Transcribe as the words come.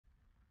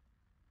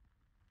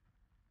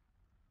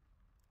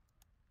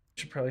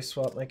Should probably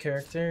swap my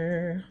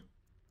character.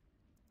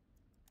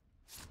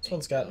 This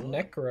one's got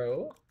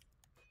Necro.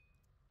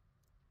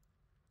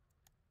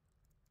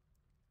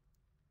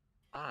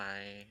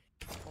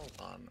 Hold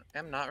on,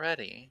 am not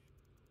ready.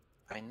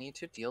 I need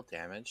to deal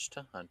damage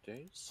to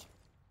hunters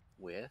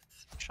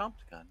with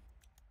chomped gun.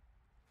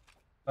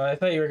 I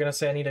thought you were gonna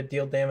say I need to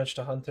deal damage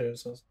to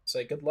hunters. I was gonna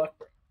say good luck,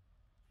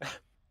 bro.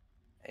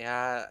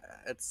 Yeah,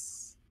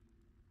 it's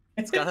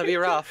gonna be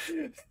rough.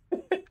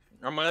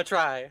 I'm gonna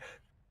try.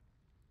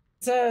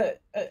 It's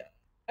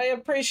I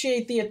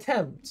appreciate the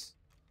attempt.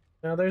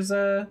 Now there's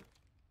a.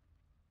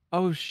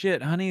 Oh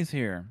shit, Honey's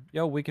here.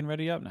 Yo, we can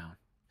ready up now.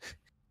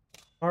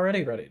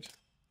 Already ready.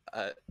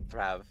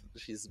 Thrav,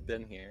 she's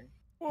been here.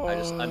 Whoa. I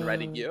just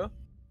unreadied you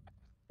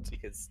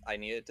because I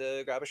needed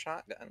to grab a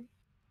shotgun.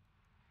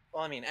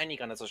 Well, I mean, any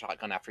gun is a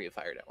shotgun after you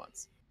fired it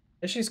once.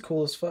 Yeah, she's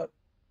cool as fuck.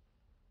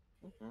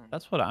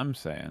 That's what I'm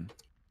saying.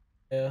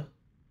 Yeah,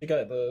 you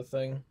got the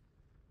thing.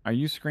 Are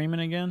you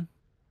screaming again?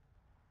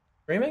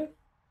 Screaming?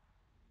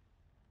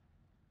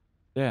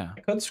 Yeah. I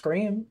could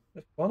scream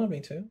if you wanted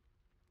me to. All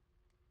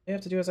you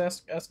have to do is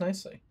ask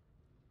nicely.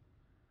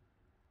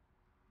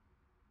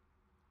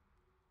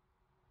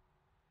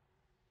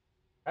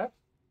 Crap.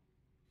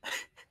 Is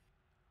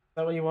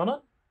that what you wanted?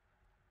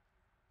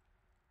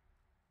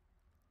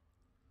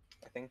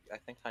 I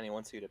think Tiny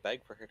wants you to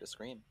beg for her to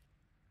scream.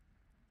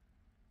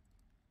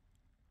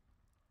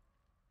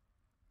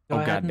 Go oh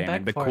ahead god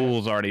damn it! The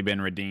cool's already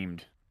been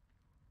redeemed.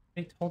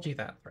 I told you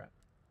that, Brett.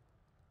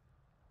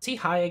 Is he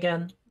high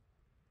again?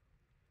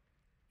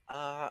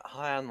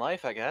 High on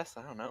life, I guess.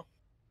 I don't know.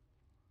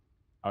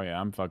 Oh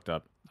yeah, I'm fucked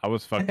up. I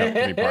was fucked up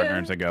 3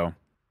 partners ago.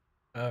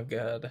 Oh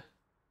god.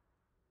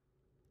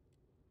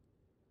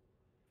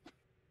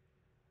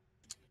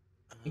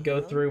 You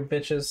go through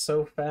bitches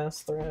so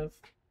fast, Thrav.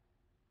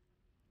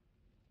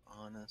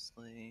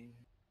 Honestly.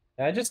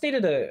 Yeah, I just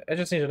needed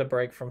a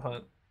break from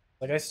Hunt.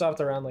 Like I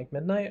stopped around like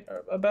midnight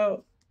or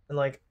about, and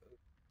like,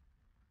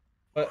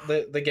 but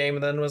the game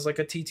then was like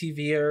a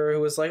TTVer who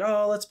was like,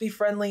 oh, let's be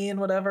friendly and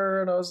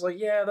whatever, and I was like,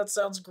 yeah, that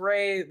sounds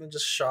great, and then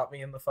just shot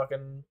me in the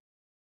fucking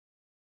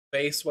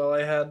face while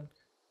I had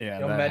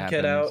med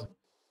kit out.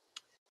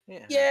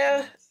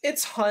 Yeah,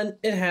 it's Hunt.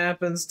 It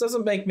happens.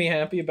 Doesn't make me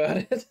happy about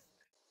it.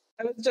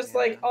 I was just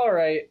like, all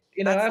right,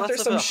 after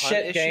some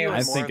shit games,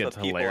 I think it's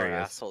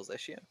hilarious. Assholes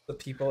issue. The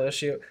people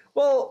issue.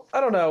 Well, I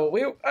don't know.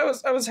 I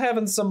was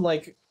having some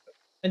like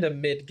into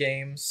mid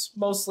games,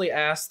 mostly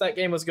ass. That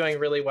game was going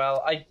really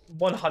well. I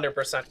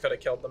 100% could have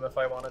killed them if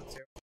I wanted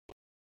to.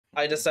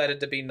 I decided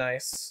to be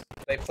nice.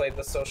 They played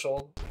the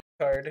social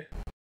card.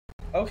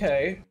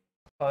 Okay,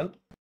 Hunt.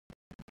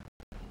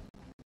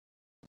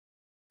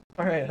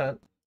 All right, Hunt.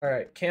 All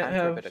right, can't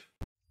have.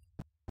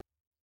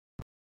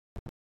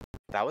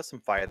 That was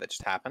some fire that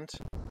just happened.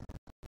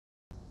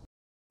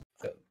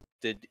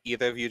 Did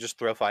either of you just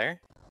throw fire?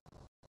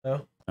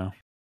 No. No.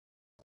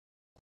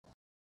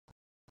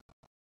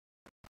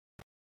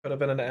 Could have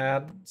been an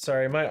ad.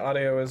 Sorry, my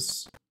audio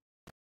is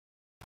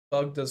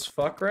bugged as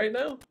fuck right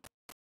now.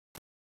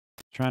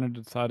 Trying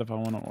to decide if I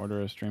want to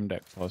order a Stream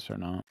Deck Plus or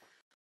not.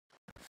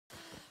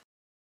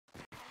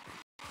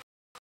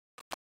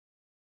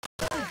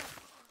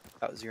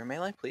 That was your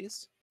melee,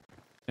 please?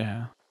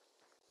 Yeah.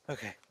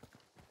 Okay.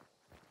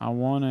 I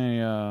want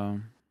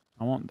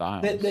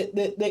dials.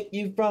 Lick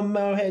you from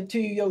your head to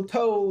your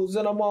toes,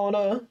 and I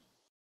wanna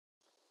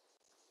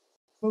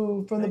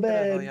move from the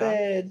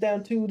bed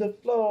down to the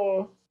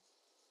floor.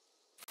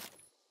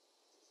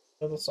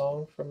 Know the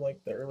song from like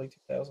the early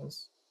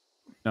 2000s?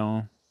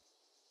 No.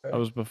 That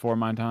was before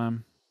my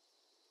time.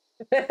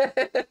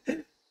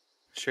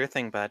 Sure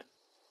thing, bud.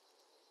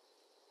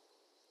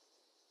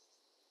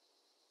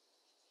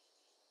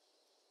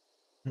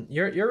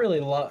 You're really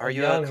Are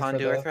you young a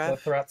conduit, for the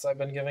threats I've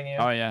been giving you.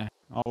 Oh yeah,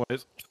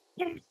 always.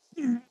 I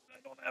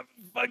don't have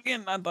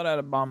fucking. I thought I had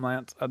a bomb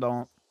lance. I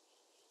don't.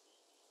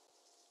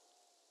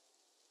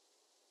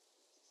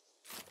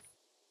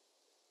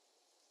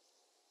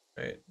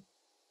 Right.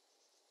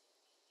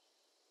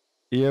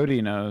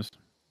 Eody knows.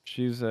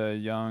 She's a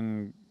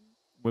young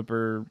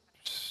whipper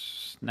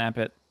snap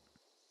it.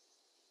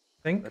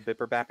 Think? A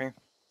bipper bapper?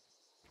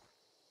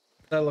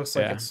 That looks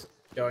like it's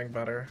going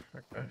better.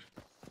 Okay.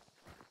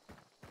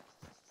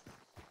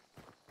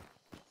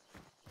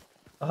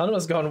 The hunt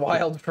was going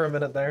wild for a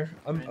minute there.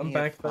 I'm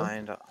back though.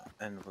 Find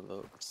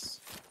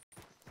envelopes.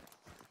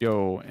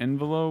 Yo,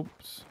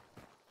 envelopes.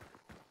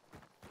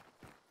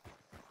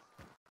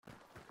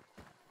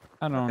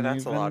 I don't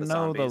even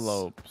know the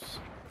lopes.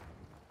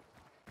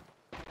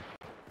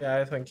 Yeah,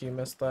 I think you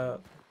missed that.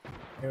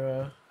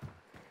 You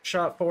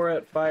shot for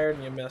it, fired,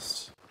 and you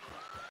missed.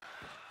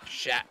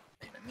 Shot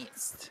and I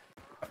missed.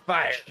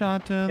 Fired.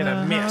 Shot to and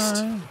I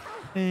missed.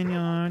 And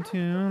you're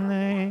too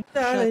late.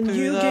 Darling,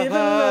 you give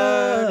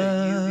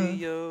love.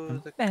 Yu-Gi-Oh!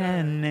 The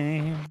bad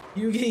name.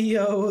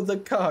 Yu-Gi-Oh! The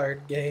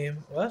card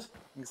game. What?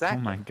 Exactly.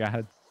 Oh my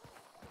god.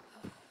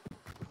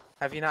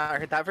 Have you not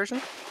heard that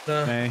version?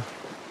 No. Hey.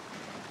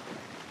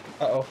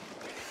 Uh-oh.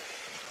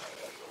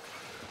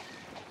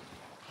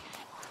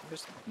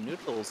 There's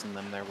noodles in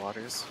them there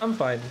waters. I'm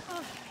fine.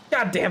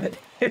 God damn it!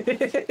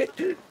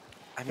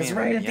 I I was mean,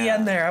 right at the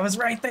end there. I was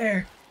right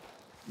there.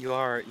 You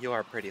are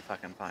pretty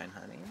fucking fine,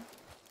 honey.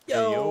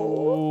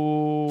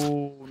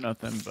 Yo.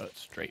 Nothing but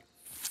straight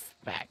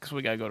facts.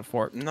 We gotta go to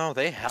Fort. No,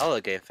 they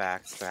hella gay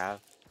facts, Thrav.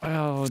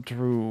 Well,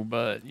 true,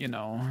 but you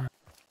know.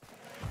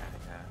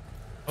 Yeah.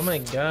 Oh my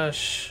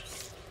gosh.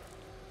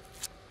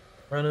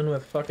 Running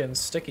with fucking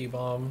sticky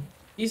bomb.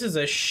 Pieces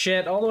of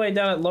shit all the way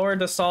down at Lower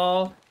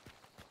DeSalle.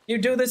 You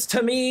do this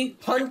to me,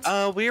 Hunt?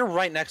 We're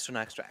right next to an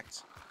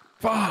extract.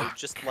 I would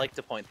just like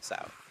to point this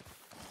out.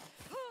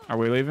 Are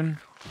we leaving?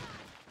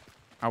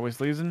 Are we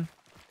sleazing?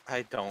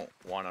 I don't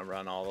want to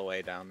run all the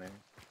way down there.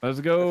 Let's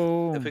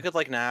go. If we could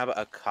like nab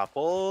a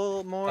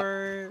couple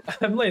more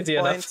I'm lazy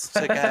points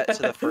enough to get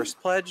to the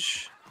first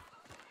pledge.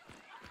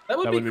 That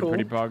would be cool.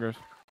 Pretty progress.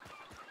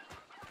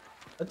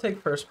 I'd take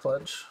first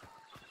pledge.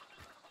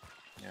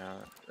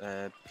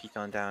 Yeah, peek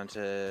on down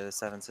to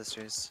Seven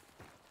Sisters.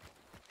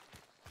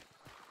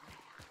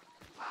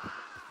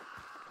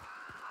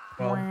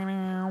 Well,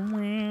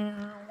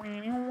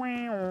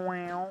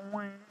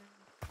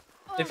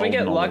 if we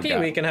get lucky,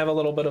 we can have a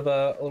little bit of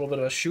a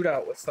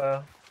shootout with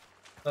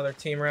another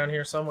team around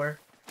here somewhere.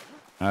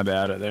 I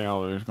doubt it. They're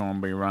always gonna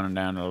be running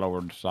down the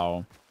Lower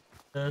DeSalle.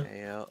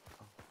 Yeah.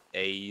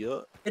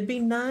 It'd be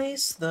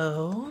nice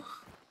though.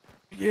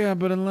 Yeah,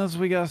 but unless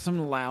we got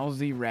some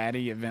lousy,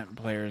 ratty event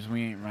players,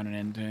 we ain't running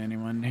into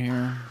anyone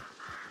here.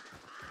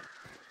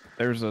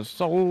 There's a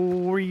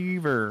Soul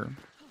Reaver.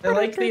 I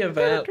like the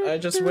event. I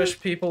just wish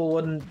people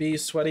wouldn't be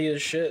sweaty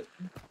as shit.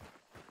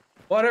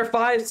 What are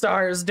 5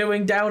 stars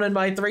doing down in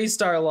my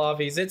 3-star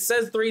lobbies? It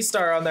says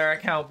 3-star on their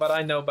account, but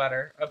I know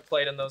better. I've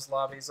played in those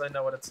lobbies. I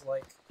know what it's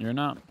like. You're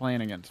not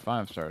playing against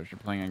 5 stars. You're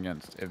playing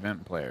against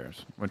event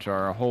players, which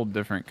are a whole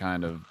different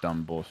kind of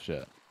dumb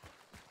bullshit.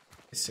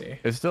 I see.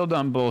 It's still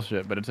dumb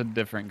bullshit, but it's a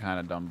different kind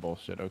of dumb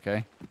bullshit,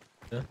 okay?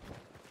 Yeah.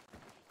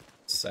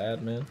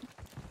 Sad, man.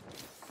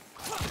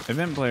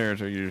 Event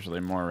players are usually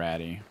more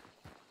ratty.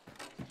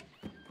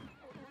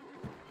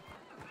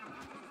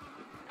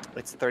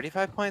 It's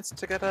 35 points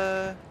to get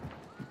a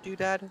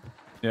doodad.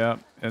 Yep,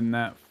 and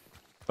that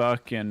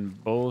fucking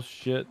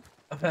bullshit.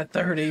 I'm at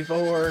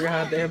 34,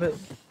 god damn it.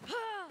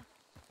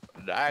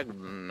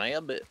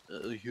 Damn it.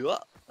 Yeah.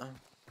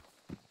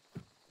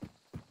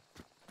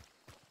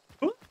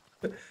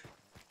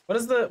 What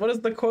is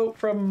the quote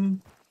from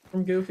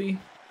Goofy?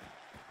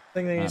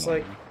 Thing that he's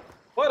like,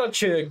 why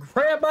don't you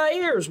grab my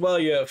ears while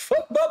you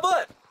fuck my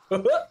butt?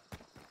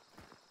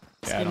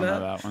 Yeah, I don't know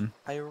that one.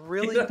 I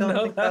really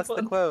don't think that's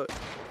the quote.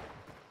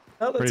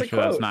 No, that's Pretty a sure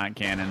quote. that's not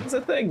canon. It's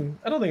a thing.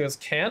 I don't think it was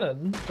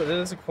canon, but it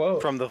is a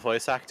quote. From the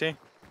voice acting?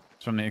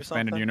 It's from the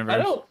expanded universe. I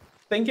don't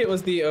think it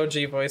was the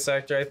OG voice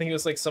actor. I think it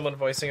was like someone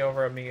voicing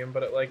over a meme,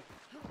 but it like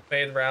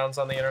made rounds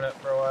on the internet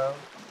for a while.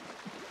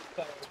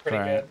 That was pretty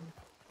good.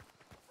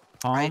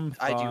 I do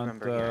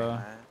remember hearing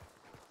that.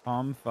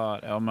 Tom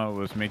thought Elmo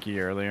was Mickey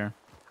earlier.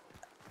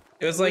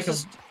 It was like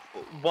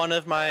one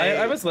of my...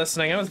 I was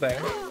listening. I was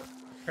there.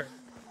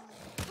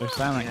 There's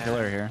Silent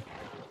Killer here.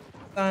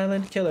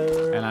 Silent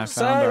Killer. And I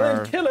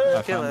found Silent Killer.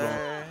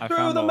 I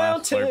found the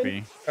last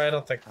Slurpee. I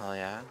don't think. Oh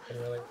yeah.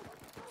 Really...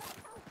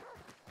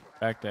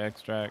 Back to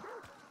extract.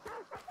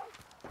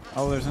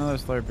 Oh, there's another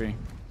Slurpee.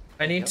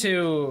 I need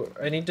to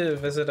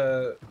visit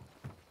a.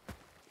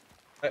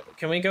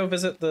 Can we go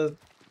visit the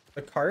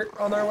cart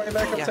on our way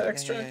back up to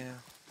extract? Yeah.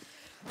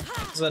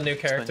 This is a new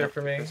character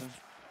for me.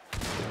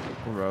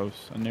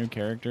 Gross. A new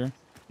character.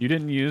 You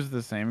didn't use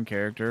the same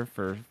character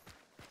for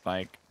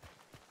like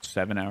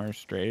 7 hours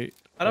straight.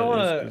 I don't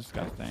want to.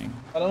 Disgusting.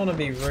 I don't want to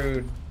be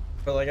rude,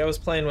 but like I was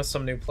playing with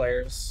some new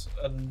players,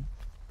 and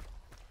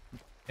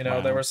you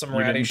know there was some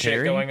ratty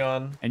shit going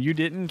on. And you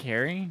didn't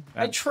carry?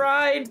 I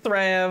tried,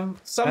 Thrav.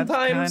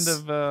 Sometimes.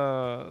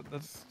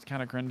 That's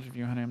kind of cringe of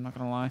you, honey. I'm not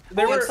gonna lie.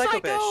 There were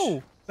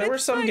psycho. There were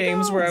some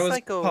games where I was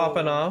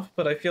popping off,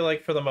 but I feel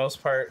like for the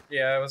most part,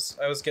 yeah,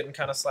 I was getting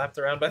kind of slapped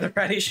around by the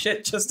ratty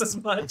shit just as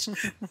much.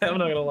 I'm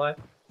not gonna lie.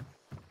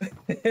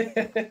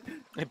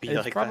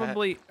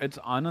 It's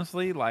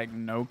honestly like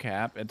no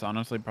cap. It's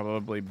honestly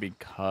probably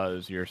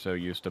because you're so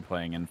used to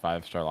playing in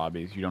 5-star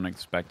lobbies. You don't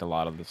expect a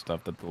lot of the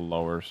stuff that the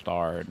lower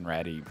star and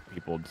ratty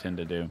people tend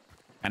to do.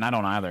 And I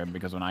don't either,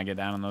 because when I get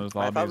down in those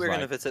lobbies, I thought we were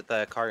gonna visit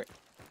the cart.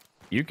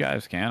 You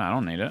guys can. I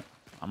don't need it.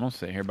 I'm gonna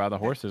sit here by the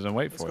horses and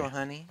wait for you. Let's go,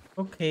 honey.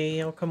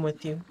 Okay, I'll come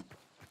with you.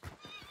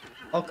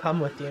 I'll come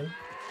with you.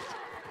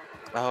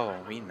 Oh,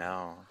 we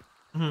know.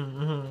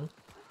 Mm-hmm.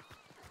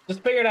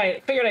 Just figured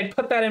I'd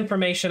put that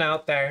information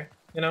out there,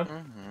 you know?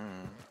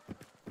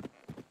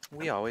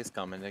 We always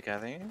coming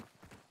together.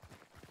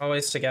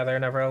 Always together,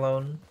 never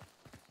alone.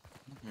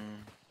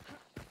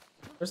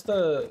 Where's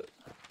the...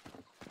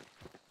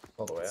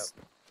 All the way up.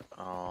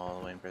 All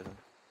the way in prison.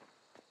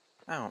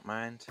 I don't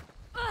mind.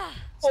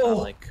 It's Oh!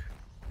 not like...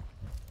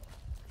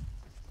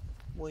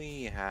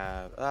 We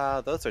have...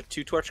 those are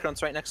 2 torch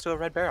guns right next to a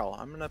red barrel.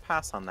 I'm gonna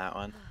pass on that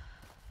one.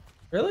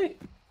 Really?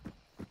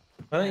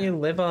 Why don't you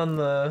live on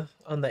the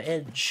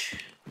edge?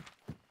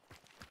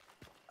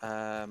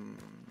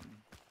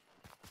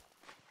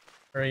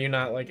 Or are you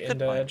not like Good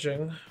into point.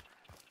 edging?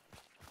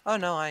 Oh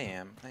no, I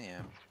am. I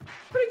am.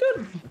 Pretty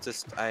good.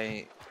 Just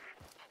I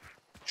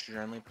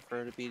generally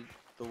prefer to be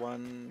the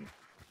one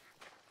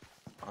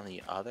on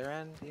the other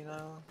end, you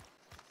know?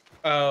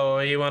 Oh,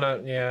 you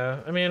wanna? Yeah.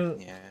 I mean,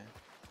 Yeah.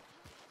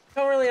 I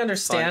don't really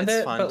understand It's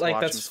it, fun but to like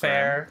watch that's him swim.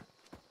 fair.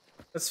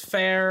 That's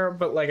fair,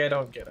 but like I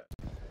don't get it.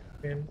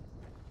 I mean,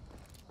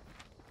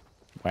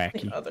 the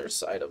Wacky. other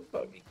side of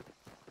buggy.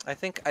 I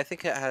think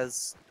it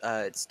has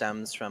it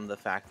stems from the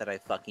fact that I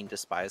fucking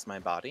despise my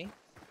body.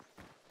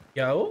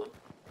 Yo,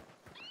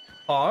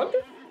 Hog.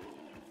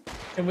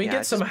 Can we Yeah, get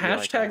I some just feel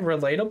like hashtag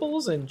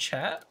relatables in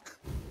chat?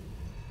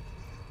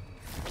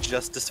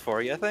 Just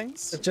dysphoria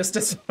things? Just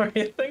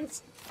dysphoria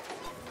things?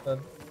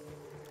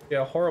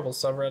 Yeah, horrible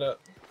subreddit.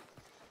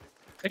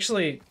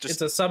 Actually,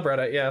 Just- it's a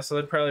subreddit, yeah, so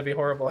it'd probably be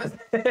horrible.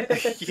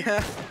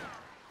 Yeah.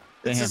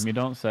 Damn, just, you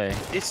don't say.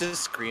 It's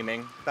just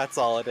screaming. That's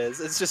all it is.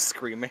 It's just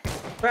screaming.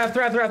 Thrav.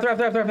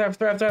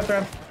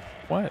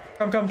 What?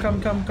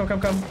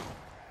 Come.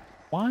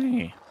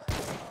 Why?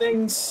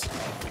 Things.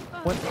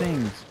 What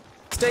things?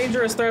 It's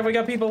dangerous, Thrav, we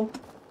got people.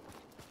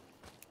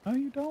 No,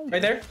 you don't.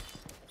 Right there.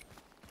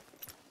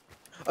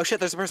 Oh shit,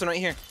 there's a person right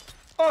here.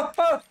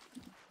 Oh,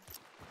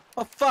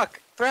 Oh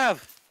fuck!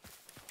 Thrav!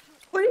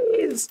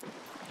 please.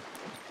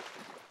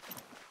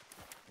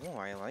 Oh,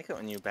 I like it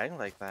when you bang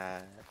like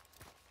that.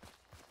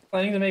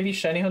 Planning to maybe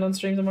shiny hunt on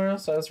stream tomorrow,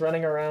 so I was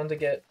running around to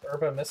get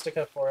Herba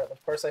Mystica for it.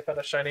 Of course, I found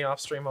a shiny off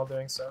stream while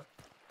doing so.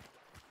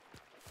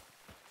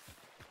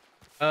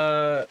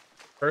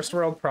 First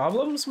world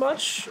problems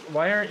much?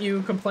 Why aren't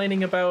you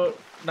complaining about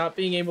not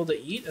being able to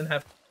eat and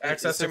have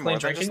access to clean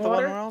drinking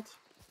water? World?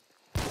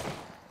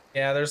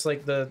 Yeah, there's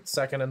like the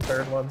second and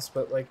third ones,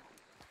 but like,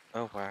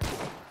 Oh wow.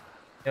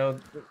 you know,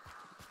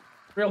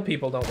 real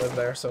people don't live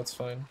there, so it's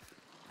fine.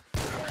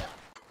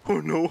 Oh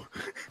no.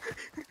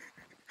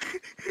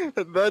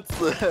 That's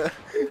the.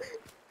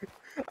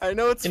 I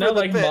know it's You know, for the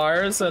like bit.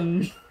 Mars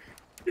and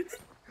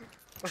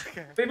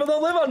Okay. people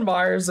don't live on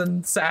Mars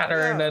and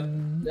Saturn Yeah.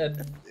 and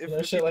If you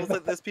know, shit like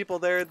that. there's people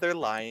there, they're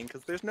lying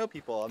because there's no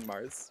people on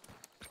Mars.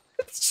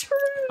 It's true.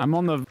 I'm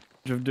on the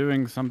verge of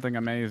doing something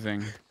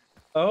amazing.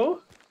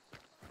 Oh,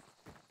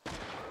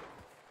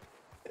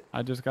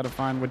 I just gotta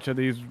find which of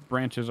these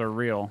branches are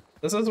real.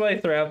 this is why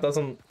Thrav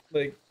doesn't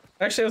like.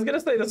 Actually, I was gonna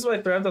say this is why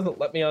Thrav doesn't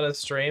let me on his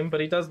stream, but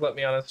he does let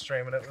me on his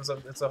stream, and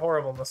it's a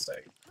horrible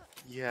mistake.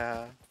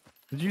 Yeah.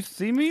 Did you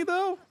see me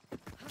though?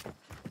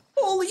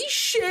 Holy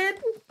shit!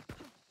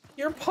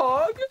 Your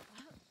pog?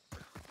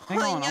 Hang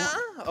on.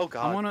 Oh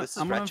god, this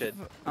is wretched.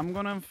 I'm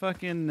gonna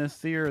fucking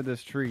Nasir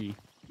this tree.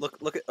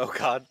 Look at. Oh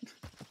god.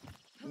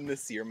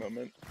 Nasir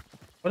moment.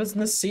 What is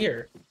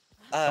Nasir?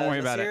 Don't worry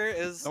about it. Nasir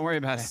is Don't worry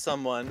about it.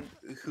 someone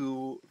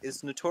who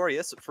is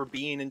notorious for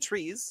being in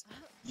trees,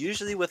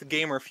 usually with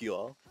gamer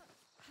fuel.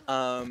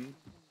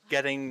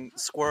 Getting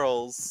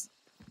squirrels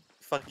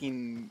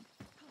fucking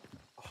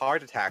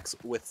heart attacks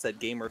with said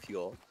gamer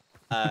fuel,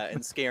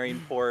 and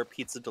scaring poor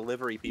pizza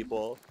delivery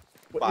people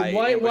by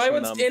Why ambushing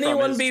would them from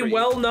anyone his be tree.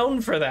 well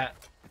known for that?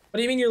 What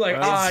do you mean you're like,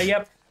 Well,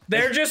 yep,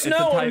 they're just it's a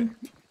known. type-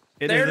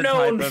 it is They're a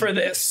known type of- for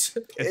this.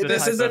 it's a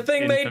This type is a of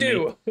thing they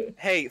infamy. do.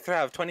 Hey,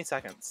 Thrav, 20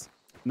 seconds.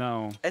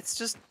 No, It's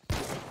just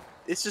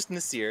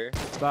Nasir.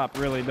 stop!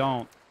 Really,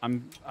 don't.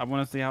 I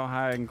want to see how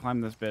high I can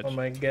climb this bitch. Oh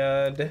my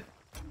god.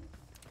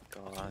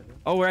 God.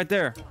 Oh, right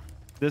there.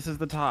 This is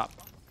the top.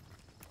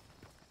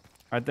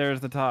 Right there is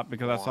the top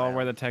because I saw Wow.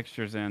 where the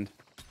textures end.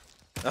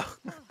 Oh.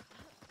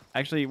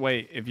 Actually,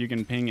 wait. If you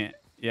can ping it,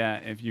 yeah.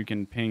 If you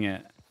can ping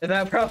it,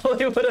 That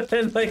probably would have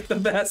been like the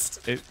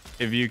best. if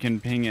you can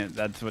ping it,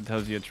 that's what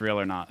tells you it's real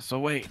or not. So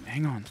wait,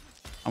 hang on.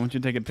 I want you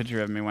to take a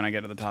picture of me when I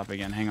get to the top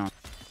again. Hang on.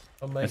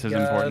 Oh my This god. is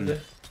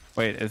important.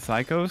 Wait, is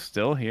Psycho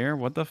still here?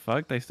 What the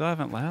fuck? They still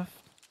haven't left?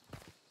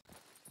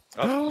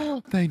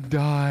 Oh, they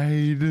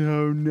died.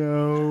 Oh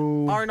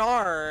no.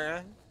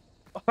 Arnar!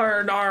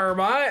 Arnar,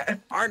 my.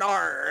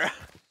 Arnar!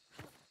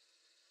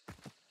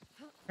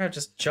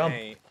 Just jump.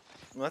 Hey,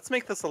 let's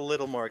make this a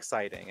little more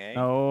exciting, eh?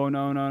 Oh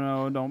no no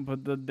no! Don't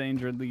put the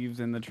danger leaves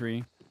in the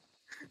tree.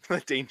 The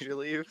danger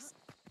leaves.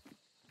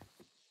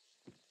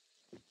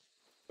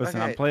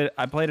 Listen, Okay.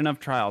 I played enough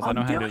trials. I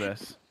know how to do doing-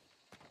 this.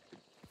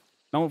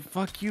 No,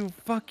 fuck you,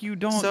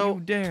 don't So- you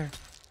dare.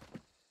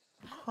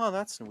 Oh,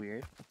 that's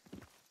weird.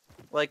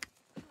 Like,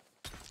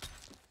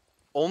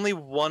 only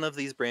one of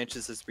these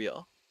branches is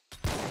real.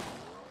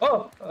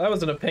 Oh, that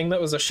wasn't a ping,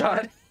 that was a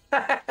shot.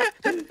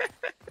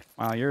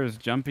 Wow, you're as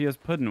jumpy as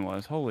pudding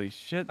was. Holy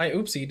shit. I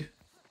oopsied.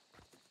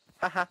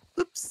 Haha,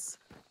 oops.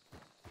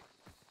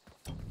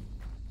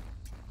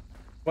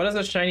 What does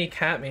a shiny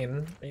cat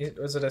mean?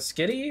 Was it a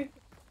skitty?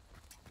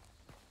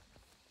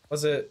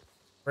 Was it?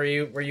 Were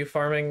you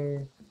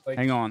farming like?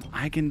 Hang on,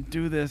 I can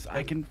do this. I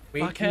Like can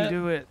weed fucking cat?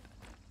 do it.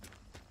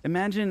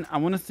 Imagine, I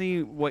want to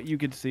see what you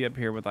could see up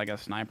here with like a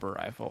sniper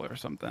rifle or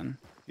something.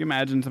 You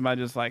imagine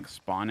somebody just like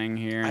spawning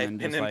here I've and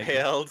been just like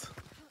impaled.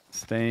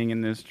 staying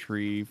in this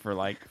tree for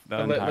like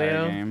the A lit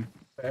entire Leo? game.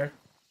 Fair.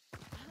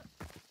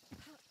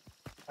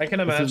 I can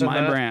This imagine is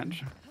my that.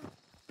 branch.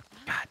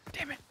 God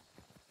damn it.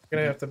 You're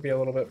gonna have to be a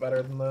little bit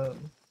better than that.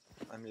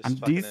 I'm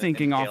fucking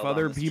dethinking off impaled on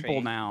other this people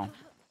tree. now.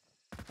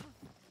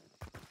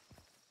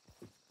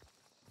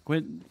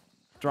 Quit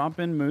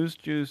dropping moose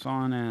juice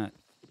on it.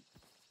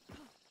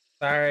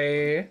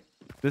 Sorry.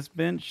 This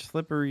bench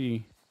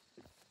slippery.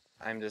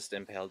 I'm just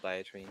impaled by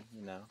a tree,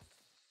 you know.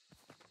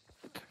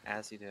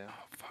 As you do. Oh,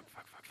 fuck,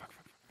 fuck, fuck, fuck, fuck,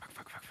 fuck,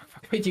 fuck, fuck, fuck,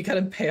 fuck. Wait, you got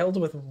impaled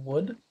with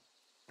wood?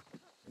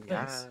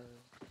 Yeah.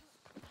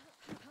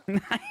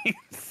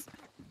 Nice.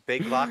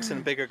 Big rocks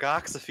and bigger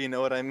gocks, if you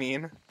know what I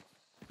mean.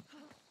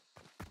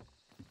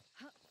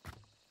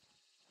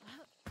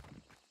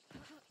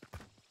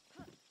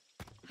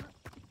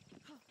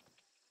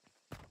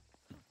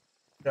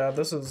 God,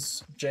 this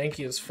is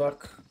janky as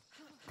fuck.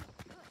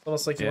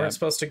 Almost like you Yeah. weren't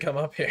supposed to come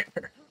up here.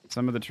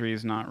 Some of the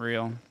trees not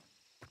real.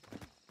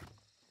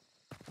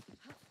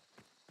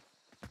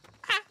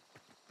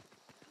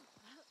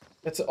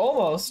 It's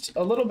almost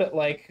a little bit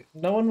like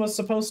no one was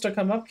supposed to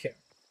come up here.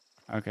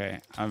 Okay,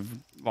 I've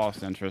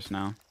lost interest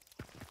now.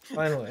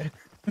 Finally.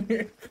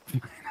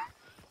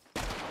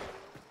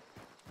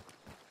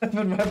 I've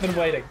been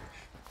waiting.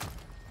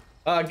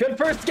 Good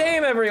first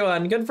game,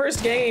 everyone! Good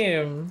first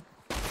game!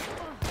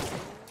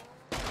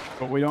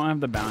 But we don't have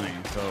the bounty,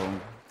 so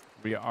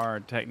we are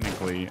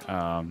technically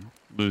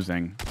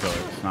losing, so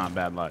it's not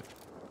bad luck.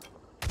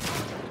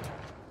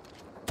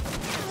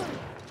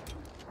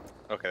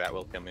 Okay, that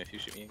will kill me if you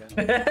shoot me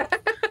again.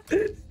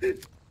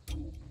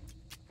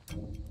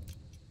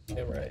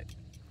 Yeah, right.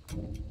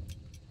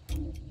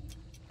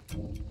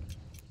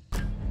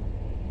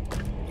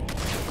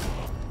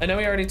 I know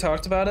we already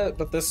talked about it,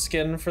 but this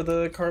skin for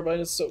the carbine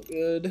is so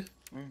good.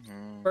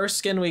 First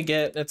skin we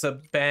get, it's a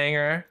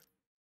banger.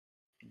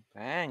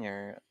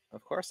 Banger.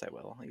 Of course I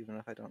will, even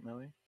if I don't know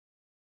you.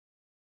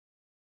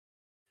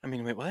 I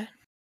mean, wait, what?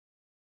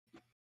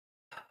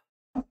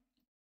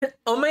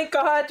 Oh my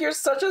god, you're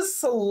such a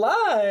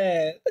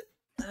slut!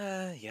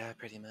 Yeah,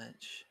 pretty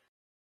much.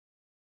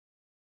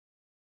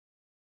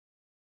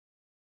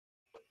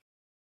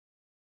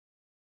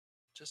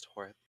 Just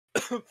horror.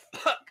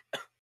 Fuck!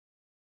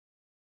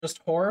 Just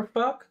horror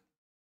fuck?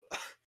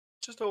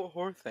 Just all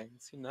horror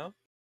things, you know?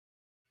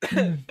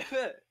 You're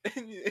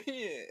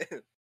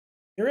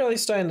really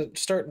starting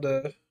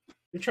to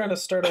you're trying to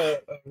start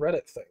a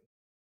Reddit thing.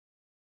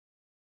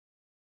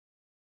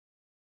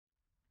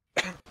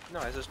 No,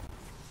 I was just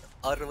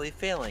utterly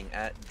failing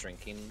at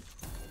drinking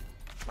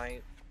my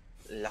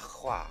La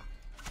Croix.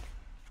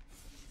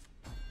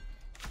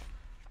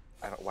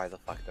 I don't. Why the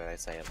fuck did I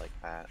say it like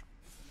that?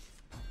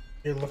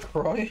 Your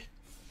LaCroix?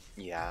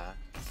 Yeah.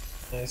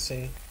 I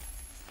see.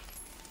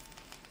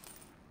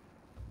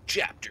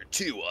 Chapter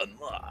 2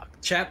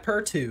 unlocked. Chat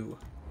per 2.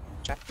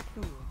 Chapter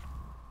 2.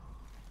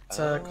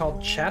 It's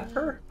called Chat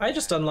per? I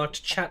just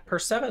unlocked Chat per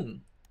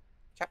 7.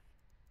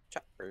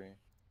 Chapter.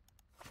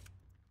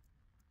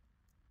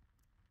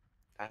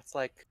 That's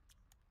like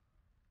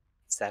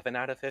 7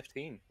 out of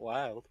 15.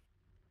 Wild.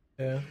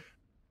 Yeah.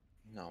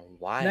 No,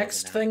 wild.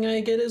 Next thing I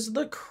get is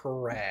the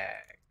Crag.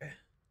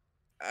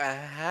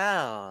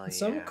 Hell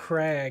Some yeah.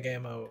 Crag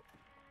ammo.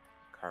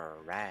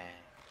 Correct.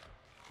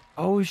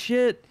 Oh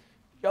shit!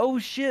 Oh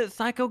shit!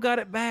 Psycho got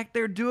it back.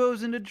 They're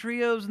duos into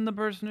trios, and the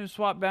person who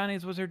swapped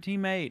bounties was her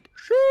teammate.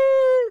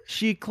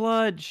 She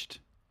clutched.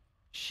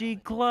 She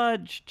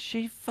clutched.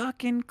 She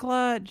fucking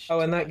clutched. Oh,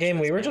 in that game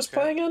we were just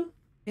playing in?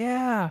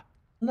 Yeah.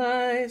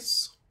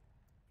 Nice.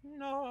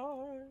 Nice.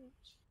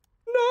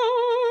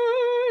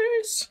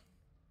 Nice.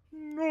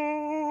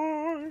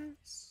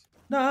 Nice.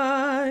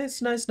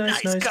 Nice, nice,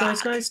 nice, Nice nice,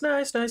 cock. nice,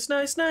 nice, nice,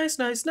 nice, nice,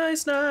 nice,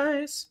 nice,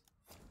 nice.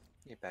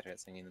 You're better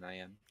at singing than I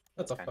am.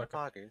 What the Kind of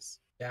fuck? poggers.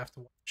 You have to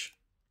watch.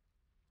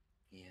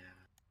 Yeah.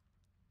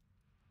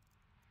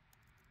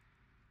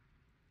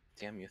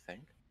 Damn, you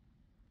think?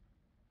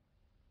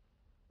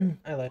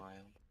 I like. Wild.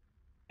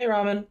 Hey,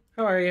 Ramen.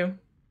 How are you?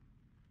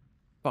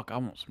 Fuck! I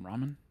want some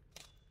ramen.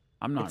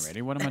 I'm not It's-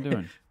 ready. What am I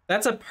doing?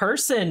 That's a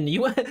person.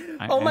 You.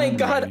 Oh my am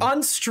god! ready.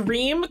 On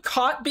stream,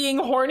 caught being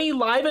horny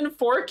live in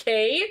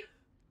 4K.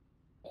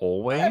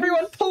 Always.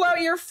 Everyone, pull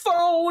out your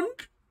phone.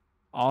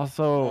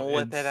 Also,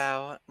 Whip it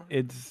out.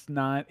 It's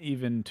not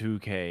even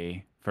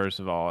 2K, first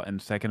of all,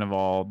 and second of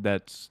all,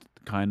 that's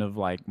kind of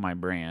like my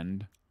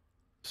brand.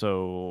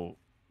 So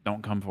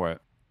don't come for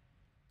it.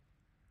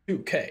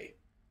 2K.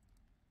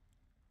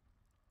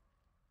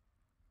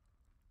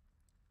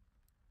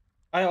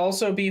 I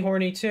also be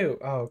horny too.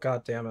 Oh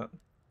god damn it!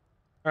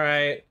 All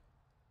right.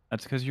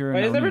 That's because you're. Why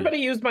an does oni. everybody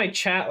use my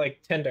chat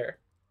like Tinder?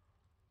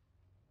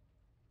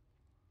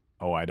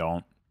 Oh, I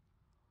don't.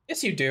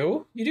 Yes, you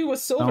do. You do with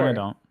Silver. No, I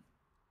don't.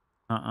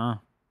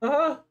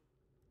 Uh-huh.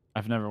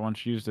 I've never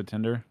once used a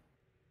Tinder.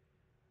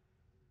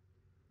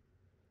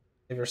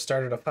 Ever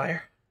started a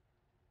fire?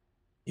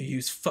 You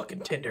use fucking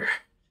Tinder,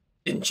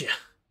 didn't you?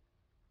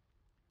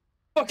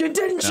 Fucking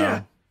didn't No.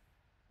 ya?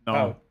 No,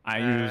 Oh. I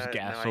use No, I use-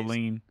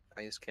 gasoline.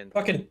 I use Kindle.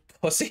 Fucking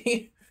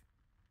pussy.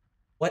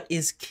 What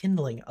is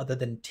kindling other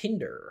than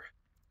Tinder?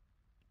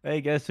 Hey,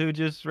 guess who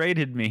just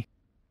raided me?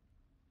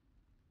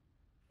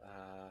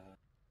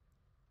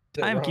 Is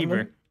it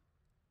Timekeeper.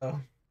 ramen?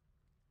 Oh.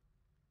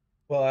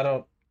 Well, I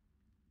don't.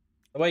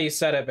 The way you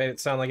said it made it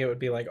sound like it would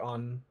be like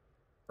on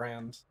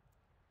brand.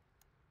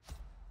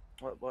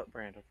 What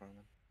brand of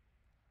ramen?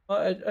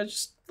 Well, I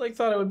just like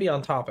thought it would be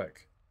on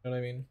topic. You know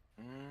what I mean?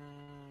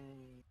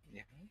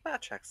 Yeah,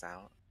 that checks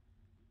out.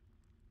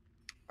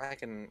 I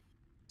can.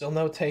 Still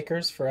no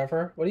takers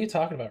forever? What are you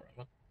talking about,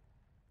 Roman?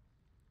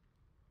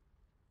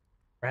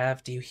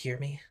 Rav, do you hear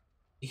me?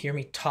 You hear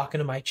me talking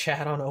to my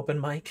chat on open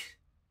mic?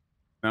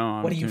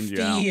 No, What do you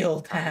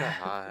feel,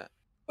 Thrav?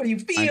 What do you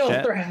feel,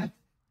 Thrav?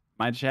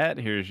 My chat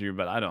hears you,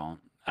 but I don't.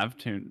 I've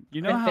tuned.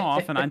 You know how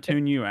often I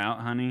tune you out,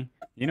 honey?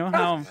 You know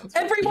how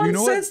everyone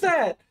says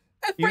that.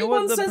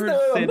 Everyone says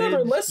that. I'm never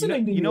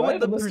listening to you. You know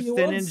what the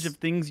percentage of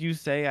things you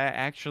say I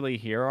actually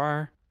hear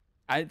are?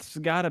 It's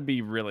got to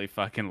be really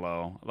fucking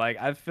low. Like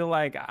I feel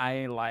like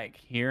I like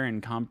hear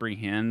and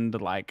comprehend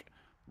like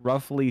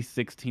roughly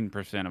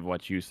 16% of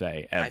what you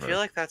say ever. I feel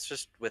like that's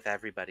just with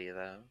everybody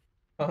though.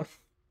 Oh.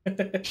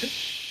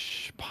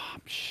 Shh,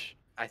 Pom, shh.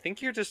 I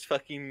think you're just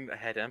fucking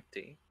head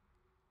empty.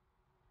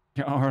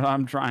 Or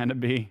I'm trying to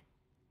be.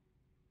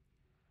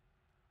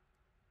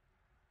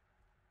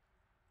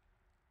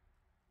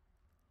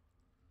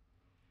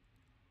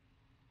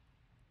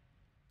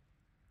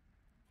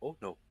 Oh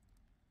no.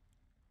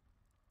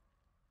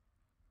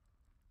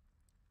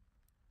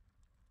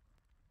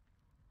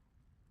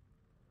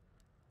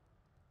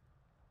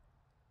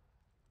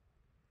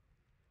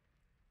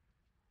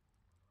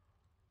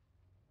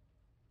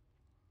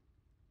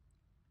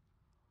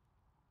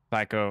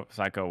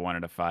 Psycho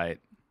wanted to fight.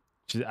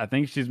 I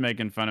think she's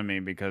making fun of me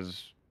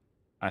because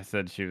I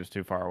said she was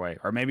too far away.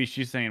 Or maybe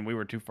she's saying we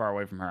were too far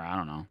away from her. I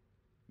don't know.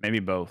 Maybe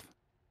both.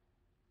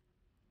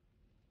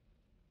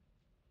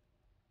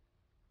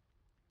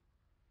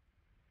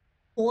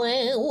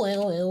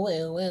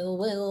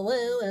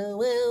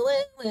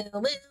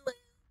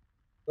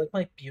 Like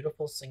my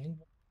beautiful singing.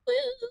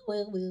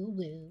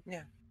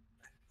 Yeah.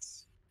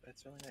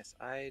 That's really nice.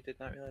 I did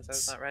not realize I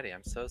was not ready.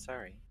 I'm so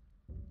sorry.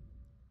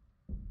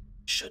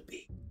 Should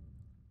be.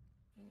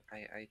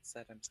 I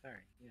said I'm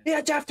sorry.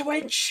 Yeah, Jeff to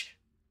winch.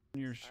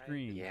 Your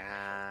screen.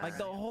 Yeah. Like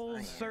the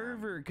whole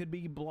server could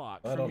be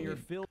blocked I from don't your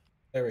need- filter.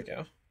 There we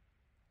go.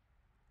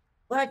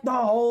 Like the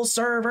whole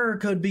server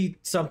could be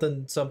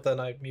something.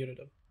 I muted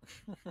him.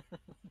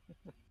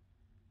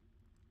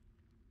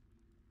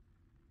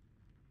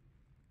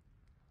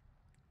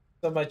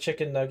 So my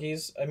chicken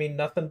nuggies. I mean,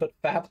 nothing but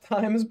fap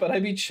times, but I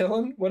be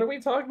chilling. What are we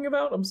talking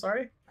about? I'm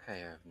sorry. I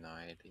have no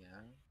idea.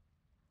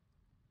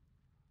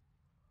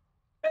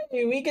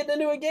 Hey, we getting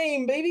into a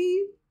game,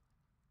 baby.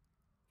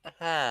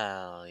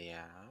 Hell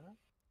yeah.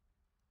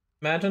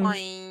 Imagine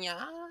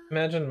Yeah.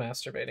 Imagine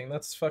masturbating.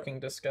 That's fucking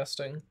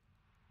disgusting.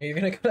 You're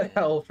gonna go to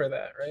hell for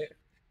that, right?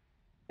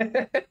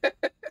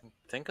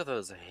 Think of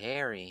those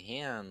hairy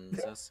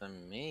hands. That's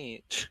some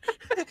meat.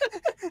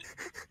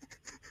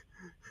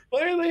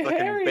 Why are they Fucking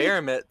hairy?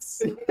 bear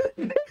mitts.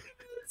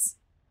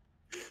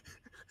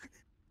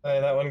 Hey,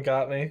 that one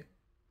got me.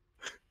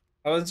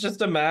 I was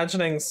just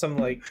imagining some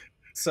like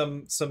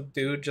some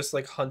dude just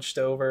like hunched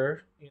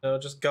over, you know,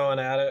 just going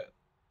at it,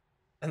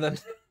 and then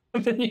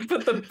and then you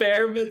put the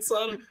bear mitts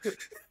on him.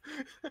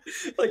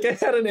 Like I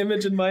had an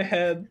image in my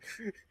head.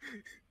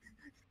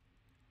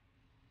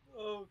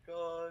 Oh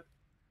god.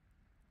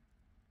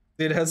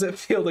 Dude, how's it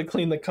feel to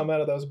clean the cum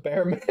out of those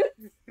bear mitts?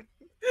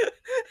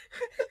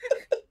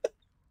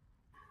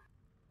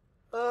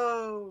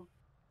 Oh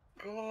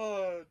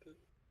god.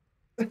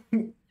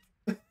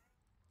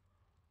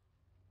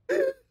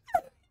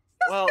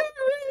 Well,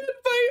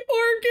 by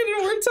Orchid,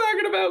 and we're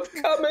talking about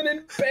coming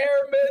in bear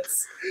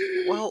mitts.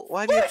 well,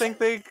 why do you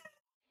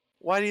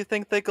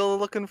think they go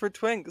looking for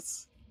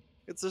twinks?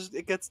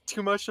 It gets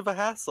too much of a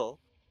hassle.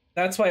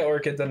 That's why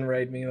Orchid didn't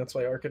raid me. That's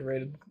why Orchid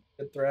raided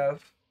Thrav.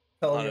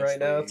 Telling you right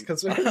now, it's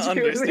because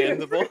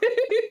understandable.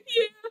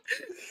 Yeah.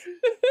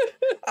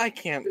 I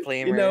can't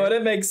blame her. You know what?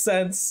 It makes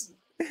sense.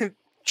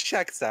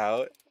 Checks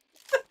out.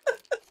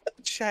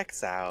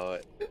 Checks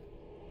out.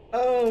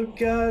 Oh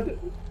god.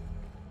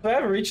 If I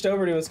haven't reached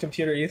over to his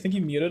computer, you think he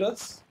muted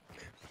us?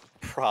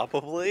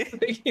 Probably.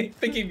 You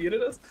think he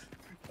muted us?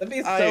 That'd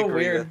be so I agree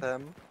weird. with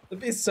him.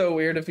 That'd be so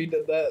weird if he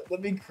did that.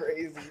 That'd be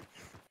crazy.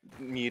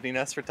 Muting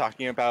us for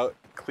talking about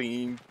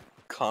cleaning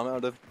cum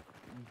out of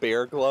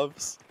bear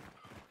gloves.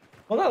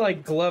 Well, not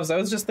like gloves. I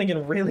was just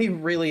thinking really,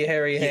 really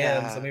hairy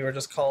hands, Yeah. and we were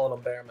just calling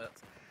them bear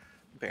mitts.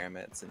 Bear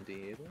mitts,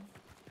 indeed.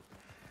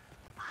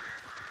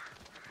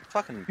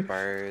 Fucking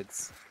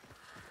birds.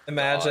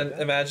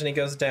 Imagine he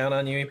goes down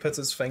on you, he puts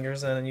his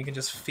fingers in, and you can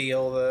just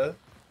feel the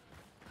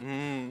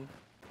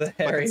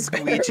hairy Fucking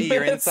squeegee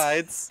your mitts.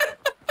 insides.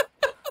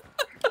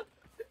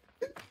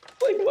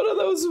 Like one of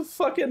those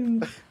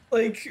fucking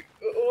like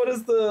what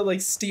is the like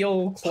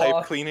steel cloth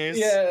Pipe cleaners.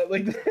 Yeah,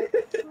 like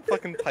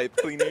Fucking pipe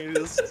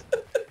cleaners.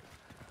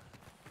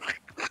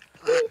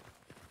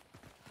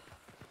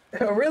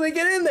 really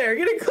get in there,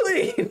 get it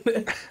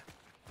clean.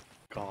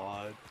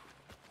 God.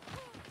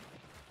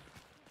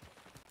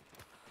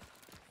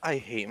 I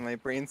hate my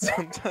brain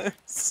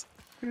sometimes.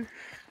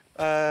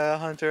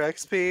 Hunter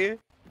XP.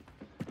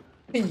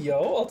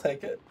 Yo, I'll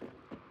take it.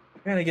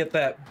 Gotta get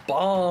that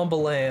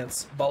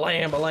bomb-balance.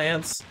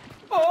 Balance.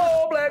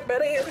 Oh, Black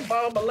Betty,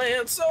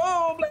 bomb-balance.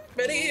 Oh, Black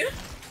Betty.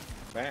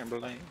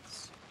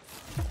 Ambulance.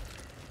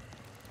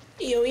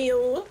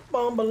 Yo,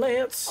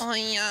 bomb-balance. Oh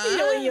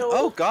yeah. Yo.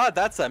 Oh god,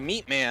 that's a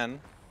meat man.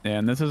 Yeah,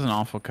 and this is an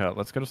awful cut.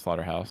 Let's go to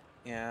Slaughterhouse.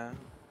 Yeah.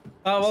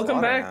 Oh, welcome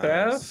back,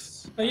 Thrav.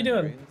 Slaughterhouse. How you I've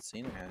doing? really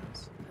seen you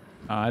guys.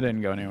 I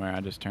didn't go anywhere. I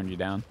just turned you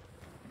down.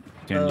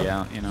 Turned you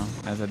out, you know,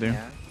 as I do.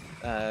 Yeah.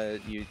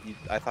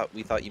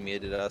 We thought you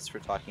muted us for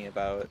talking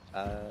about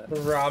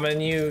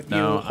Ramen, you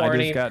No, I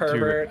horny just got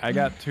pervert. I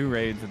got 2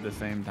 raids at the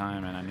same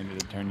time, and I needed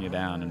to turn you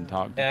down and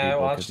talk to Yeah, I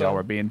people watched because y'all them.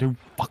 were being too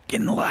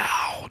fucking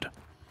loud.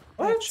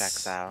 that What?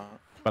 checks out.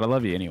 But I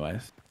love you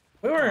anyways.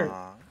 We weren't.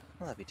 Aw,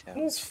 I love you It too.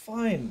 was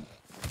fine.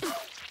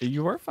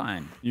 You were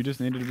fine. You just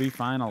needed to be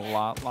fine a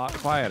lot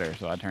quieter,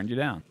 so I turned you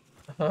down.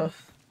 Uh-huh.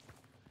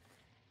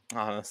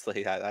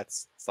 Honestly,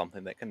 that's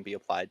something that can be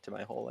applied to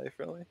my whole life,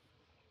 really.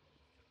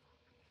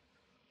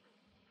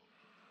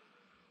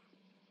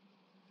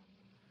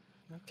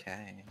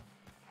 Okay.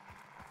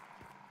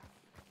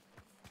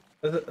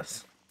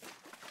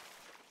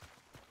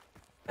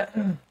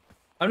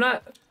 I'm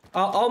not.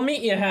 I'll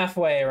meet you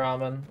halfway,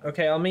 Ramen.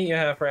 Okay, I'll meet you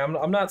halfway.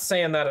 I'm not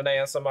saying that in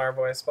ASMR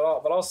voice, but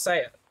I'll say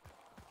it.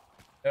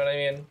 You know what I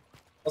mean?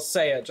 I'll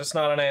say it, just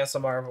not an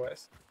ASMR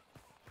voice.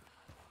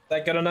 Is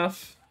that good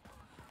enough?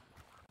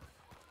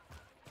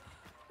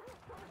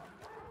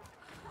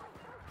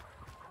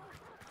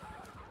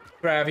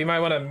 Grav, you might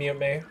want to mute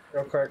me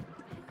real quick.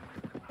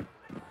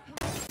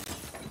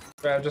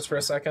 Grav, just for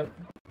a second.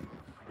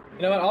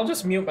 You know what? I'll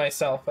just mute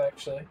myself,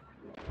 actually.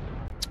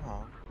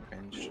 Oh,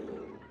 cringe.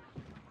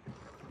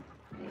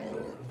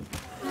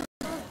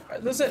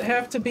 Does it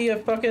have to be a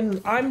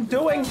fucking... I'm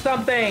doing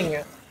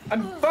something!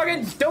 I'm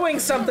fucking doing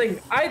something!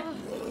 I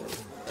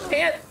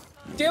can't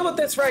deal with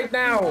this right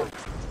now!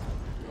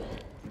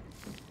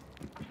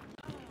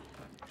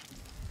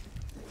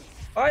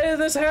 Why did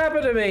this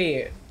happen to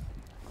me?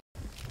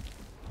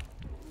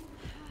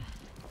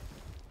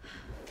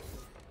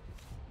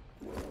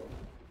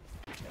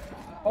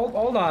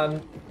 Hold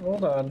on.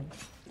 Hold on.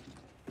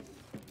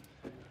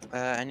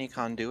 Any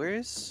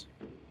conduers?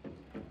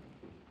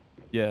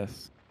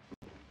 Yes.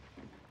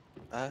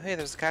 Hey,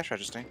 there's a cash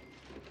register.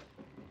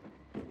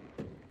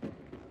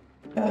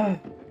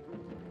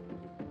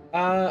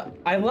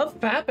 I love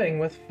fapping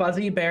with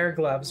fuzzy bear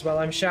gloves while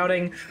I'm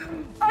shouting,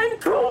 I'm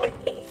cool!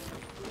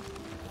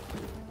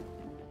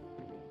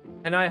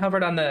 And I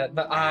hovered on the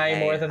I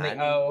more than the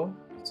honey. O.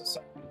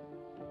 So,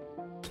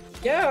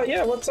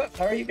 yeah, what's up?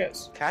 How are you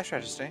guys? Cash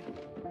register.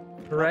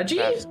 Reggie?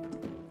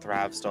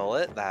 Thrav stole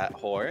it, that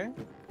whore.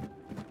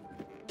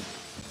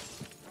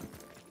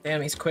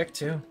 Damn, he's quick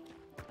too.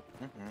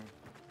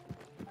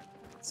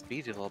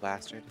 Speedy little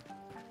bastard.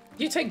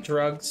 Do you take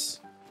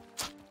drugs?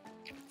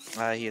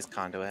 He is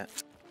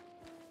conduit.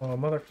 Oh,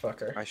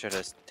 motherfucker. I should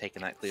have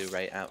taken that clue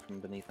right out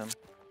from beneath him.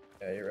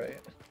 Yeah, you're right.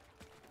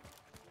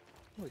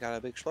 We got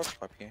a big schlurp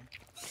up here.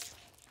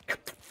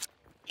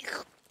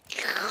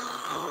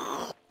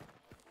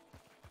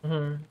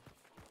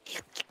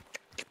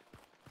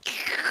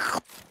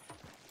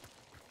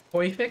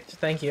 Perfect.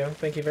 Thank you.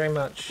 Thank you very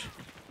much.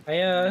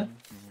 I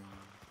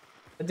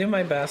do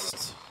my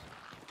best.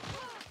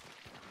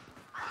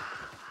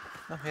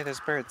 Oh, hey, there's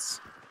birds.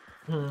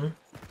 Do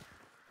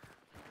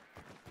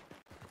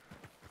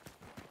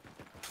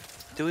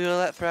we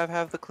let Thrav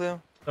have the clue?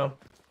 No.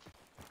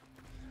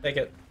 Take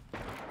it.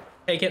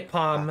 Take it,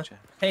 Pom. Gotcha.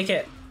 Take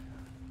it.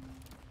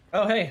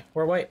 Oh, hey,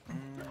 we're white.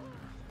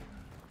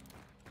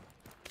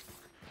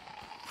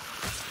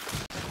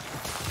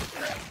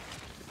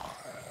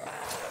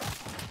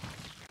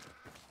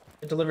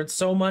 It delivered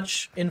so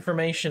much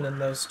information in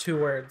those 2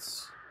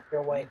 words.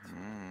 You're white.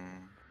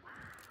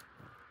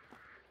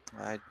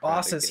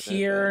 Boss is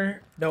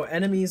here. No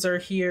enemies are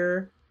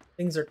here.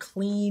 Things are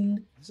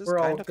clean. We're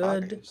all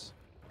good. Poggers.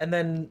 And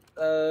then,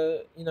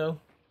 you know,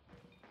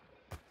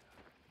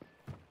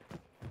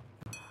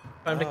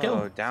 time to kill.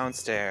 Oh,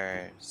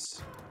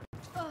 downstairs.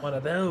 One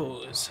of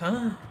those,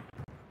 huh?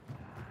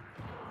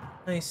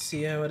 I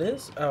see how it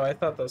is. Oh, I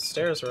thought those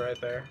stairs were right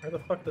there. Where the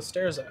fuck the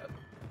stairs at?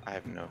 I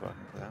have no fucking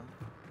clue.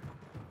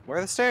 Where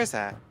are the stairs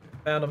at?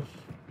 Found them.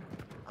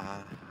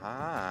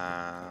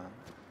 Aha.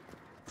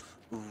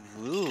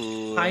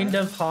 Ooh. Kind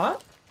of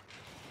hot?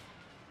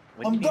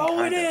 What do you I'm mean,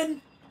 going kinda?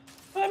 in!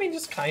 Well, I mean,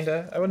 just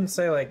kinda. I wouldn't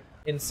say, like,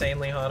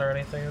 insanely hot or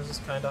anything. It was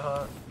just kinda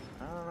hot.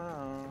 I don't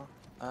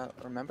know.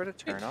 Remember to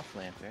turn off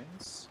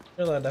lanterns.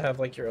 You're allowed to have,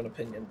 like, your own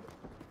opinion.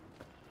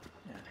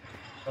 Yeah.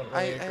 Don't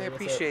I really agree with it.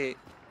 appreciate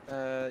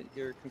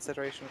your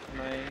consideration for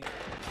my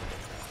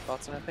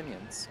thoughts and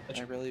opinions.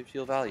 I really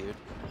feel valued.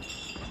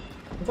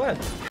 I'm glad.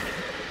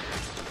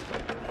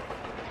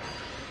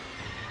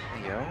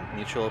 Yo,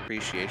 mutual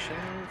appreciation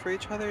for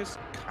each other is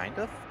kind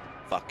of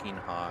fucking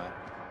hot.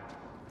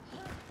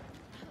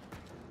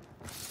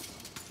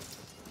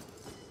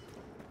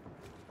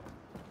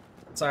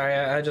 Sorry,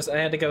 I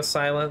had to go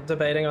silent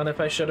debating on if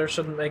I should or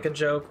shouldn't make a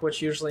joke,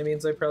 which usually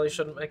means I probably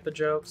shouldn't make the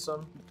joke,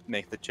 so...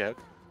 Make the joke.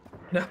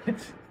 No,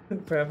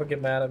 Brad would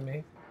get mad at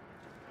me.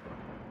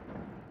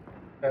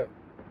 Oh,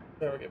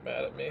 don't get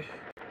mad at me.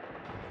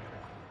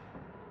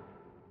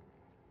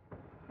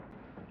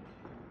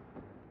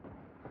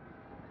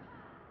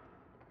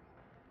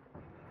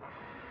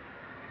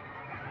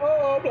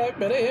 Oh, Black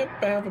Betty,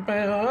 bam, bam,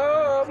 bam.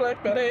 Oh,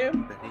 Black Betty.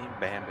 Betty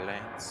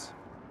Bambulance.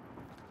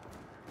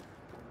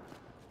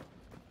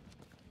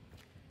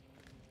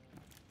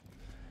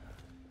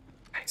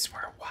 I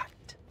swear, what?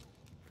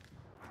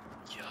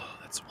 Yo,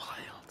 that's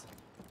wild.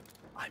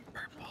 I'm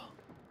purple.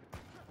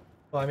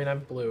 Well, I mean, I'm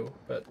blue,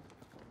 but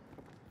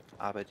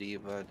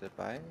Abadiba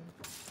Dubai.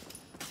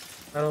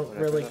 I don't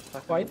Whatever really the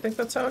fuck quite it is. think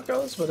that's how it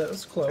goes, but it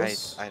was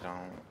close. I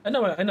don't.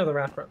 I know the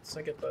reference.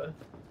 I get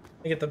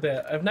the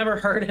bit. I've never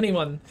heard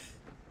anyone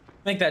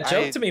make that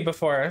joke to me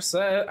before,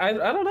 so I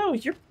don't know.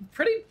 You're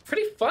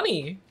pretty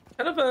funny.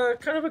 Kind of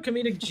a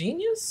comedic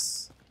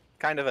genius.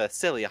 Kind of a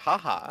silly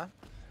haha.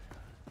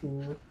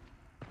 Ooh.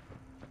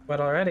 What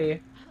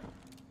already?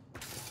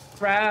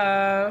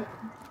 Thrav.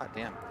 God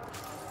damn.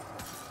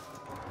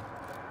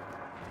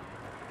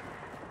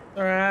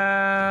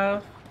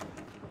 Thrav.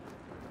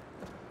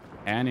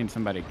 I need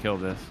somebody to kill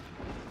this.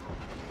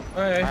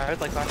 Okay. I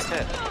would like last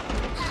hit.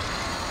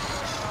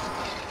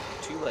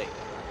 Too late.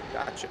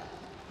 Gotcha.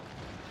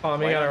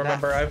 Tom, you Why gotta not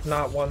remember, that? I've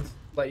not once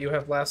let you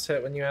have last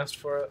hit when you asked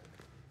for it.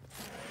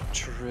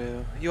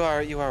 True. You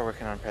are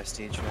working on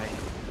prestige, right?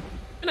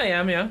 And I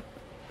am, yeah.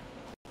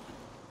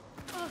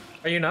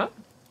 Are you not?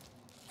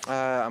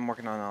 I'm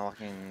working on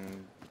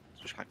unlocking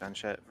shotgun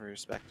shit for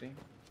respecting.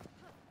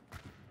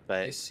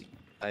 But see.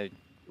 I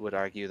would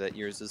argue that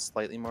yours is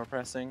slightly more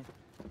pressing.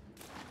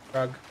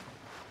 Shrug.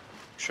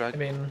 Shrug. I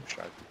mean,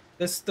 Shrug.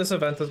 this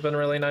event has been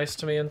really nice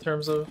to me in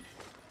terms of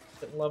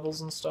getting levels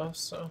and stuff,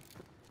 so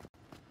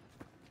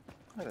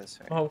That is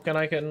fair. I'm hoping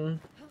I can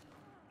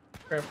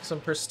grab some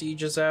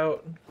prestiges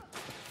out.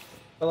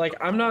 But like,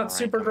 I'm not Rank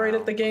super them great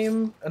at out. the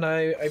game, and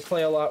I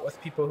play a lot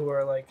with people who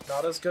are like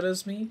not as good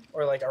as me,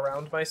 or like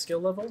around my skill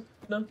level,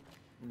 you know?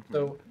 Mhm.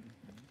 So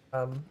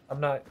I'm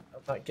not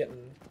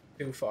getting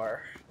too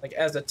far. Like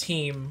as a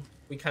team,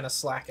 we kind of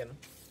slacken.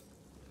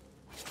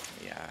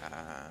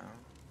 Yeah.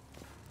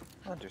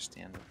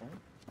 Understandable.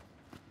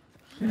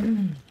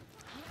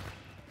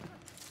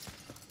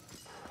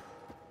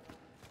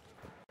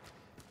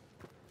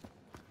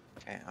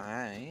 Okay,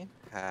 I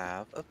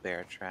have a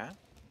bear trap.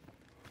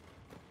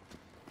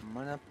 I'm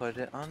gonna put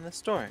it on the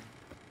store.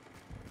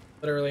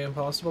 Literally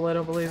impossible, I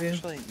don't believe you.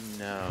 Actually,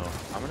 no.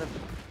 I'm gonna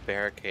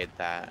barricade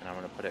that and I'm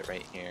gonna put it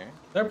right here.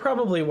 They're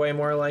probably way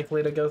more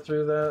likely to go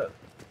through that,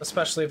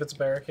 especially if it's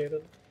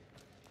barricaded.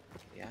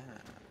 Yeah.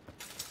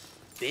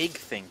 Big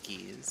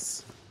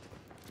thinkies.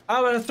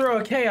 I'm gonna throw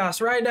a chaos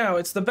right now.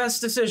 It's the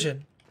best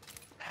decision.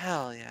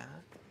 Hell yeah.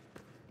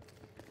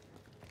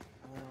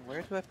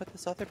 Where do I put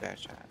this other bear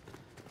trap?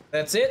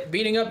 That's it.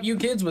 Beating up you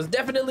kids was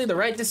definitely the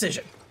right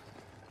decision.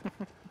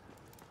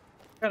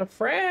 Got a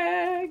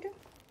frag.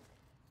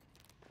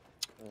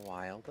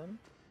 Wildem?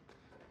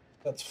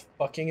 That's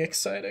fucking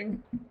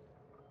exciting.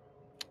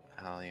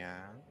 Hell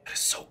yeah. That is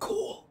so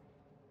cool.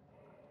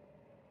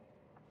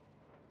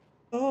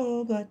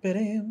 Oh, Black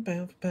Betty,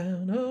 bam,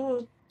 bam,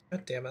 oh.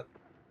 God damn it.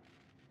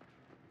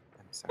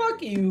 I'm sorry.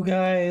 Fuck you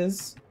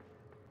guys.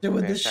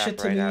 Doing Bear this trap shit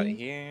to right out me.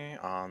 here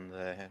on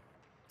the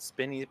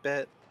spinny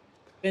bit.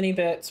 Spinny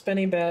bet,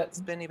 spinny bet.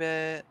 Spinny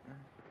bit.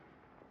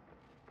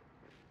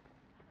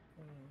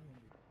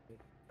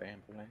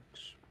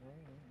 Bambulanche.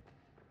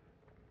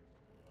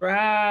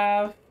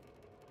 Rav.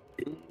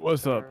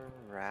 What's up?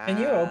 Can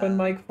you open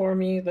mic for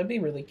me? That'd be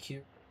really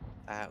cute.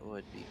 That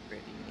would be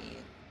pretty neat.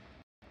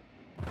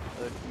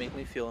 It would make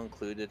me feel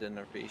included and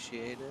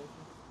appreciated.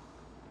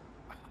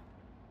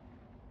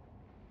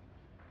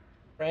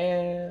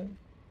 Rav.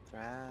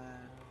 Thrav.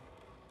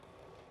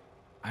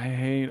 I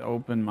hate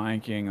open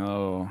micing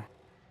though.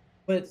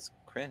 But It's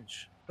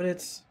cringe.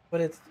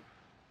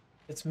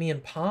 it's me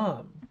and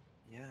Pom.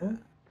 Yeah. Oh.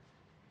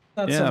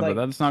 Not Yeah, some, but like,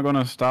 that's not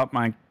gonna stop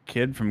my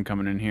kid from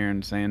coming in here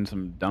and saying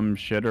some dumb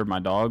shit, or my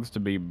dogs to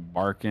be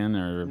barking,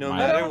 or No my,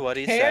 matter don't what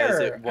he care says,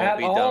 it won't at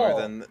be all.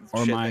 dumber than the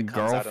or shit my that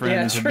comes out of girlfriend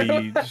Yeah,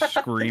 to true. be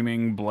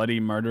screaming bloody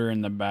murder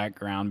in the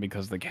background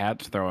because the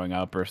cat's throwing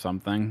up or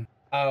something.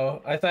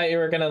 Oh, I thought you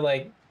were gonna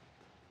like.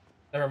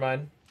 Never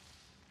mind.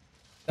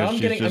 No, 'Cause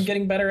I'm she's just-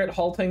 getting better at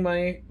halting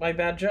my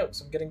bad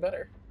jokes. I'm getting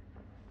better.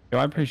 Yo,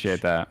 I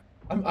appreciate that.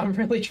 I'm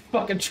really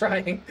fucking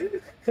trying.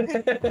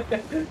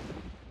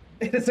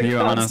 It is a You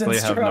constant honestly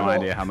have struggle. no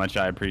idea how much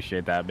I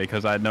appreciate that,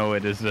 because I know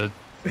it is a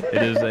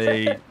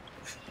It's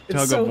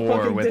tug so of war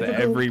fucking with difficult.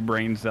 every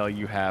brain cell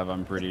you have,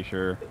 I'm pretty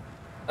sure.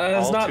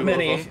 It's All not two of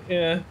many. them?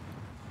 Yeah,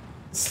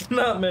 it's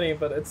not many,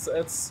 but it's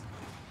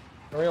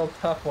a real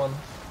tough one.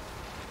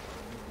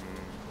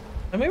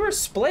 And we were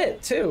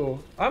split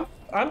too. I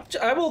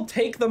will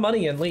take the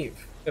money and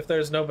leave if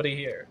there's nobody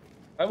here.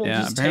 I will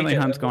Yeah, just apparently take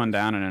it Hunt's and going leave.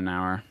 down in an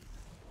hour.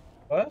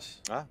 What?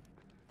 Ah,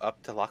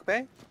 up to Lock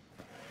Bay?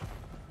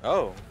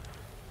 Oh.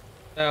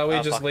 No, we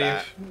Oh, just fuck leave.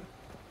 that.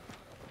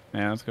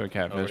 Yeah, let's go Over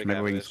catfish. to Maybe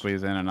we can catfish.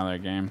 squeeze in another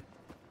game.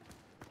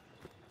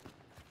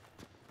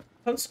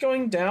 Hunt's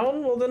going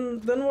down. Well,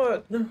 then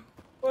what?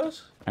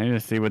 What? I need to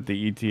see what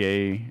the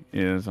ETA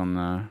is on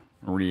the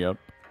re-up.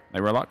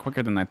 They were a lot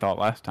quicker than I thought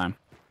last time.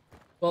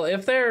 Well,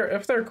 if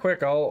they're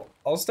quick, I'll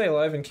stay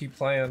alive and keep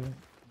playing.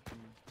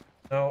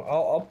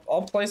 No,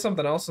 I'll play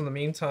something else in the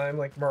meantime,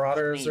 like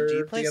Marauders or Do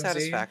you play DMZ.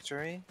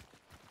 Satisfactory?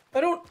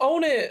 I don't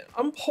own it.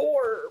 I'm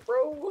poor,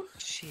 bro.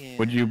 Shit.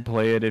 Would you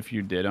play it if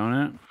you did own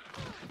it?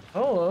 I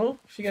don't know.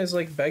 If you guys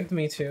like begged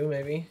me to,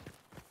 maybe.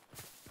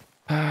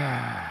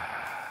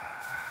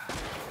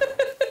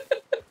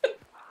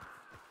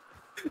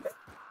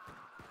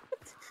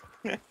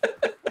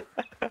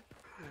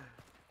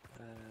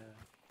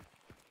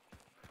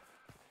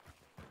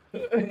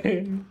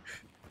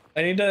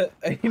 I need to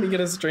get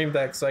a stream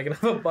deck so I can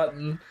have a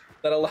button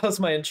that allows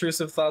my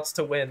intrusive thoughts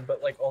to win,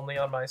 but like only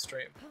on my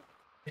stream.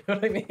 You know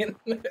what I mean?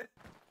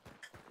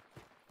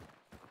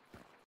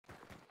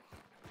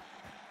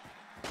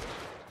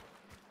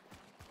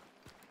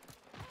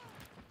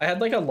 I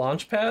had like a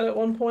launch pad at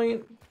one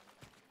point.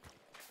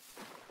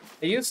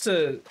 I used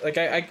to, like,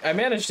 I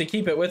managed to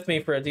keep it with me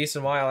for a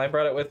decent while. I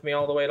brought it with me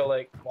all the way to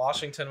like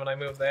Washington when I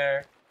moved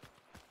there.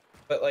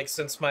 But like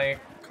since my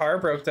car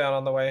broke down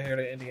on the way here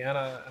to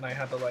Indiana and I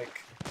had to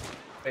like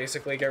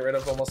basically get rid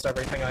of almost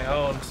everything I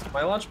owned,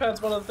 my launch pad's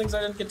one of the things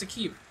I didn't get to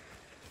keep.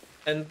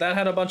 And that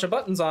had a bunch of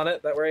buttons on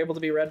it that were able to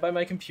be read by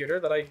my computer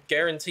that I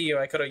guarantee you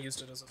I could have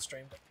used it as a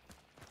stream deck.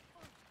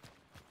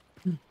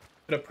 Could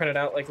have printed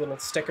out like little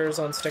stickers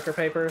on sticker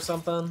paper or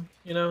something,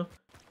 you know?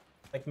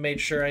 Like made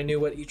sure I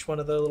knew what each one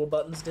of the little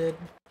buttons did.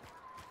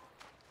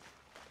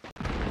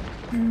 That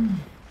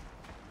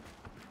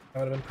would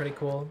have been pretty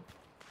cool.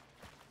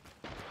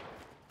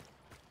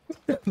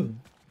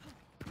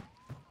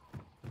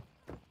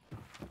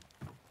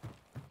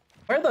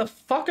 Where the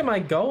fuck am I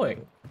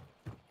going?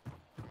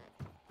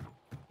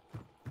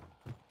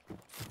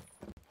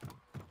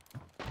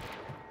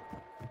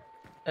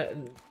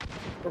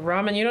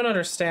 Ramen, you don't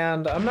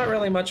understand. I'm not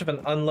really much of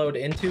an unload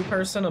into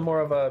person. I'm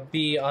more of a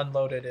be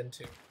unloaded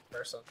into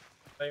person.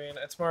 I mean,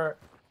 it's more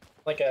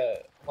like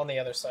a on the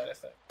other side, I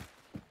think.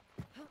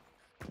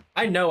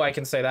 I know I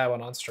can say that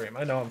one on stream.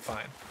 I know I'm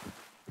fine.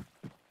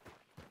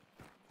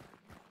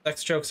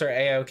 Sex jokes are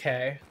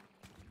a-okay.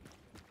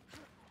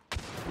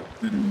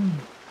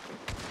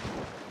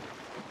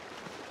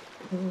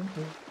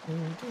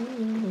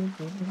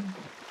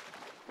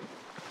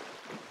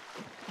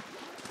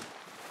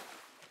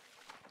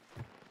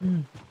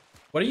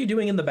 What are you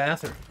doing in the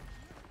bathroom?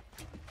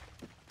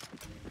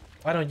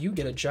 Why don't you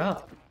get a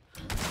job?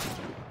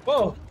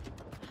 Whoa!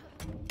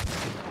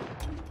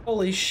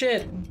 Holy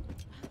shit!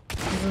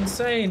 He's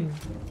insane.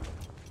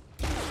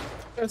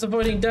 Starts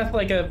avoiding death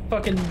like a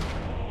fucking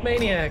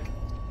maniac.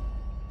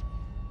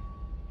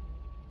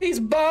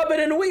 He's bobbing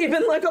and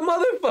weaving like a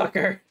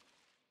motherfucker.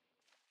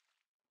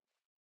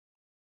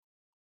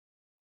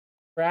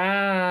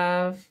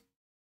 Thrav.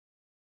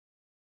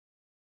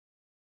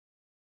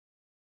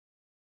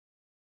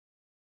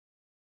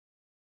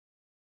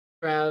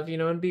 Thrav, you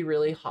know it'd be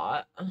really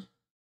hot. If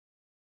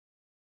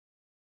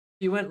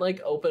you went like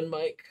open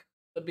mic,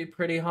 that'd be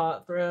pretty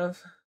hot, Thrav.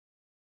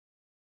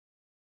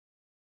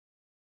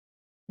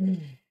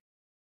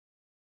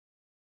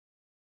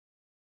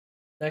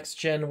 Next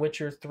gen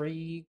Witcher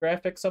 3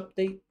 graphics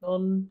update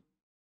on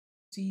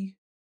PC.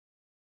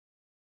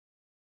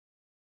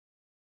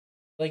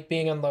 Like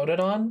being unloaded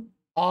on?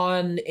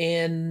 On,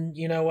 in,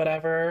 you know,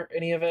 whatever.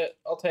 Any of it,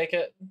 I'll take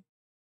it.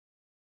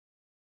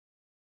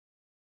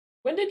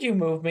 When did you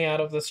move me out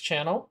of this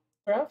channel,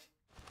 Thrav?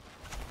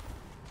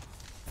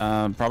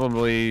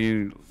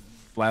 Probably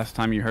last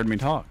time you heard me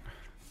talk.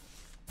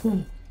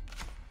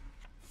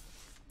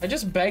 I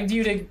just begged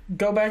you to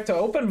go back to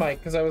open mic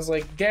because I was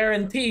like,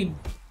 guaranteed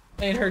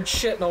I ain't heard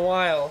shit in a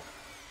while.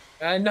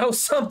 I know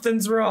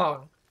something's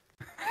wrong.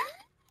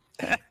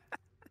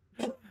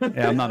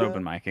 Yeah, I'm not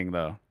open micing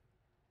though.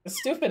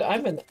 Stupid,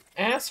 I'm an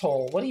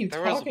asshole. What are you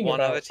talking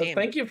about? But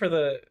thank you for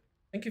the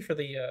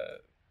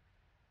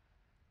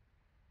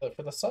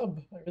sub.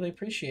 I really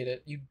appreciate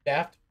it. You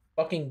daft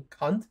fucking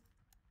cunt.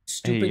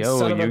 Stupid hey, yo,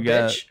 son of a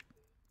bitch.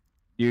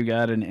 You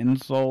got an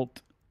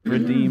insult,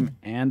 redeem,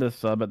 and a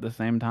sub at the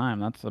same time.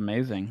 That's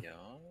amazing.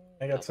 Yo,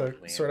 I got to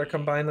sort of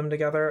combine them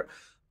together.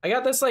 I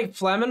got this like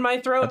phlegm in my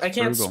throat. That's I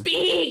can't frugal.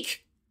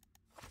 speak.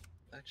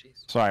 Oh,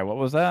 jeez. Sorry, what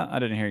was that? I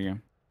didn't hear you.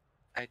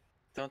 I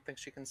don't think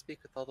she can speak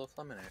with all the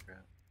phlegm in her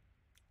throat.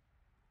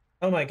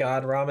 Oh my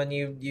god, Ramen,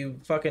 you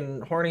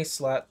fucking horny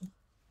slut. Is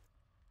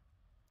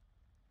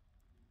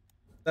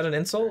that an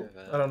insult?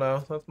 I don't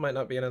know. That might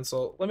not be an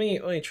insult. Let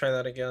me try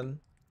that again.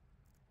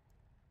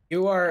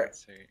 You are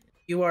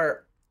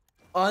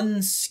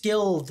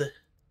unskilled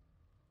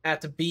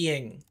at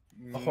being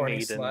a horny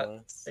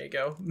slut. There you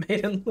go.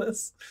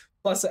 Maidenless.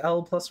 Plus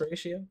L plus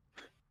ratio.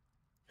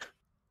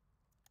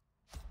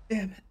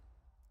 Damn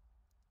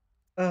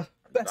it.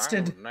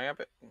 Bested.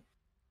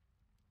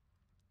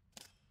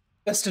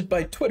 Bested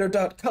by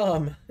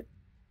Twitter.com.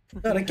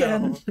 Not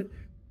again.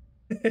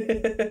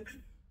 Hey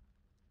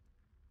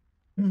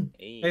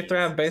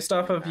Thrav, based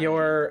off of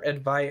your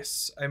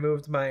advice, I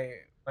moved my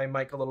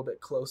mic a little bit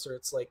closer.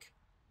 It's like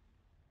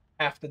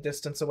half the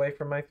distance away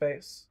from my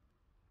face.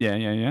 Yeah.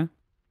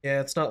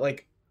 Yeah, it's not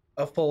like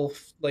a full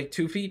like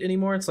 2 feet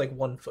anymore. It's like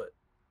 1 foot.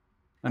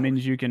 That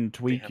means you can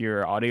tweak Damn.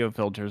 your audio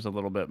filters a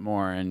little bit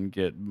more and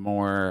get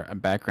more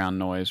background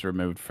noise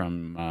removed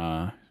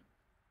from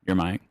your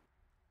mic.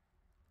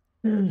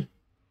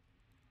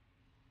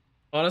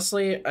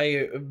 Honestly,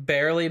 I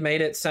barely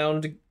made it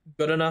sound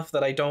good enough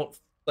that I don't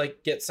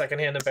like get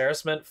secondhand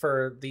embarrassment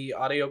for the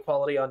audio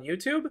quality on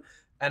YouTube,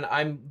 and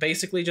I'm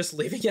basically just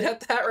leaving it at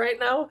that right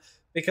now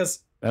because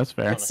That's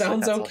fair. it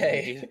sounds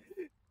okay.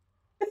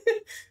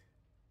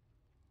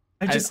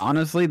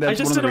 Honestly, that's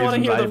I just one of the didn't want to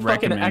reasons hear I the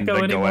fucking recommend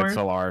echo the Go anymore.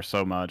 XLR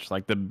so much.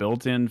 Like the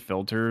built-in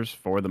filters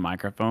for the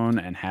microphone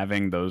and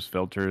having those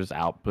filters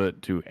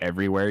output to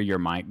everywhere your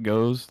mic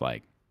goes,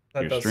 like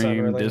That your does sound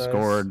stream, really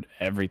Discord, nice.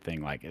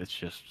 everything. Like it's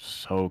just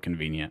so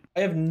convenient.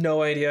 I have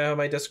no idea how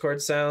my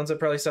Discord sounds. It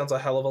probably sounds a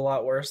hell of a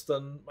lot worse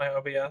than my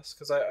OBS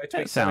because I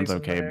tweak It sounds settings in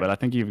okay, there. but I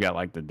think you've got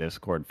like the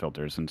Discord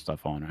filters and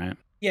stuff on, right?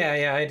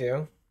 Yeah, I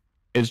do.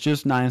 It's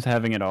just nice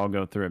having it all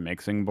go through a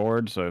mixing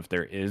board. So if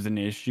there is an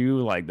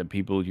issue, like the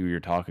people who you're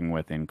talking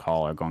with in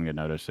call are going to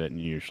notice it and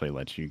usually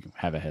let you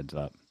have a heads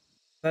up.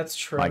 That's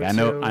true. Like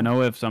too. I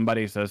know if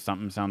somebody says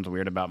something sounds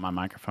weird about my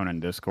microphone in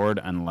Discord,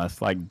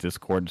 unless like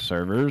Discord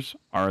servers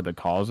are the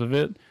cause of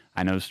it,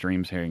 I know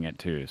stream's hearing it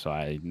too. So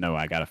I know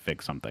I gotta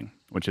fix something,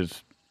 which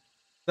is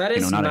That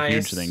is not nice. a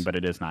huge thing, but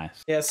it is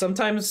nice. Yeah,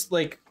 sometimes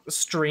like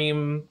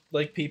stream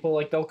like people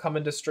like they'll come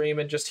into stream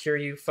and just hear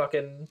you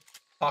fucking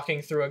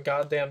talking through a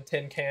goddamn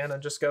tin can and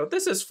just go,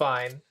 "This is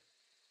fine."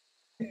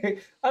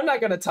 I'm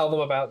not gonna tell them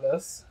about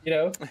this, you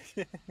know.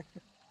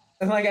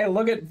 And like I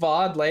look at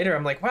VOD later,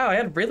 I'm like, wow, I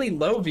had really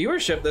low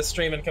viewership this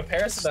stream in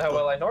comparison to how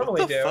well I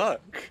normally do.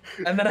 Fuck?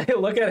 And then I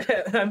look at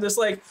it and I'm just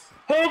like,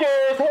 "Hey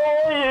guys, how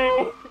are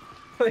you?"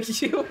 Like,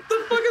 what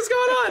the fuck is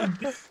going on?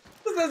 This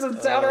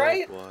doesn't sound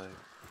right. Boy.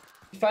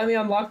 You finally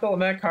unlocked the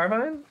Lamech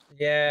Carbine?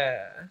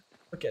 Yeah.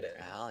 Look at it.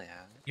 Hell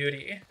yeah.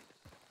 Beauty.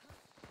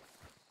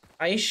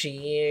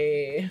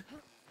 Aishi.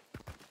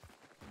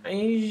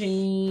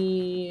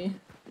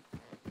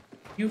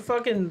 You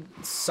fucking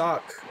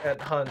suck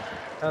at hunt.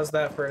 How's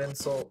that for an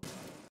insult?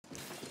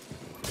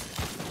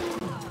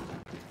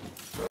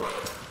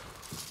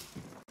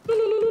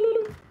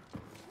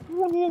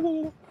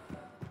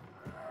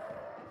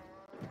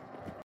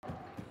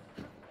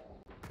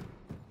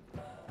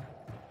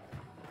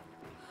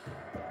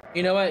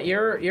 You know what?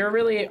 You're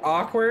really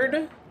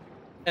awkward,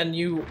 and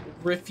you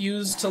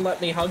refuse to let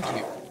me hug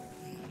you.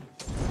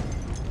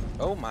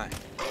 Oh my.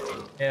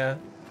 Yeah.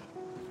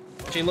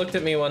 She looked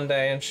at me one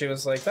day and she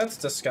was like, "That's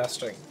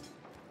disgusting."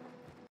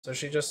 So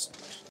she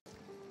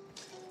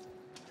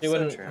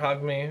wouldn't true.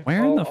 hug me.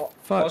 Where in the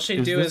fuck all she'd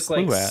is do this is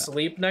like clue at?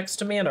 sleep next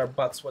to me and our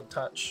butts would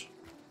touch.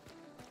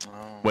 Oh.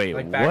 Wait,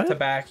 Like back what? to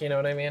back, you know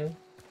what I mean?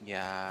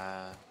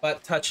 Yeah.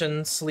 Butt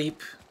touching,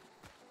 sleep.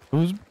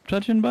 Who's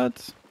touching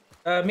butts?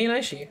 Me and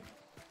Aishi.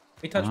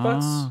 We touch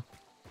butts. Ah,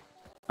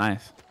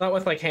 nice. Not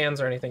with like hands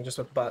or anything, just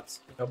with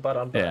butts. You know, butt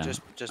on butt. Yeah.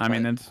 Just I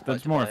mean, butt- that's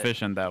butt to more butt.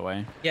 efficient that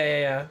way.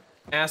 Yeah.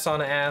 Ass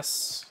on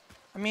ass.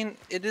 I mean,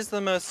 it is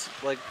the most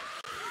like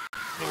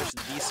pretty much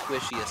the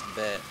squishiest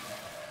bit.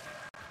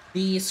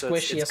 The So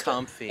squishiest. it's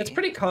comfy. It's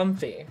pretty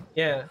comfy.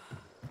 Yeah.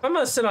 If I'm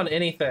gonna sit on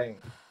anything,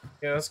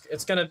 you know,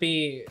 it's gonna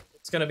be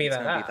that gonna be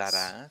ass. that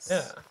ass.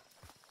 Yeah.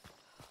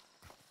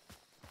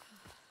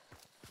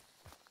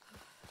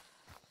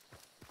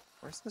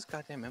 Where's this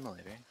goddamn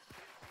emulator?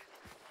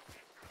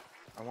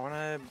 I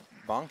wanna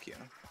bonk you.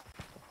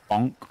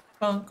 Bonk.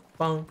 Bonk,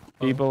 bonk.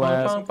 People bonk,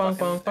 ask bonk, bonk,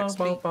 bonk, bonk,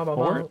 bonk, bonk, bonk,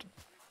 Fort? bonk.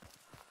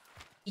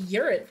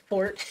 You're at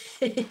Fort.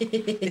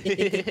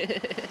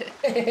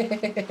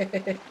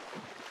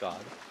 God.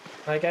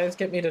 My guys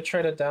get me to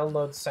try to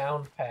download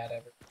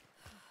SoundPad.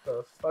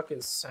 The fuck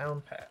is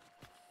SoundPad?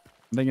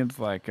 I think it's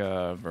like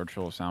a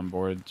virtual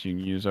soundboard that you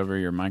can use over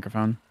your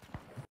microphone.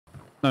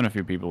 Known a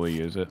few people who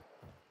use it.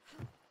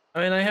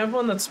 I mean, I have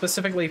one that's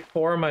specifically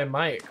for my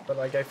mic, but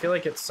like I feel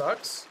like it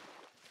sucks.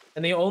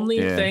 And the only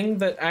Yeah. thing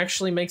that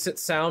actually makes it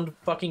sound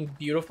fucking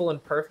beautiful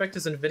and perfect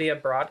is NVIDIA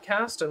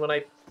Broadcast, and when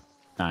I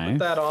Nice. put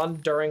that on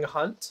during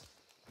hunt,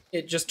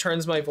 it just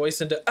turns my voice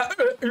into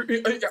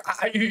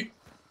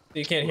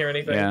you can't hear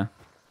anything. Yeah.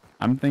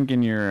 I'm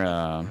thinking your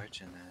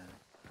Fortunate.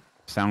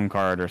 sound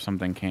card or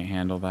something can't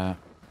handle that.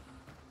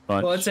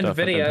 But Well, it's stuff at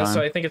the NVIDIA, so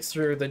time. I think it's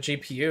through the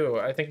GPU.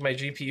 I think my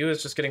GPU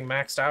is just getting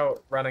maxed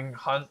out running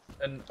Hunt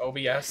and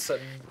OBS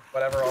and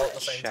whatever all at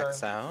the same Checks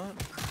time. out.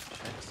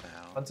 Checks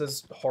out. Hunt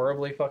is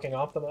horribly fucking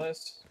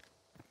optimized.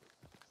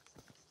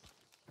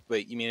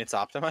 Wait, you mean it's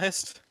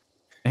optimized?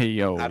 Hey,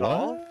 yo, At what?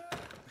 all?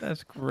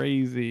 That's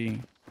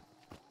crazy.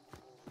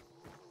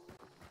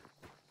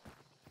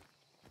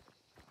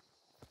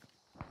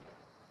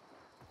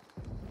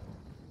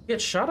 You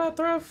get shot at,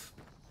 Thrav?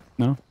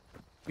 No,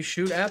 You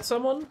shoot at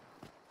someone?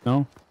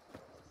 no.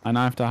 I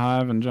knifed a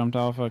hive and jumped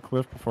off a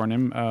cliff before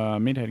an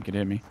meathead could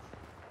hit me.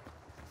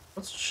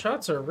 Those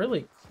shots are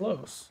really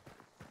close.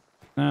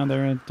 Nah,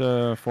 they're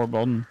at Fort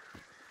Bolden.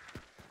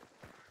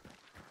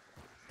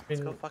 I Let's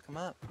go mean, fuck him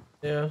up.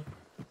 yeah.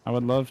 I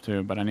would love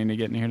to, but I need to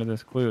get in here to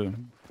this clue.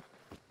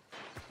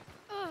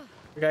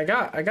 Like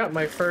I got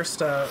my first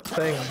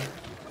thing,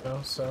 you know,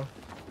 so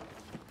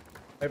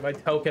like my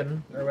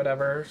token or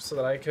whatever, so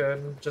that I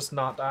could just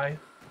not die.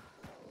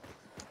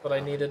 What I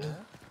needed.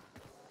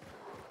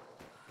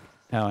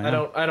 Hell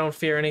yeah. I don't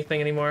fear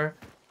anything anymore.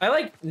 I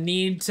like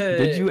need to.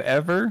 Did you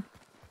ever?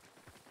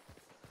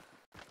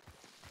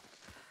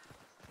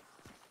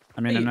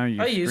 I mean, I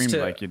know you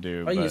scream like you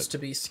do. I used to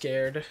be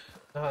scared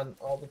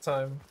all the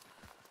time.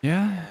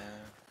 Yeah.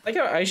 Like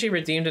how I actually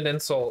redeemed an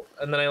insult,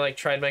 and then I like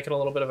tried making a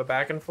little bit of a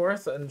back and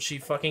forth, and she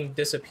fucking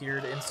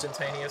disappeared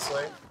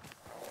instantaneously.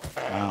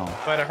 Wow.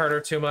 Might have hurt her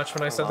too much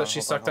when I said that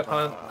she sucked at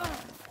Hunt.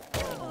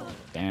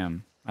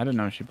 Damn. I didn't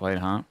know she played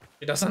Hunt.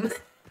 She doesn't.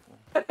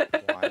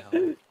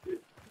 Wild.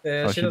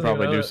 Yeah, Oh, she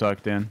probably do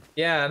sucked in.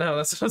 Yeah, no,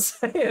 that's what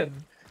I'm saying.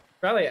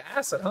 Probably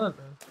ass at Hunt.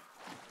 Man.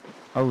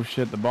 Oh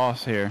shit, the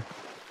boss here.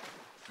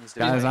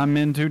 Guys, I'm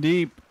in too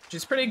deep.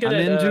 She's pretty good I'm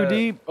at in too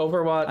deep.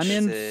 Overwatch. I'm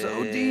in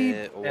so deep.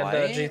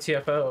 And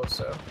GTFO,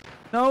 so.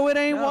 No, it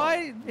ain't No.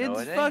 white. No,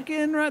 It's it ain't.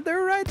 fucking right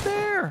there, right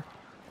there.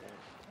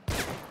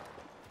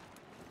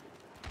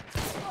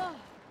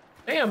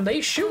 Damn,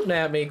 they shooting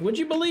at me. Would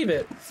you believe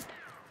it?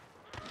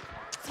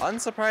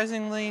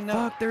 Unsurprisingly, no.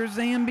 Fuck, there's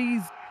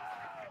zombies.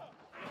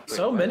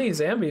 So what? many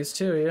zombies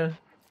too, yeah.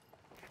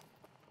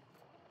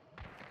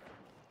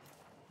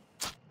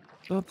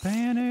 The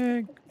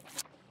panic.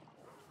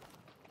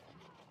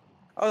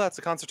 Oh, that's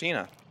a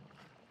concertina.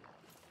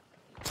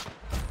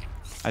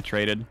 I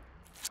traded.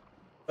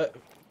 But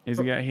He's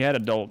a guy. He had a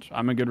dolch.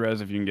 I'm a good res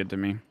if you can get to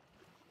me.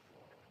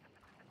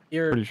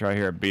 you're Pretty sure I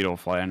hear a beetle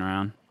flying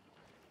around.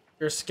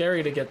 you're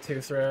scary to get to,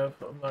 Thrav.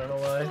 I'm not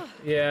gonna lie.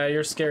 Yeah,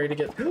 you're scary to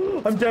get.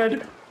 I'm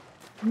dead.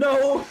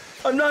 No,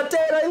 I'm not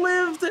dead. I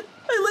lived.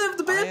 I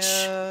lived,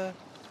 bitch.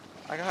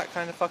 I got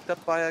kind of fucked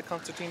up by a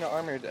concertina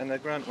armored and a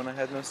grunt when I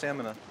had no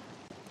stamina.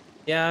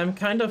 Yeah, I'm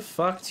kind of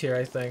fucked here,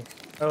 I think.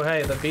 Oh,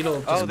 hey, the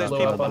beetle just there's blew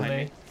people up on behind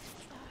me. me.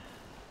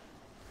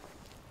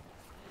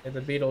 Hey,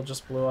 the beetle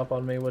just blew up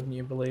on me, wouldn't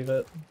you believe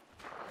it?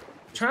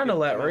 Trying to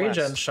let go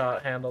regen west.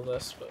 shot handle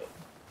this, but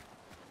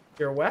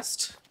you're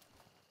west?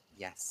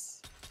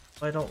 Yes.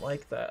 I don't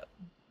like that.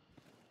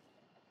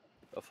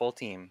 A full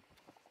team.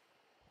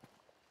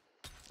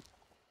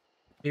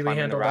 Do we Climbing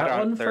handle the ladder that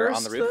on- one they're on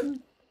first, the roof?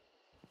 then?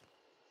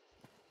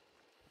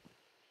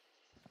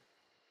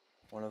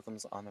 One of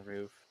them's on the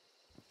roof.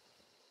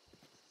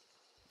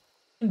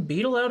 Can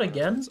beetle out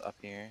again? One's up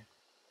here.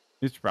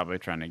 He's probably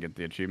trying to get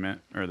the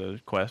achievement or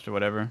the quest or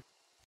whatever.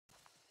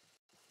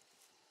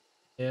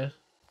 Yeah.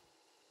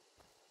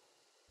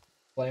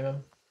 Blame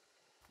him.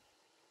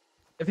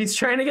 If he's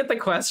trying to get the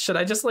quest, should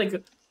I just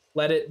like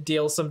let it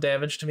deal some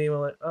damage to me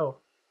while it? Oh.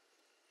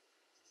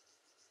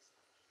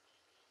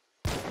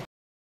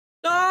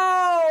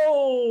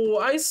 No!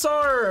 I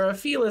saw her, a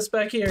Felis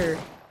back here.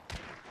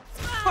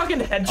 Fucking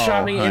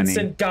headshot Oh, me honey.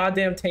 instant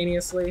goddamn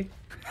taneously.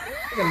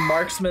 Fucking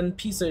marksman,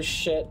 piece of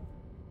shit.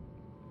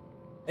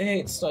 I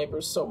hate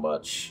snipers so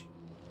much.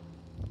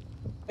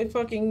 I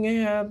fucking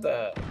had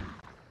that.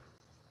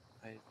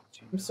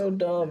 I'm so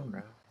dumb.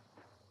 Bro.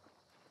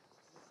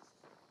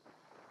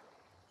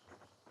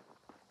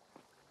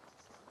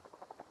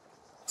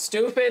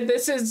 Stupid,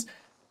 this is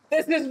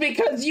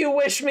because you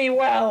wish me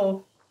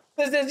well.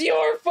 This is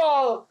your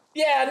fault.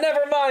 Yeah,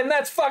 never mind,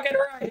 that's fucking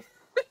right.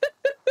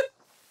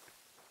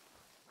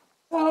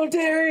 How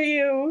dare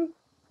you?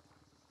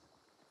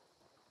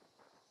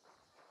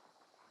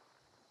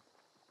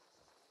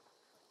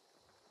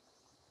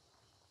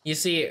 You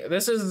see,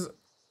 this is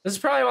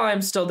probably why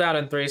I'm still down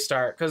in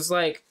 3-star, cause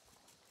like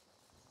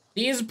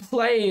these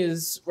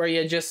plays where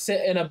you just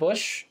sit in a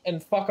bush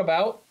and fuck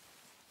about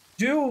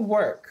do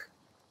work.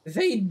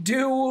 They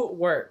do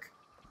work.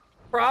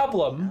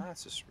 Problem.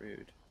 That's just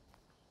rude.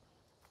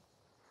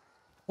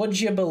 Would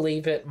you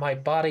believe it? My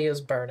body is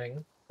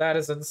burning. That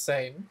is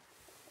insane.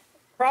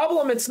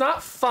 Problem, it's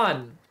not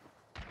fun.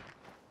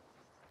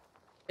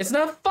 It's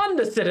not fun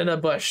to sit in a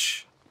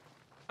bush.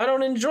 I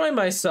don't enjoy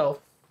myself.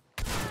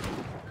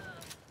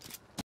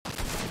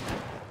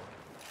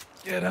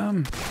 Get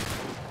him.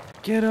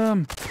 Get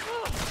him.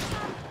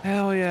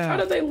 Hell yeah. How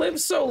did they live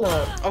so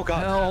long? Oh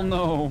god. Hell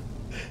no.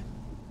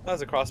 That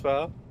was a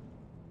crossbow.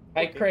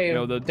 I crave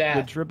Yo, the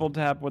that. triple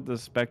tap with the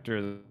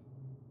Spectre.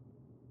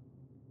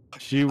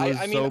 She was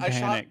I mean, so I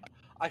panicked.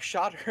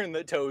 shot her in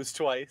the toes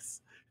twice,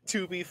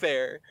 to be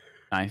fair,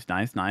 Nice,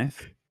 nice, nice.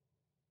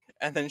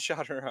 and then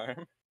shot her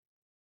arm.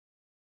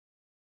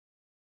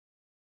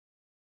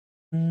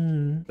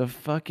 The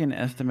fucking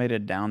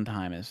estimated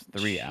downtime is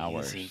 3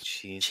 hours.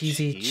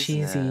 Cheesy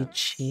cheese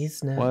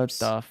nips. What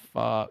the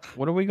fuck?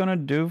 What are we gonna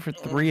do for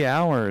 3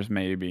 hours,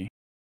 maybe?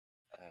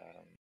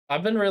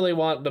 I've been really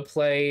wanting to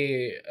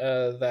play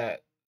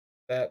that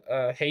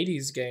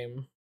Hades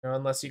game, you know,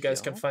 unless you guys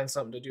can Yo. find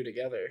something to do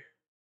together.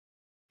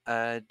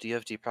 Do you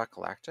have Deep Rock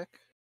Galactic?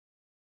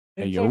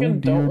 I Hey, yo, fucking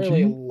don't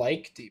really DRG?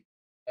 like Deep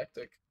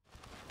Galactic.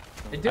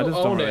 I I do just don't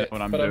own know it,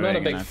 what I'm but doing, I'm not a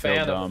and big I feel fan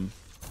of it. dumb.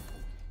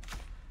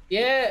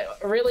 Yeah,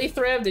 really,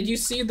 Thrav? Did you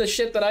see the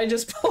shit that I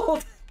just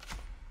pulled?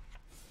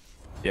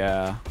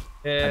 Yeah,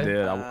 Yeah. I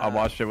did. I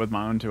watched it with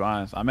my own 2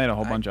 eyes. I made a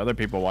whole bunch of other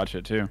people watch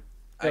it too.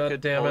 I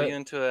could damn pull it. you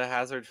into a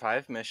Hazard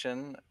 5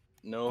 mission.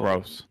 No.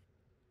 Gross.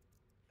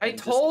 I and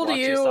just told watch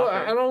you suffer.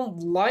 I don't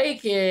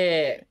like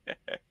it.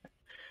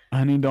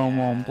 Honey don't Yeah.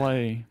 want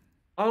play.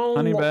 I don't,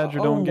 Honey Badger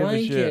I don't give a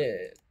like shit.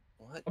 it.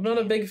 What I'm not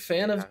a big games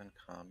fan do you of have in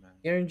common?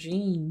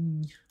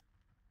 RG.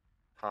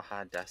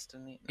 Haha,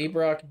 Destiny? No.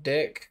 D-Brock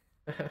Dick.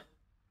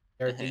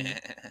 RD.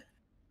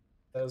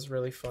 That was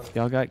really funny.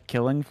 Y'all got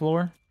Killing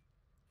Floor?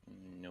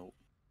 Nope.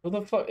 Who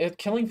the fuck?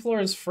 Killing Floor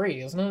is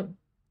free, isn't it?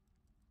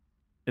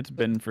 It's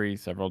been free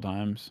several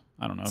times.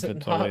 I don't know Is if it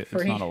it's not always, it's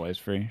free? not always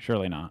free.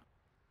 Surely not.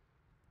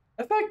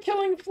 I thought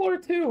Killing Floor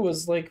 2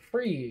 was like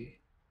free.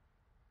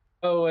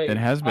 Oh wait. It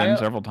has been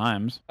several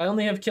times. I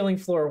only have Killing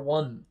Floor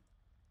 1.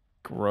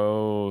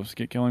 Gross.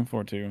 Get Killing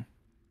Floor 2.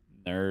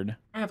 Nerd.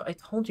 I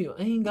told you,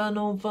 I ain't got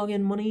no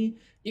fucking money.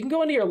 You can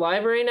go into your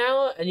library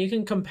now and you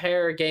can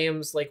compare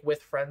games like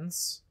with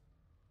friends.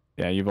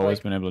 Yeah, you've always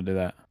Like- been able to do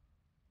that.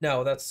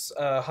 No, that's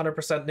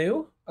 100%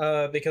 new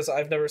because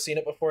I've never seen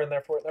it before and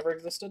therefore it never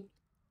existed.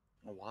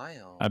 A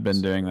while. I've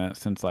been doing that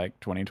since like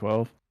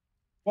 2012.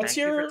 What's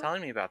Thank you your... for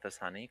telling me about this,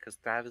 honey, because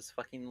Thrav is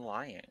fucking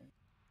lying.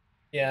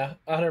 Yeah,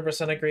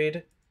 100%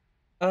 agreed.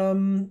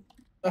 Oh,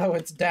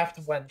 it's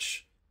Daft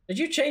Wench. Did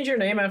you change your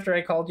name after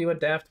I called you a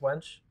Daft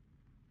Wench?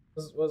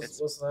 Was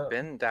that...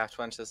 Been Daft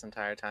Wench this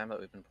entire time that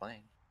we've been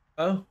playing.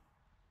 Oh.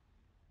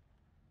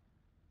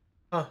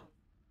 Huh.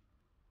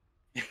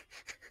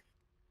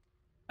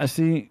 I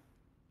see.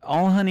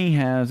 All Honey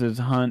has is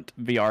Hunt,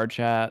 VR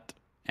chat,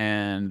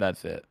 and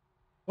that's it.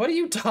 What are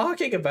you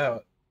talking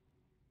about?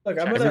 Look,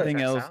 I'm Check gonna...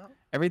 Everything else- out.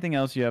 Everything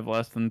else you have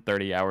less than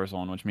 30 hours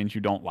on, which means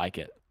you don't like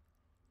it.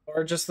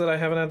 Or just that I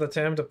haven't had the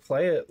time to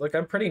play it. Look,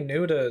 I'm pretty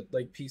new to,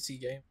 like, PC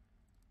games.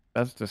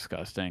 That's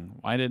disgusting.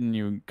 Why didn't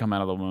you come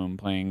out of the womb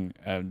playing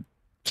a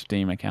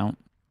Steam account?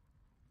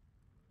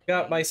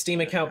 Got my Steam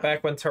account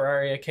back when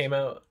Terraria came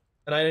out.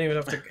 And I didn't even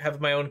have to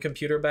have my own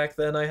computer back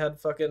then. I had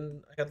like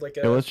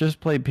a... Yo, let's just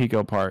play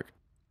Pico Park.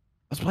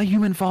 Let's play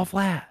Human Fall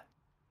Flat.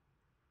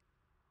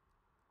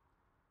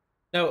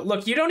 No,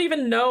 look, you don't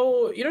even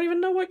know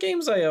what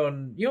games I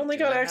own. You only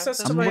Do got I have access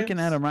this? to I'm my... looking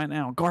at them right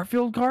now.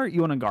 Garfield cart?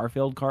 You want a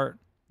Garfield cart?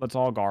 Let's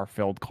all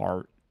Garfield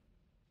cart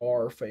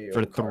Garfield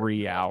for card.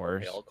 3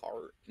 hours. Rail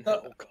cart.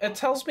 No, it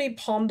tells me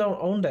Palm don't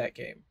own that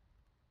game.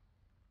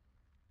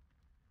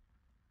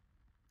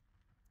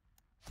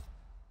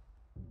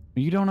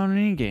 You don't own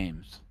any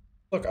games.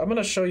 Look, I'm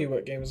gonna show you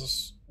what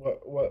games.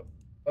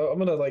 I'm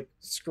gonna like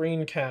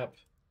screen cap,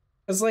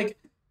 cause like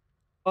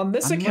on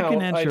this I'm account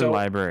looking at I your don't.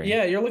 library.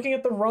 Yeah, you're looking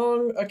at the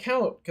wrong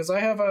account, cause I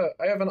have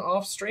an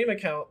off-stream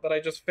account that I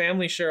just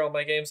family share all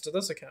my games to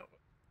this account.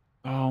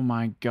 Oh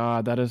my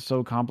god, that is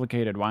so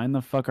complicated. Why in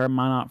the fuck am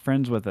I not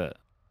friends with it?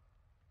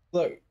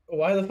 Look,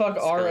 why the fuck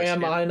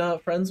am I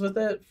not friends with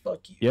it?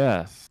 Fuck you.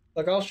 Yes.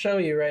 Look, I'll show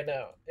you right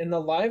now in the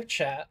live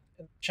chat.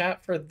 In the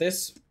chat for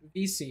this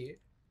VC,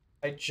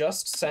 I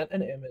just sent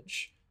an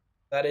image.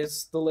 That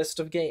is the list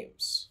of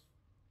games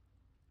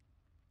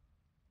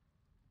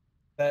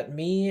that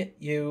me,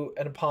 you,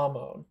 and Palm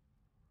own.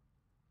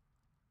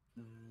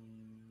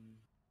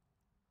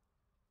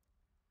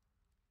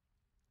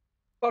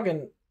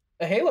 Fucking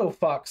Halo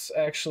Fox,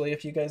 actually,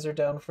 if you guys are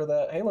down for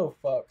that. Halo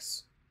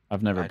Fox.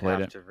 I've never I'd played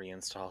have it. to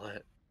reinstall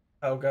it.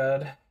 Oh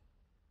god.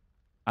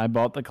 I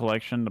bought the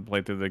collection to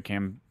play through the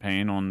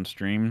campaign on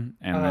stream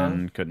and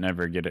then could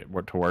never get it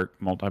to work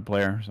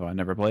multiplayer, so I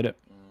never played it.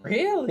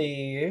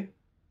 Really?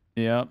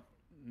 Yep.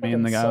 Me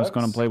and the guy I was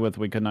going to sucks. play with,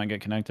 we could not get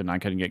connected, and I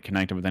couldn't get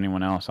connected with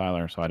anyone else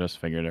either, so I just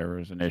figured there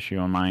was an issue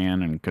on my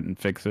end and couldn't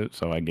fix it,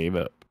 so I gave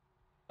up.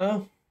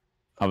 Oh.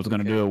 I was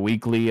going to do a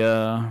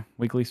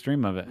weekly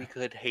stream of it. We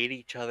could hate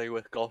each other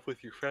with golf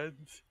with your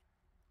friends.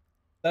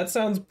 That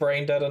sounds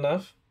brain dead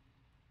enough.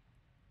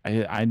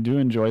 I do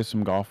enjoy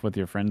some golf with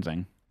your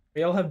friendsing.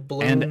 We all have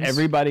balloons. And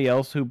everybody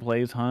else who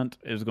plays Hunt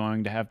is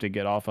going to have to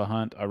get off a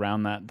Hunt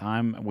around that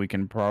time. We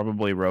can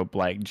probably rope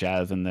like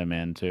Jazz and them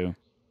in too.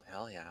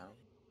 Hell yeah.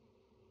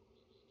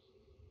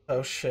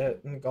 Oh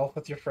shit, and golf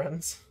with your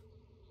friends.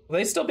 Will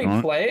they still be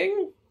Huh?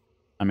 playing?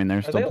 I mean, they're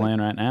Are still they, like- playing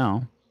right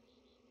now.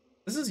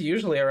 This is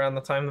usually around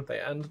the time that they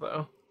end,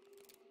 though.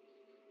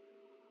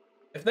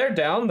 If they're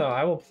down, though,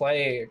 I will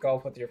play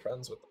golf with your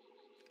friends with them.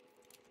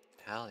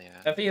 Hell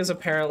yeah. Effie is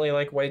apparently,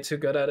 like, way too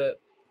good at it.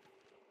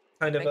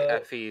 Kind I of think a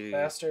Effie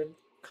bastard.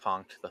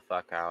 conked the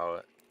fuck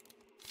out.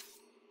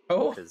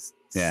 Oh, 'Cause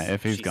Yeah,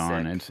 if he's she's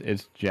gone, sick.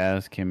 it's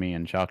Jazz, Kimmy,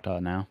 and Choctaw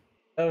now.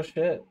 oh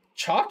shit.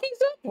 Chalky's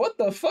up? What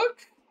the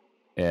fuck?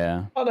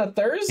 Yeah, On a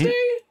Thursday?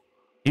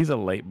 he's a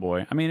late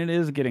boy. I mean, it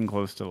is getting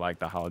close to like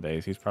the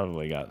holidays. He's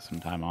probably got some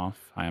time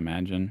off, I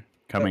imagine,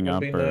 coming That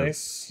up would be or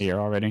nice. here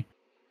already.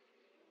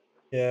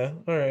 Yeah,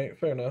 alright,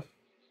 fair enough.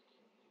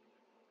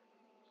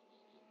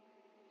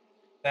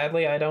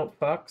 Sadly, I don't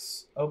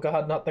fucks. Oh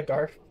god, not the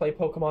Garf. Play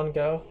Pokemon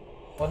Go.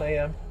 1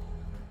 a.m.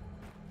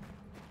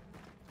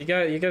 You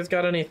guys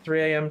got any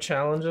 3 a.m.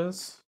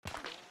 challenges?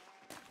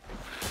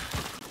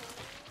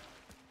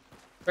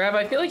 Grab,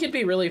 I feel like it'd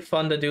be really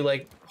fun to do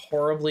like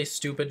horribly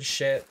stupid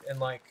shit and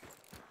like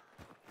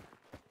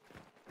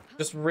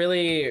just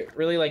really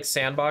like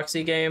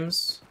sandboxy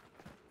games.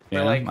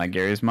 Yeah, like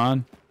Gary's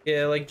mod.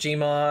 Yeah, like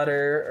Gmod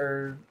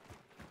or.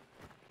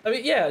 I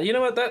mean, yeah, you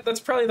know what? That's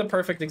probably the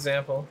perfect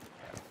example.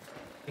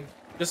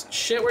 Just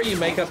shit where you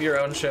make up your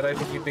own shit. I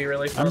think you'd be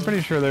really fun. I'm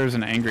pretty sure there's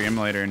an angry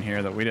emulator in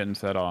here that we didn't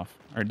set off,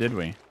 or did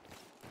we?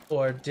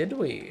 Or did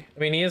we? I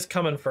mean, he is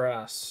coming for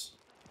us.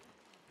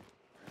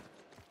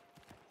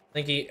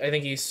 I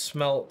think he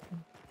smelt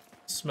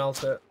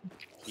it.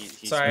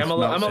 Sorry, I'm a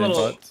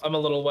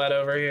little wet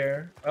over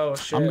here. Oh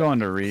shit. I'm going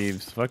to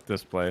Reeves. Fuck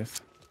this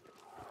place.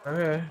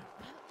 Okay.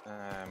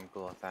 I'm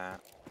cool with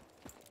that.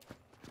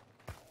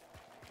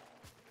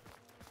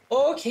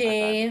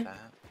 Okay. I'm fine with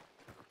that.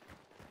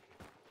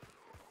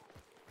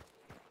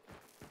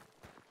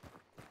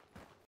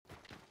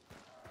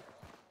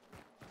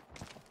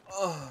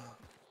 Oh.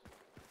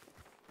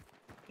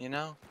 You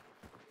know?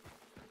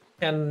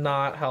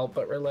 Cannot help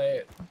but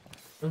relate.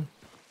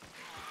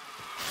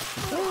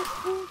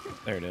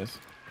 There it is.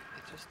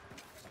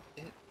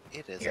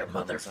 It is Here, a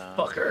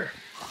motherfucker.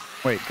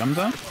 Wait, come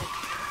zone?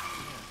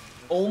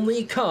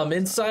 Only come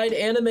inside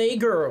anime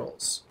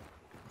girls.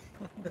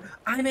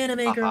 I'm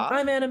anime girl.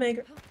 I'm anime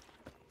girl.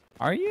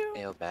 Are you?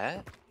 Ayo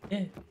bet.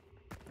 Yeah.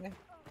 Yeah.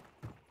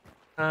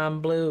 I'm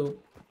blue.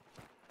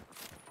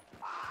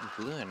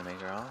 Blue anime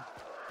girl.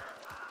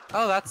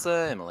 Oh, that's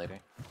emulator.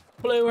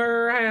 Blew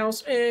her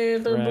house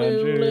in the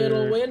blue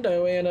little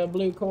window in a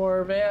blue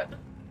Corvette.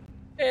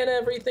 And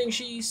everything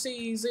she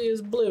sees is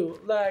blue,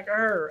 like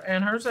her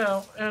and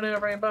herself and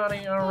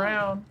everybody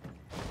around.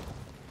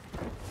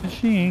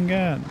 She ain't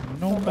got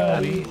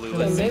nobody to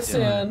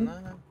listen.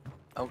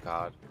 Oh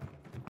god.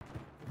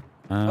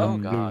 Oh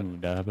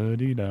god.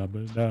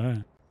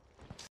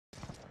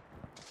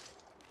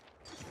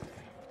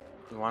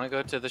 You want to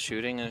go to the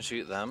shooting and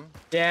shoot them?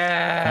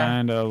 Yeah.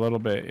 Kinda, a little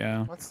bit,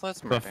 yeah. Let's The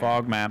murder.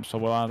 fog map, so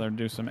we'll either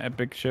do some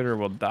epic shit or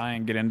we'll die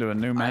and get into a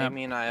new map. I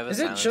mean, I have a Is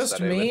it silence just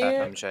study me? with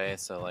FMJ,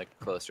 so like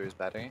closer is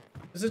better.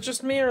 Is it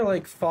just me or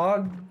like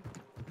fog?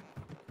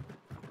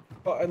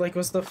 Like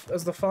has the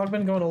fog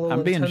been going a little?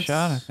 I'm being intense?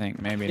 shot, I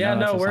think. Maybe. Yeah,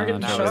 no, we're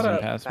getting silence shot doesn't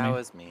at. pass That me.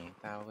 was me.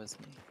 That was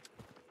me.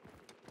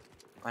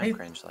 I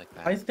cringe like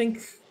that. I think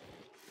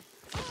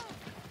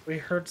we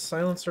heard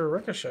silencer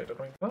ricochet. Did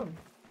we not?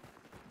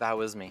 That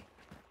was me.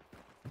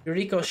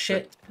 Rico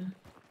shit.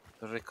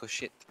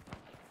 Ricochet.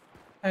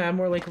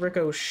 More like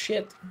Rico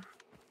shit.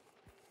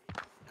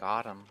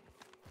 Got him.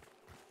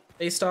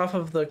 Based off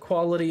of the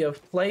quality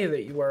of play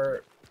that you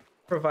are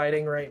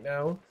providing right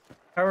now,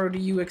 how do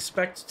you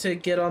expect to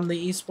get on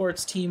the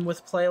esports team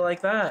with play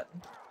like that?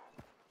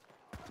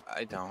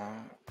 I don't.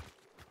 I'm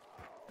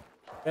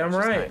That's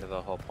just right. kind of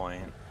the whole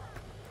point.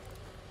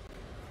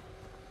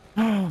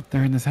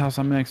 They're in this house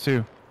I'm next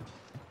to.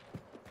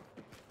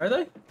 Are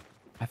they?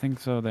 I think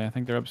so. I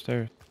think they're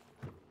upstairs.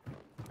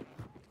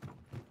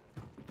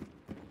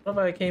 What if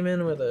I came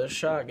in with a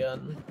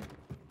shotgun?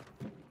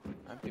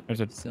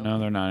 No,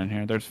 they're not in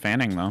here. There's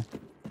fanning though.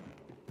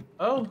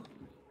 Oh.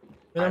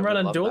 And I I'm would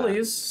running love that.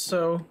 dualies,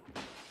 so...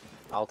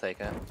 I'll take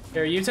it.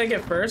 Here, you take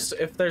it first.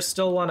 If there's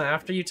still one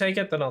after you take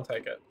it, then I'll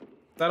take it.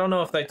 I don't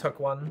know if they took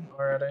one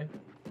already.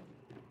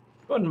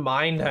 Wouldn't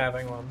mind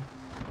having one.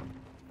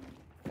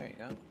 There you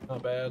go.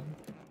 Not bad.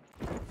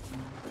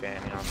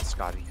 Fanning on the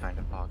Scotty kind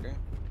of pogger.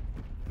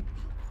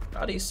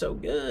 Scotty's so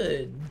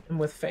good. And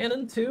with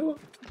Fannin too?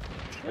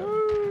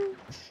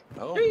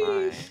 Oh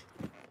Sheesh.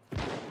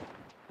 my.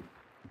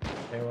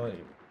 Okay, well,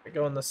 you're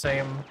going the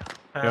same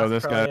path. Yo,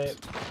 this probably. guy.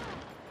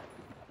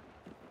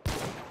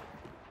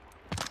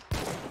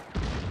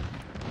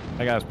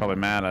 That guy's probably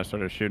mad I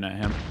started shooting at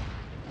him.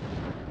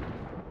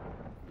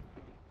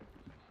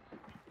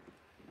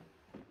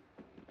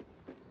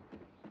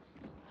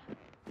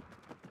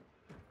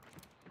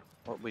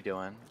 What we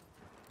doing?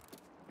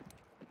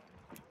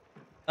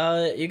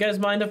 You guys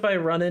mind if I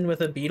run in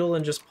with a beetle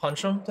and just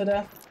punch him to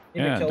death?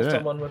 Maybe Yeah, kill do it.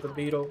 someone with a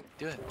beetle.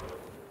 Do it.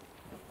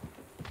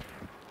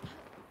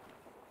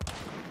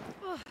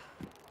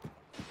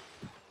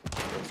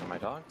 Those are my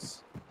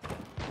dogs.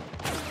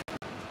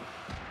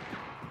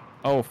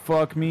 Oh,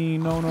 fuck me.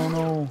 No, no,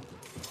 no.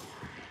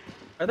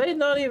 Are they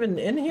not even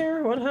in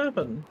here? What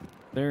happened?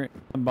 They're at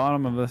the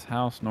bottom of this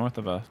house north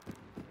of us.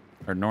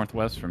 Or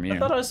northwest from you. I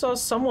thought I saw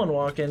someone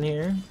walk in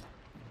here.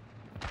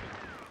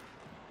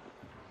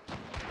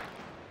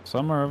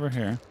 Some are over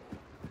here.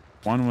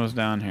 One was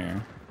down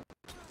here.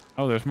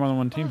 Oh, there's more than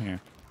one team here.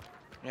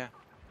 Yeah.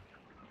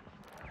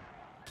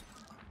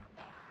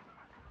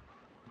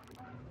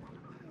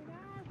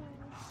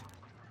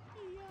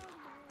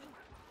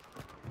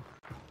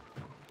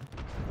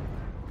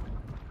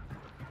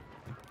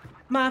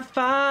 My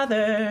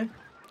father,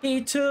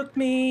 he took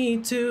me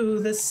to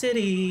the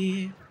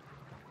city.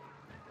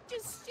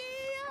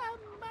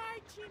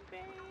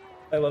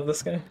 I love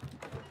this guy.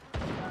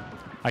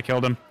 I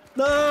killed him.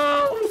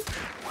 No!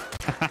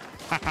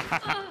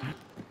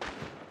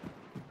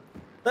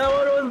 That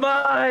one was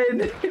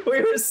mine!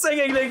 We were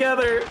singing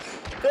together!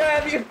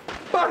 Damn you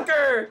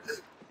fucker!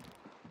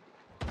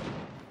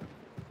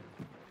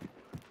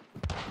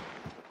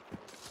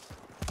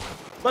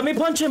 Let me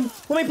punch him!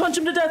 Let me punch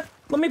him to death!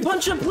 Let me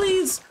punch him,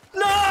 please!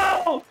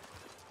 No!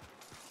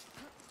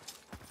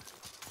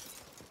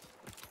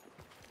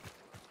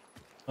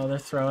 Oh, they're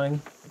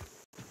throwing.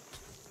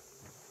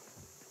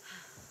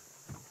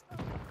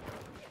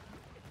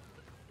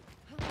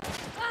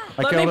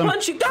 Let me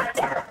punch you. God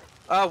damn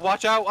it!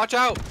 Watch out! Watch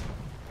out!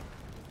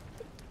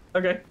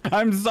 Okay.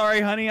 I'm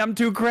sorry, honey. I'm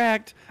too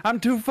cracked. I'm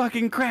too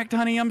fucking cracked,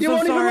 honey. I'm so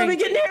sorry. You won't even let me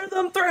get near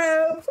them,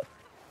 Thrav!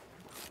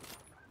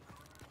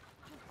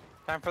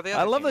 Time for the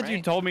I other love team, that you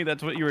right? told me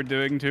that's what you were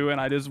doing too,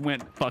 and I just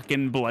went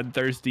fucking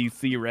bloodthirsty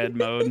sea red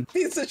mode.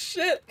 Piece of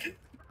shit.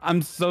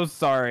 I'm so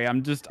sorry.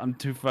 I'm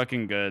too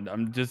fucking good.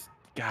 I'm just,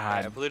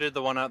 God. I've looted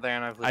the one out there,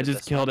 and I've looted I just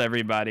this killed one.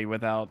 everybody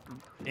without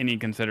any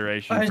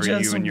consideration I for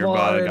just you and your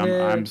bug.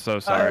 wanted I'm it. so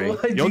sorry.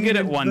 You'll get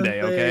it one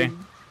day, okay?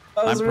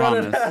 I was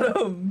running promise. at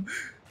him.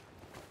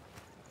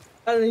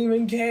 I don't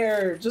even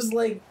care. Just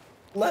like,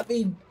 let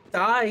me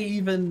die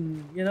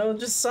even, you know,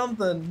 just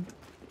something.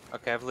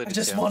 Okay, I've looted I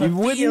just two. want You to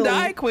wouldn't feel.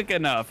 die quick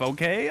enough,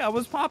 okay? I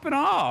was popping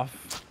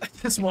off. I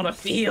just want to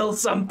feel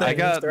something. I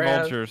got Thrav.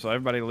 vulture, so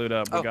everybody loot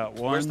up. We Oh, got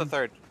one, where's the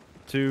third?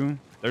 2.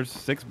 There's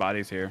 6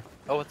 bodies here.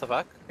 Oh, what the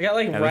fuck? I got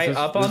like Yeah, right this is-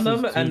 up this on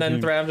them, is and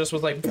then 2-2. Thrav just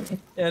was like,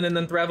 and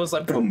then Thrav was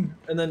like, boom,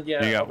 and then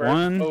yeah. You got over,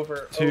 1,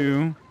 over,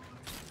 2,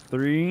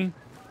 3,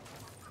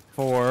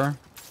 4,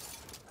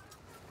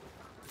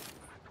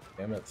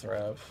 Damn it,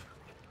 Thrav.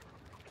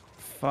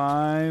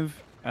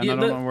 5, and Yeah, I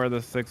don't know where the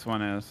 6th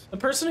one is. The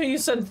person who you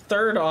said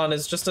third on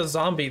is just a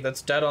zombie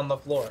that's dead on the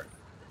floor.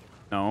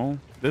 No,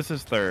 this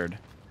is 3rd.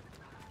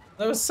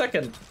 That was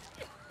second.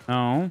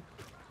 No,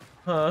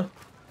 Huh?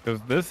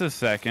 because this is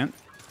 2nd.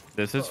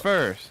 This is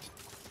 1st.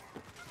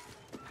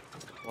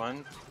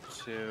 1,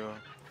 2,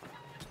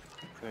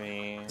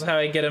 3. That's how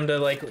I get him to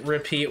like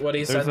repeat what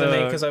he There's said to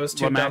me because I was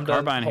too Lamat dumb to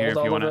carbine here hold if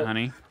all you want of it, it.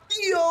 honey.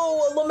 Yo,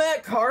 a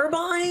Lamat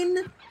carbine?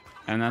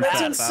 And That's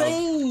that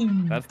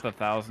insane. That's the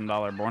 $1,000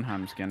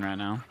 Bornheim skin right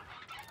now.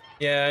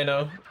 Yeah, I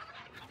know.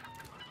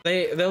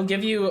 They'll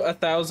give you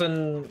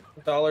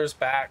 $1,000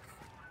 back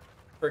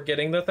for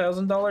getting the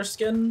 $1,000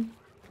 skin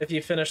if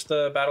you finish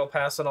the battle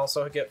pass and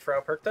also get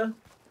Frau Perkta.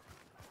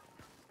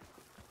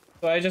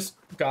 So I just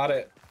got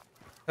it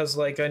because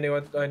like I knew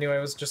I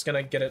was just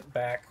gonna get it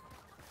back.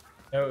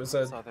 It was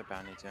What's the other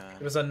bounty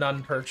doing? a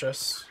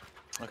non-purchase.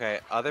 Okay,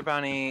 other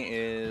bounty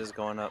is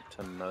going up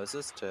to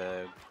Moses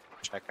to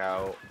check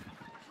out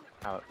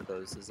how it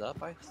closes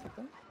up, I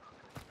think.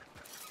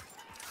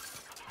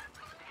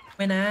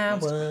 When I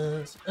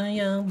was a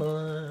young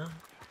boy,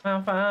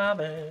 my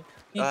father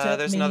he took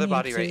there's me another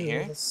body to right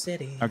here. the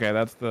city. Okay,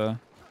 that's the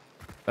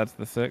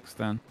 6th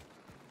then.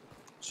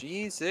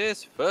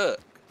 Jesus fuck.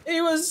 He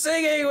was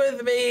singing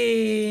with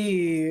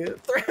me.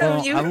 Thrav,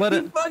 Well, you, I let you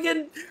it-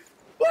 fucking.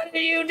 What do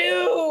you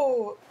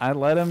do? I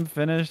let him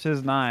finish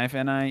his knife,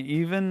 and I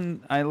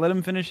let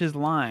him finish his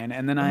line,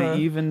 and then I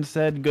even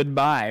said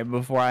goodbye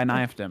before I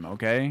knifed him.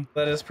 Okay?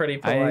 That is pretty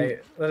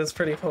polite. That is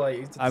pretty polite.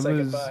 You did I say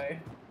was- goodbye.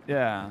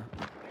 Yeah.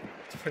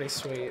 It's pretty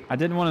sweet. I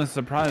didn't want to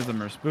surprise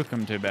him or spook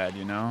him too bad,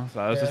 you know. So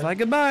I was just Yeah. like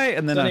goodbye,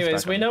 and then So I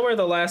anyways, stuck we him. know where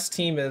the last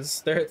team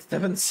is. They've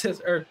been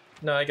or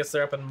no, I guess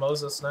they're up in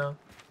Moses now.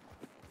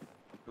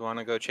 You want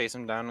to go chase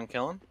him down and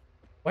kill him?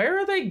 Where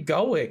are they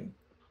going?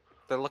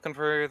 They're looking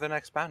for the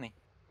next bounty.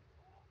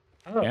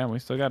 Oh. Yeah, we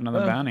still got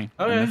another Oh, bounty.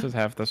 okay. And this is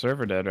half the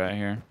server dead right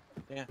here.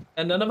 Yeah.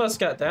 And none of us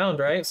got downed,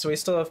 right? So we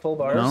still have full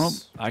bars. Nope,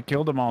 I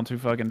killed them all too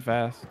fucking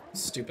fast.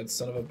 Stupid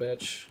son of a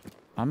bitch.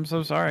 I'm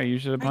so sorry. You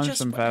should have punched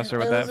them faster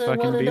with that I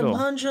fucking wanted to beetle.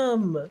 punch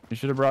him. You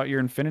should have brought your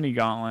infinity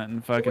gauntlet and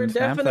We're fucking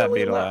stamped that definitely.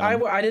 beetle at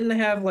him. I didn't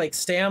have like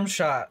stam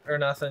shot or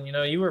nothing. You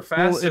know, you were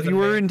Well, faster. if than you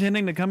were me.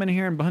 intending to come in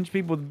here and punch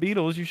people with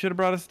beetles, you should have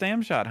brought a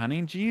stam shot,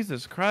 honey.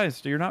 Jesus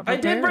Christ, you're not I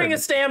prepared. did bring a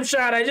stam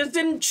shot. I just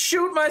didn't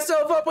shoot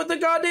myself up with the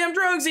goddamn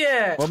drugs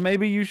yet. Well,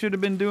 maybe you should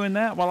have been doing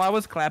that while I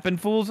was clapping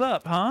fools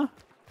up, huh?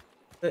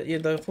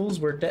 The fools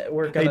were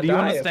were gonna Hey, do you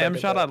want die a if I stam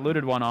did shot? I that.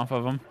 looted one off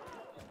of them.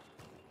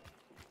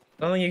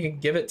 I don't think you can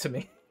give it to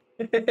me.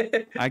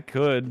 I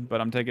could, but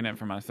I'm taking it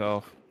for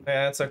myself.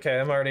 Yeah, it's okay.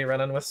 I'm already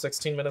running with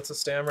 16 minutes of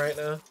stam right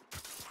now.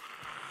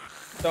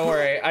 Don't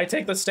worry. I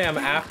take the stam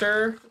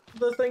after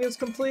the thing is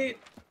complete.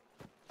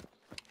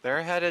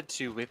 They're headed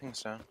to Weeping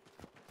Stone.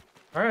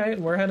 All right,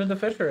 we're headed to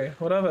Fishery.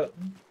 What of it?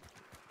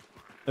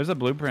 There's a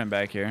blueprint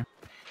back here.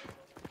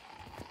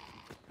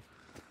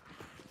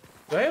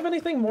 Do I have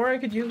anything more I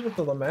could use with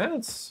the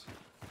Lamats?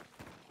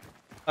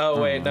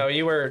 Oh wait, no.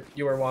 You were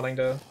wanting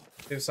to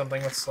do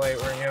something with Slate,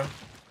 weren't you?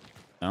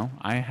 No,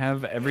 I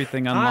have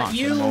everything unlocked.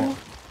 you. and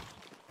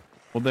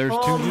Well, there's two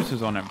Um,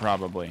 uses on it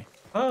probably.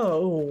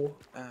 Oh,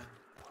 Uh,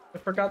 I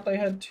forgot they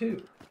had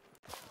two.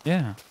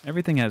 Yeah,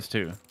 everything has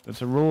two.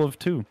 It's a rule of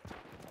two.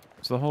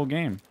 It's the whole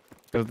game.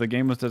 Because the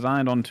game was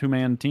designed on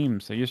two-man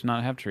teams. They used to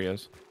not have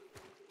trios.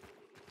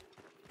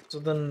 So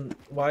then,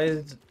 why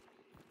is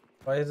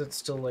it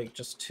still like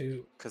just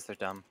two? Cause they're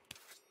dumb.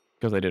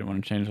 Because they didn't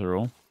want to change the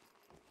rule.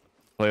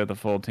 Play with a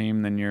full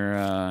team, then you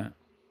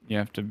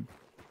have to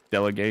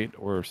delegate,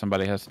 or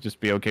somebody has to just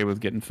be okay with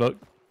getting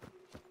fucked.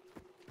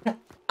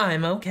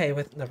 I'm okay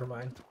with. Never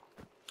mind.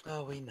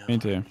 Oh, we know. Me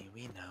too. Honey,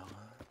 we know.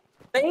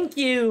 Thank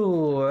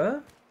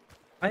you.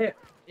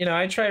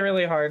 I try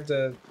really hard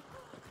to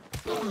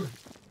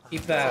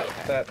keep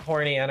that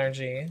horny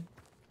energy.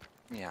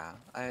 Yeah,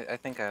 I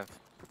think I've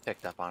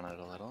picked up on it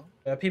a little.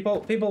 Yeah,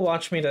 people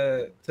watch me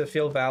to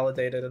feel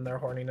validated in their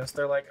horniness.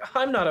 They're like,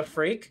 I'm not a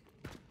freak.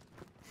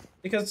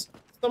 Because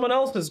someone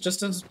else is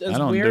just as I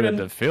don't weird do it and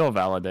to feel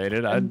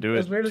validated. I do it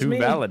as weird as to me.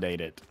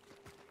 validate it.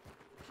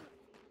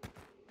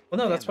 Well,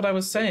 no, that's what I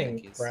was Big saying,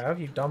 pinkies. Thrav,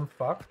 you dumb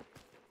fuck.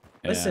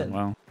 Listen. Yeah,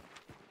 well.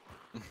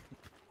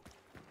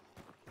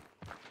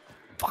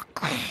 Fuck.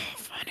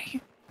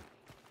 Funny.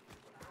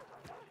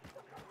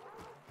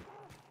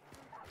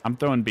 I'm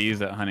throwing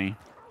bees at Honey.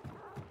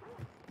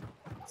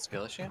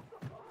 Skill issue?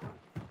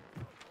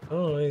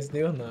 Oh, he's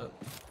doing that.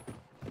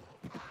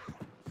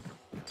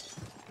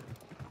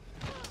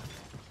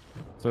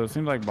 So it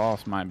seems like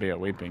Boss might be at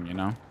Weeping, you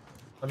know?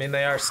 I mean,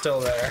 they are still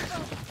there.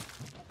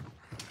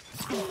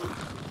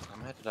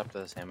 I'm headed up to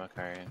this ammo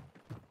cart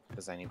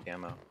because I need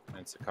ammo. And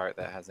it's a cart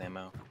that has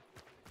ammo.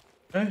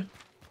 Okay.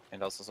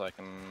 And also so I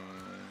can...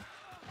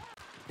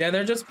 Yeah,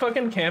 they're just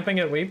fucking camping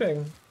at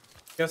Weeping.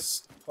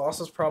 Guess Boss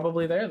is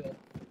probably there then.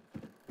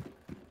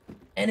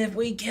 And if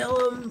we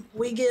kill him,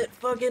 we get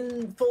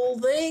fucking full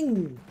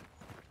thing.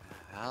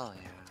 Hell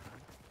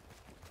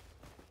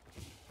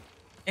yeah.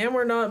 And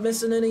we're not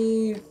missing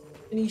any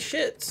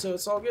shit, so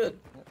it's all good.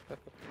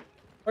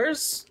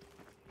 Where's...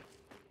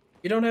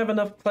 You don't have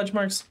enough pledge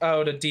marks?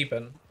 Oh, to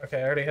deepen. Okay,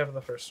 I already have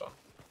the first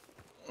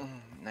one.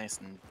 Nice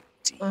and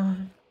deep.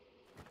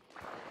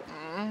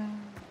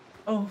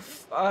 Oh,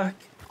 fuck.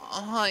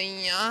 Oh,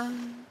 yeah.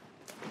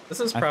 This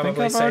is I probably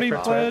think I've safe already for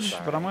Twitch. pledged,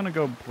 but I'm gonna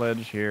go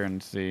pledge here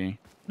and see.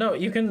 No,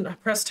 you can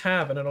press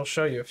tab and it'll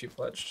show you if you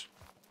pledged.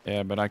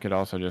 Yeah, but I could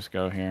also just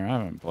go here. I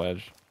haven't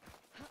pledged.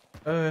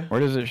 Where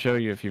does it show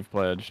you if you've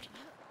pledged?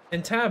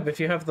 In tab, if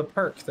you have the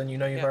perk, then you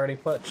know you've already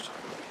pledged.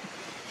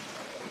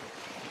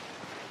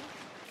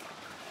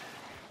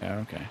 Yeah,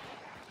 okay.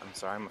 I'm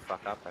sorry, I'm a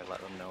fuck up. I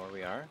let them know where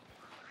we are.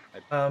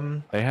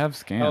 They have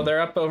scanned. Oh,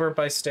 they're up over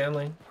by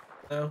Stanley.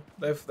 No,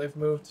 they've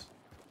moved.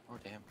 Oh,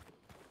 damn.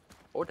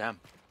 Oh, damn.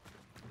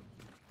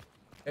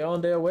 They're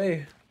on their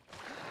way.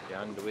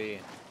 Young do we.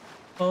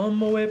 On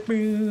my way,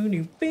 boom,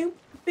 boom,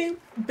 boom,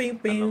 boom,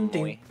 boom,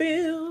 boom,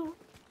 boom.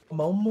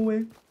 I'm on my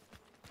way.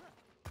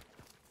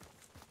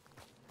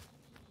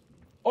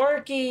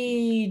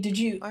 Orky, did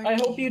you? I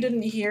hope you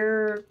didn't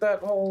hear that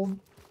whole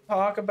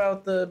talk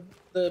about the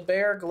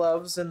bear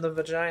gloves in the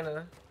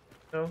vagina.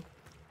 No,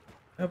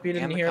 I hope you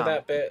didn't hear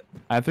that bit.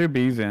 I threw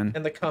bees in.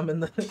 And the cum in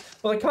the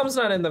well, the cum's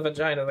not in the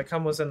vagina. The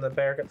cum was in the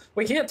bear.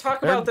 We can't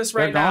talk about this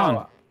right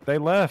now. They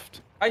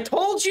left. I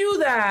told you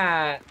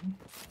that.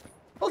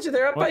 I told you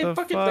they're up by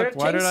fucking. They're at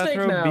Why King did I Snake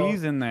throw now.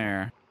 bees in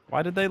there?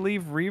 Why did they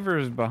leave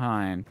Reavers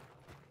behind?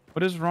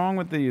 What is wrong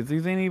with these?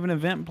 These ain't even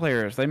event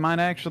players. They might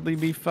actually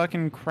be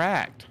fucking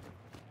cracked.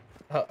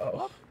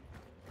 Uh-oh.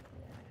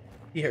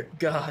 Dear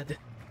God.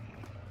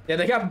 Yeah,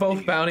 they got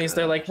both bounties.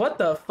 They're like, what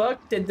the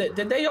fuck? Did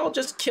they all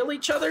just kill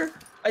each other?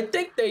 I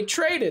think they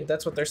traded.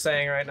 That's what they're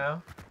saying right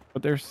now.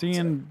 But they're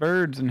seeing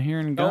birds and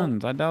hearing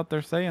guns. I doubt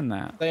they're saying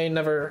that. They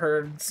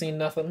never seen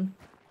nothing.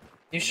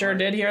 You sure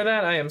did hear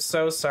that? I am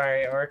so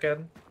sorry,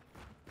 Orchid.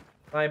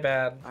 My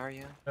bad. Are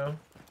you? No.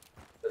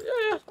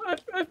 Yeah,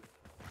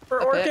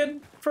 for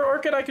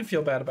Orchid, I could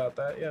feel bad about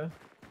that. Yeah.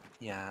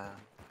 Yeah.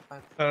 I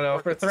don't know.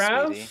 For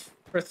Thrav,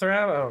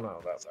 I don't know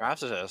about that.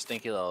 Thav's just a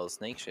stinky little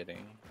snake shitting.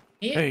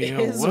 He Hey, yo,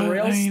 is what?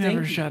 real I ain't stinky.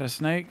 never shot a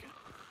snake.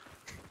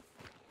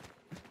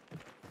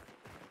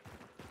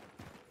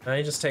 No,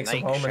 he just takes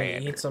them Snake home and he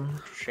shatter. eats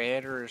them.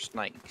 Shatter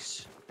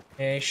snakes.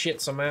 Yeah, he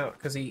shits them out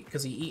because he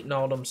eating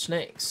all them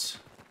snakes.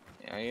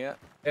 Yeah.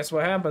 That's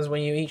what happens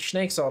when you eat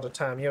snakes all the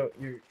time.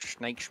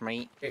 Snake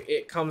schmeat.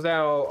 It comes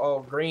out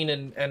all green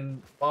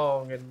and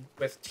long and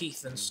with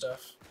teeth and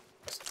stuff.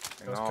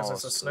 And Because all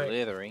it's a snake.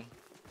 slithery.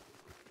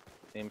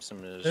 Seems some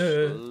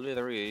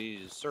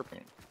slithery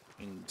serpent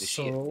in the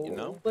shit, you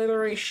know?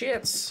 Slithery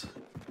shits.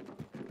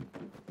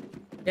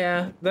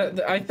 Yeah,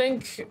 I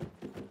think,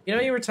 you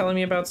know, you were telling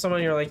me about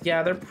someone, you're like,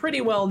 yeah, they're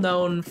pretty well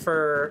known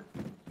for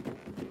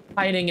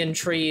hiding in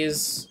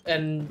trees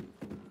and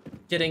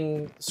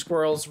getting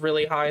squirrels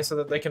really high so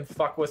that they can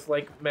fuck with,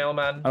 like,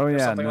 mailmen or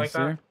something like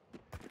that.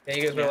 Yeah,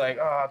 you guys were like,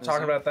 oh,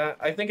 talk about that.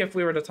 I think if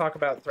we were to talk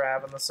about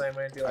Thrav in the same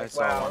way, it'd be like, I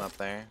saw one up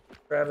there.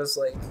 Thrav is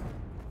like,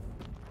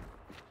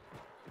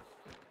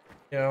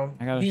 you know,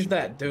 he's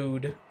that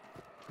dude.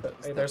 But,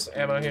 hey, there's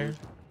ammo here.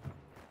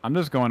 I'm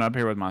just going up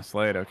here with my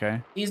slate,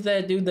 okay? He's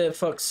that dude that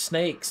fucks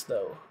snakes,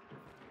 though.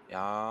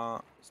 Yeah,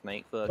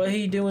 snake fuck. What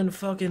he doing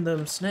fucking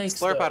them snakes,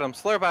 Slurp though? at him,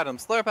 slurp at him,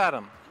 slurp at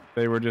him.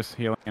 They were just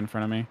healing in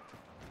front of me.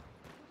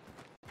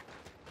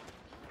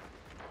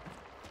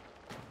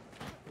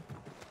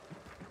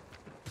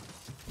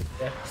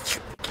 Yeah.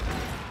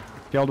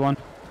 Killed one.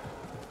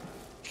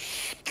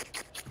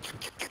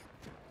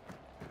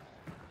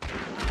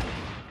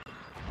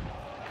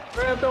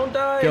 Thrav, don't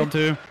die! Killed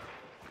two.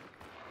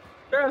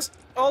 Just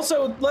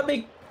also, let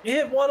me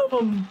hit one of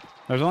them.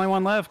 There's only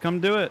one left. Come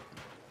do it.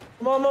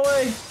 I'm on my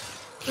way.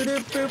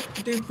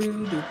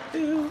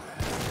 Boo-doo-boo-doo-boo-doo-boo.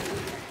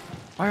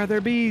 Why are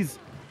there bees?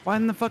 Why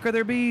in the fuck are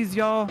there bees,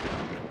 y'all?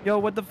 Yo,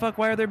 what the fuck?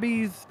 Why are there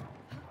bees?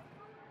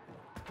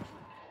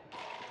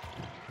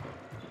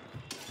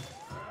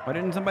 Why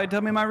didn't somebody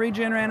tell me my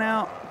regen ran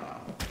out?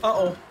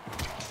 Uh-oh.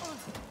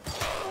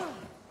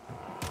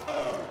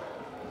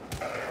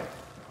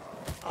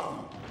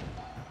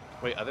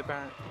 Wait, other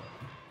parent?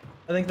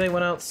 I think they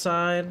went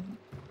outside.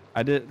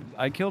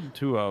 I killed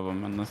 2 of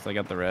them unless they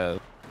got the res.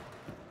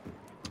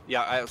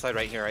 Yeah, outside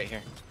right here, right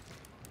here.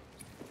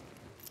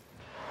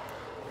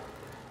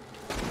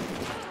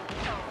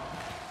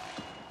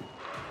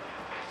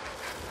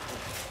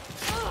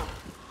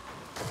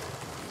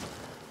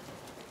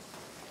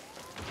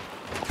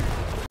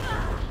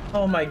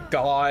 Oh my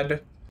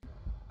god.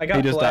 I got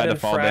He just died to blinded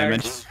fall fragged.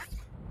 damage.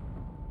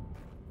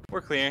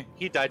 We're clear.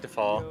 He died to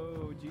fall.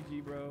 Yo,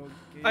 GG, bro.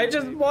 I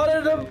just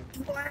wanted to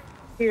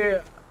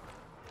play.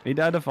 He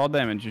died to fall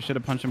damage. You should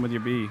have punched him with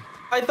your B.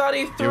 I thought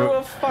he threw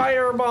a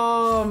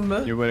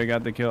firebomb. You would have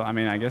got the kill. I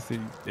mean, I guess he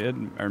did,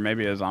 or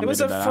maybe a zombie. It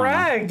was a did that,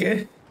 I don't know.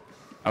 frag.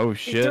 Oh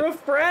He shit! threw a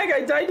frag.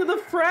 I died to the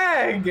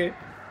frag.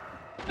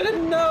 I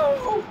didn't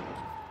know.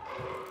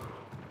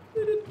 I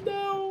didn't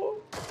know.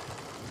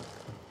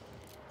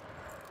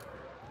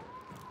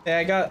 Yeah,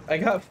 I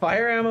got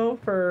fire ammo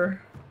for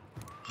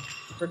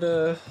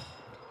the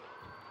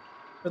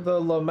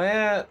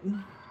Lamat.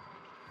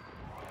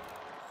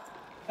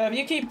 If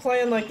you keep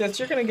playing like this,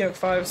 you're gonna get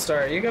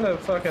 5-star. You're gonna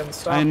fucking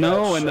stop. I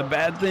know, that and the shit.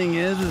 bad thing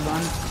is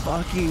I'm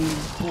fucking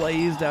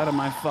blazed out of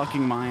my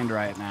fucking mind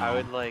right now. I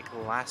would like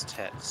last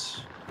hit.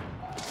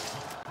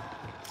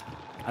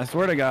 I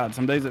swear to God,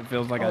 some days it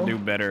feels like I do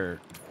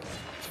better.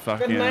 It's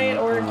fucking Good night,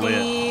 lit.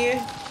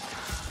 Orky.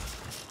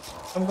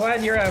 I'm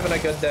glad you're having a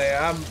good day.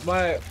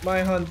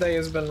 My hunt day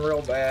has been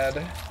real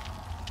bad.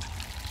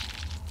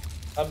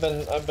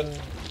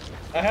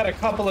 I had a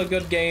couple of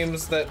good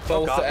games that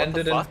both God, what the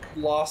ended in fuck?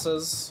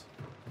 losses.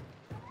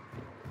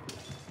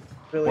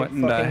 Really What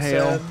in the fucking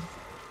hell? sad.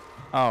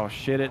 Oh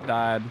shit! It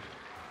died.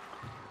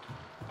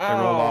 It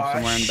rolled off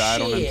somewhere and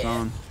died on its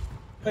own.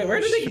 Wait, where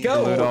did it Loot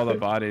go? all the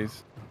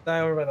bodies. Die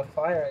over by the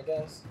fire, I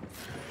guess.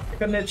 I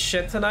couldn't hit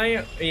shit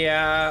tonight.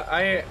 Yeah,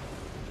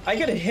 I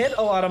could hit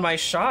a lot of my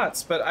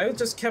shots, but I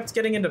just kept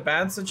getting into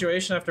bad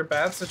situation after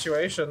bad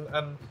situation,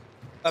 and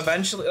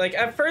eventually, like,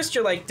 at first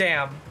you're like,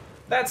 damn,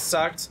 that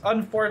sucked,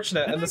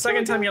 unfortunate, and the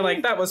second time you're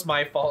like, that was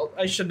my fault,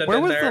 I shouldn't have Where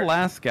been was there. the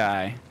last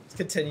guy? It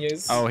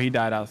continues. Oh, he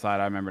died outside.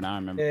 I remember now. I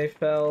remember. Yeah, he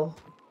fell.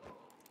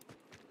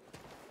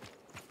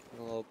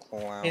 A little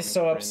clown. He's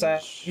so upset.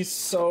 cringe. He's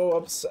so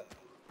upset.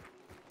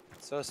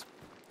 so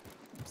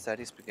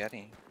upsetty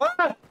spaghetti.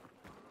 Ah!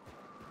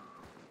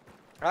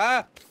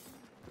 Ah!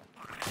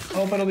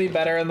 Hope it'll be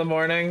better in the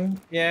morning.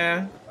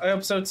 Yeah, I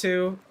hope so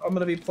too. I'm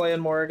gonna be playing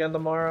more again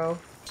tomorrow.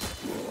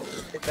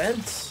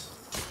 Events.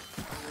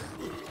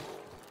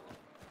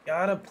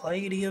 Gotta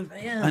play the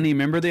event. Honey,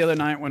 remember the other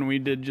night when we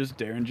did just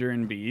Derringer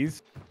and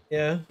Bees?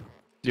 Yeah.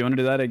 Do you want to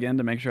do that again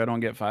to make sure I don't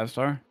get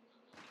 5-star?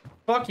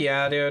 Fuck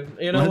yeah, dude.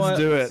 You know what? Let's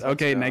do it.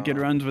 Okay, go. naked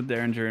runs with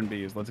Derringer and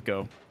Bees. Let's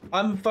go.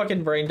 I'm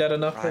fucking brain dead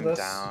enough for I'm this.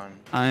 down.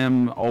 I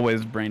am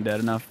always brain dead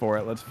enough for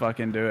it. Let's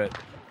fucking do it.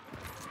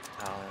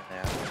 Hell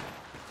yeah.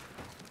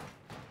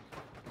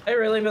 I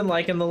really been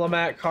liking the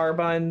Lamat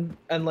carbine,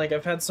 and like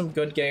I've had some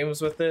good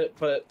games with it,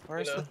 but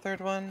Where's you know, the third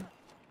one?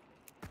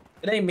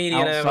 it ain't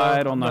median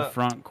Outside ammo. on the Not-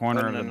 front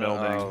corner No, of no, the no,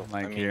 building, oh,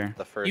 like I mean, here.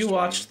 The first You one.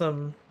 watched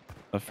them.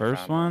 The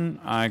first one,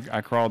 I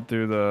crawled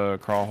through the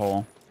crawl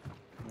hole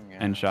Yeah.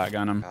 and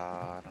shotgun them.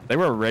 God. They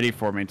were ready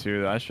for me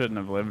too. I shouldn't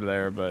have lived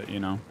there, but you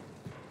know.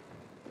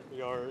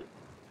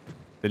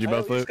 Did you I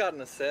both at least loot? got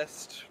an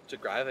assist to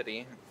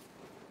gravity.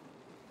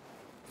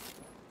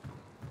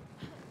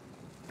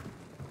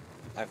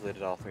 I've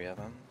looted all 3 of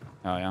them.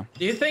 Oh yeah.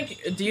 Do you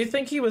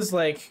think he was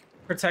like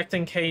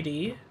protecting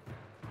KD?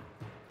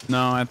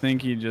 No, I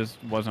think he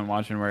just wasn't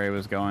watching where he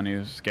was going. He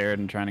was scared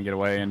and trying to get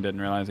away and didn't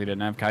realize he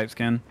didn't have kite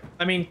skin.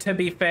 I mean, to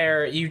be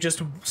fair, you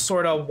just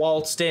sort of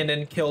waltzed in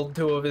and killed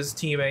 2 of his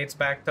teammates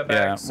back to back.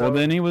 Yeah, So well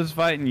then he was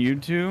fighting you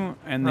two,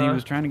 and he Huh.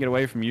 was trying to get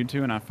away from you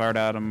two, and I fired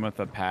at him with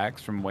a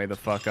Pax from way the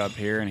fuck up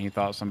here, and he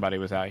thought somebody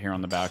was out here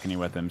on the balcony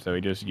with him, so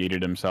he just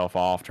yeeted himself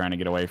off trying to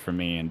get away from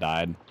me and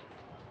died.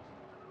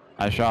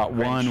 I shot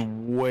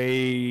one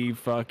way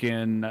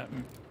fucking...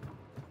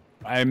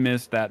 I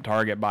missed that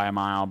target by a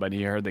mile, but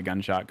he heard the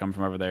gunshot come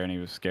from over there, and he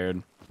was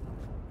scared.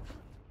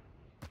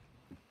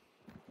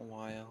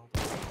 Wild.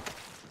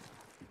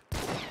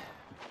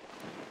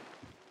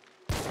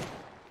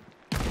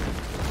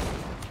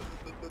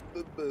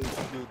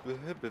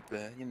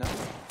 You know?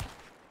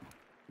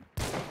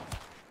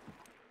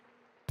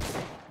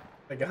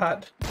 I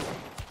got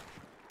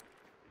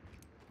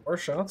 4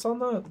 shots on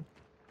that.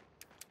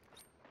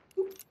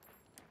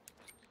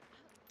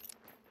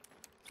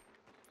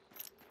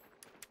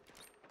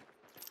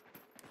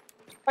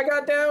 I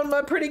got down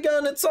my pretty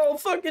gun. It's all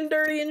fucking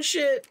dirty and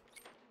shit.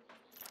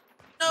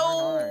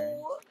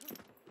 No.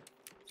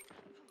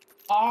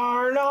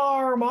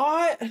 Arnar,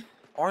 mate.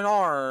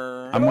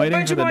 Arnar. I'm going waiting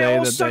back for to the my day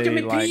old that suck they,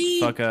 and like, McGee.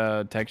 fuck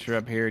a texture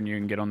up here and you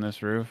can get on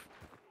this roof.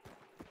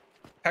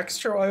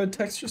 Texture? Why would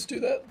textures do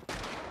that?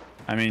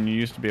 I mean, you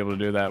used to be able to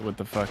do that with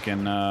the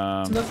fucking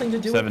It's nothing to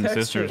do Seven with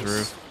Sisters textures.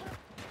 roof.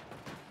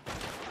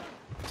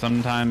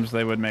 sometimes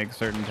they would make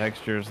certain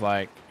textures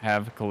like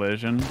have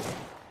collision,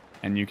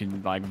 and you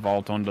can like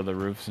vault onto the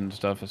roofs and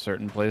stuff at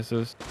certain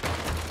places.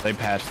 They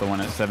patched the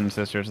one at Seven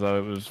Sisters though.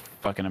 It was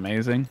fucking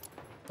amazing.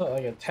 It's not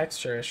like a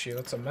texture issue,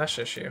 it's a mesh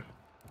issue.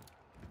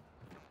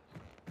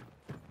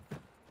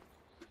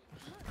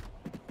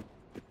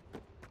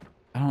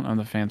 I don't know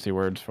the fancy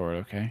words for it,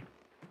 okay?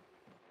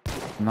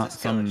 I'm not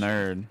some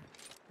nerd.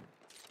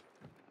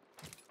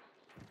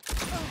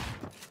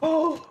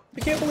 Oh, I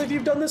can't believe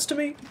you've done this to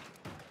me.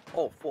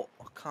 Oh, what?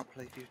 I can't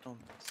believe you've done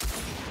this.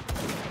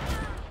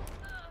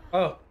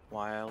 Oh.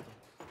 Wild.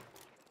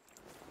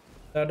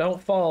 Now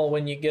don't fall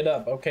when you get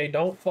up, okay?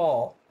 Don't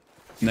fall.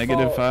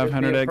 Negative Fall, it'd be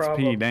 500 a XP,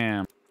 problem.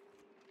 damn.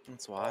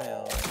 That's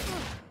wild.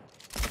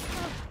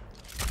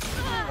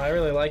 I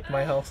really liked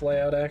my health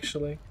layout,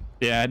 actually.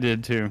 Yeah, I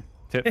did too.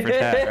 Tit for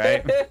tat,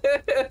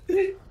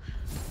 right?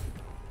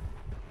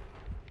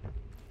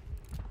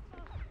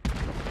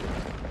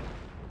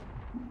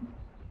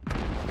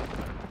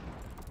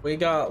 We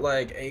got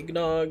like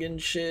eggnog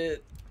and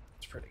shit.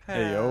 It's pretty cool.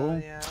 Hey, yo.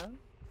 Yeah.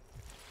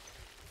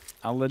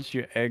 I'll let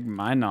you egg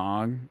my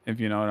nog, if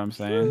you know what I'm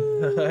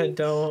saying. I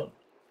don't.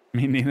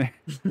 Me neither.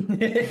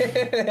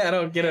 I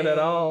don't get it at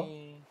all.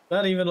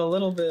 Not even a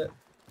little bit.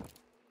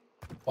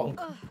 Bonk.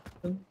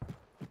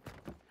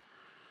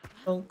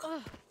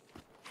 Bonk.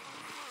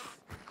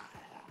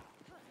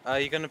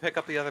 You gonna pick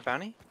up the other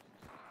bounty?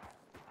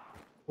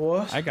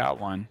 What? I got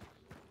one.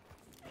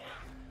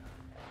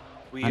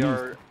 We Honey's-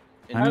 are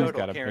in Honey's total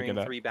gotta pick carrying it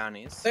up. 3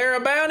 bounties. There a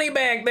bounty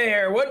back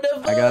there. What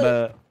the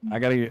fuck? I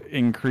gotta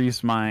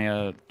increase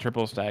my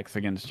triple stacks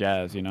against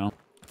Jazz, you know?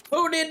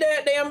 Who did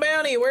that damn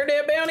bounty? Where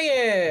that bounty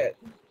at?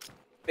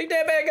 Pick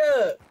that back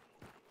up.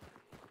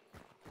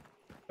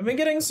 I've been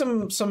getting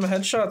some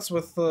headshots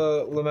with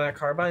the Lamac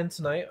carbine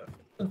tonight.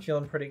 I've been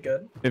feeling pretty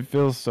good. It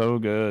feels so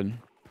good.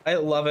 I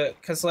love it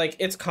because like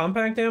it's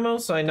compact ammo,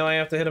 so I know I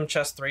have to hit him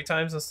chest 3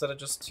 times instead of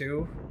just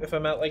 2 if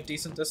I'm at like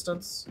decent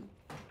distance.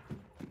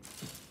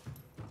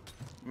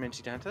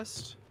 Minty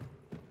dentist.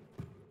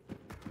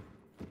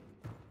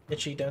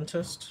 Itchy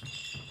dentist.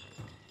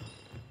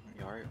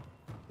 Yarp.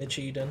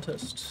 Itchy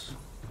dentist.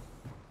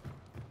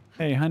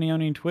 Hey, Honey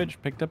Oni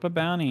Twitch picked up a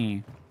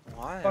bounty.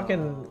 Wow.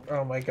 Fucking,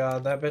 oh my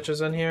god, that bitch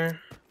is in here.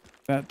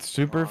 That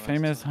super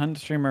famous hunt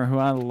streamer who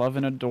I love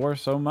and adore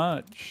so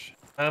much.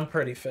 I'm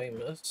pretty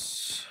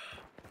famous.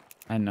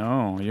 I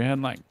know. You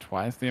had like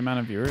twice the amount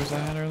of viewers I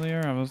had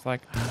earlier. I was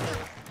like,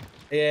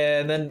 Yeah,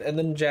 and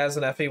then Jazz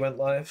and Effie went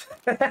live.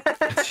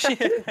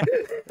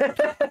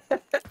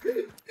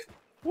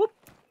 whoop.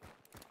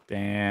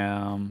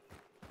 Damn.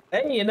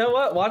 Hey, you know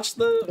what? Watch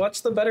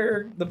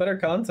the better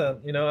content.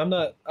 You know, I'm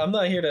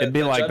not here to, It'd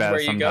be to like judge that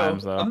where you go.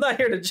 sometimes, though. I'm not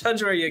here to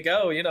judge where you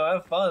go. You know,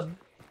 have fun.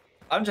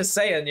 I'm just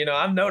saying. You know,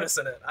 I'm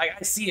noticing it. I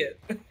see it.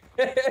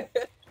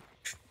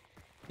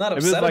 Not It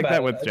was upset like about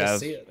that it, with I just Jazz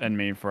see it. and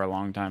me for a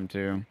long time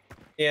too.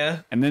 Yeah.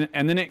 And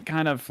then it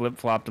kind of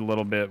flip-flopped a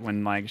little bit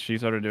when like she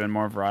started doing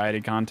more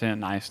variety content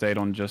and I stayed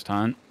on just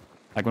hunt.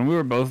 Like when we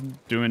were both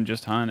doing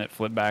just hunt, it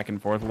flipped back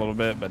and forth a little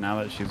bit, but now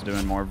that she's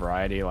doing more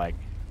variety, like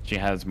she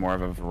has more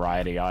of a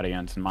variety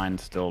audience and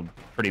mine's still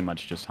pretty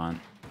much just hunt.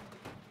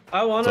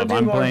 I want to So if do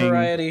I'm more playing-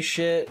 variety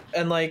shit,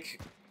 and like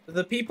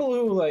the people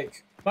who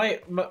like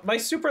my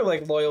super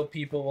like loyal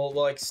people will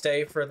like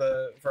stay for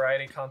the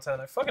variety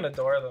content. I fucking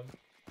adore them.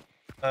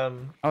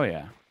 Oh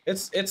yeah.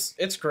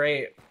 It's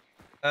great.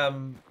 But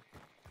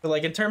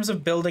like in terms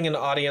of building an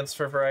audience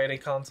for variety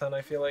content,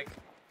 I feel like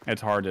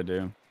It's hard to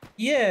do.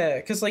 yeah,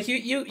 because like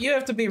you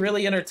have to be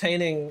really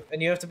entertaining,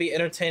 and you have to be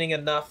entertaining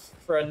enough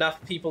for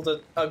enough people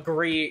to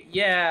agree.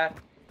 Yeah,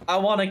 I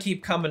want to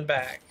keep coming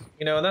back.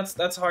 You know, and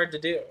that's hard to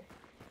do.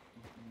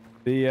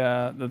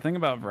 The thing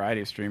about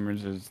variety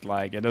streamers is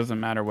like it doesn't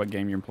matter what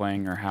game you're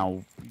playing or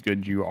how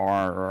good you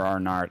are or are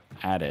not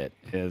at it.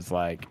 Is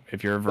like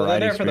if you're a Well, they're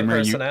variety there for the streamer,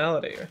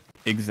 personality.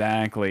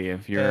 exactly.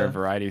 If you're Yeah. a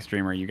variety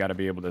streamer, you got to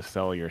be able to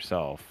sell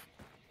yourself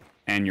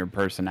and your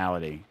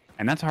personality,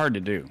 and that's hard to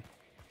do.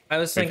 I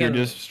was If thinking.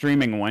 you're just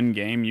streaming one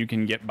game, you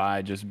can get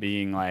by just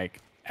being like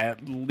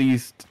at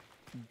least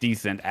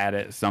decent at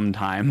it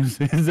sometimes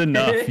is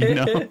enough, you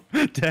know,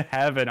 to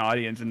have an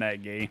audience in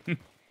that game.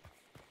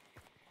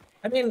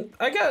 I mean,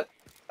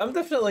 I'm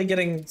definitely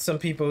getting some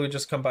people who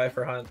just come by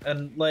for hunt,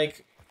 and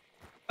like,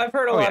 I've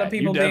heard a lot yeah, of you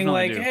people being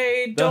definitely like, do.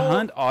 "Hey, The don't."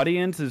 hunt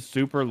audience is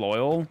super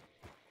loyal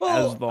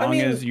Well, as long I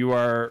mean, as you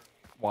are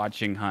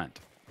watching hunt.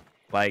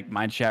 Like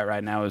my chat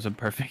right now is a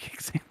perfect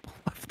example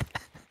of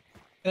that.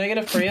 Can I get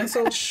a free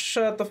insult?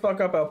 Shut the fuck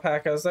up,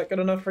 alpaca. Is that good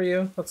enough for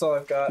you? That's all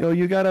I've got. Yo,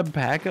 you got a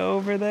paca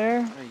over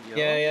there?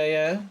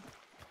 Yeah.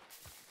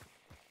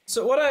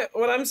 So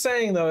what I'm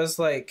saying though is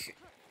like,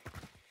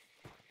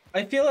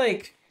 I feel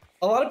like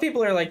a lot of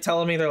people are like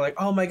telling me, they're like,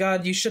 oh my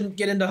god, you shouldn't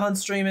get into hunt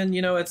streaming.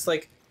 You know, it's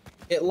like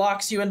it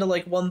locks you into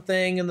like one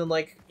thing, and then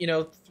like, you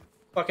know,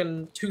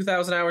 fucking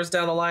 2,000 hours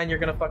down the line, you're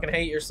gonna fucking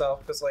hate yourself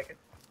because like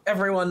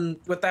everyone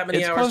with that many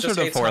It's hours closer just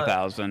to hates hunt.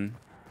 4,000.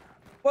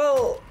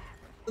 Well,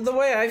 the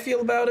way I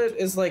feel about it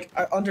is like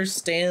I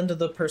understand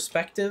the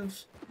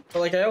perspective, but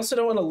like I also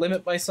don't want to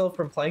limit myself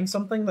from playing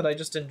something that I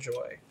just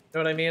enjoy. You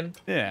know what I mean?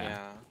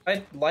 Yeah.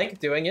 I like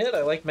doing it.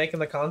 I like making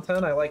the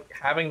content. I like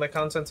having the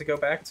content to go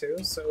back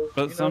to. So,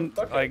 But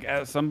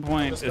at some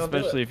point,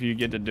 especially if you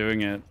get to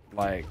doing it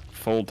like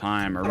full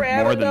time or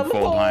more than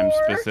full time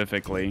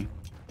specifically,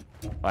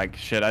 like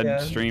shit,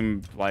 I'd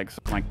stream like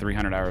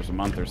 300 hours a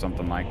month or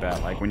something like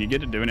that. Like when you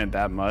get to doing it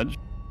that much,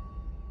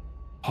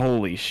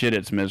 holy shit,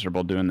 it's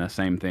miserable doing the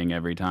same thing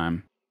every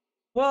time.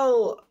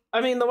 Well,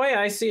 I mean, the way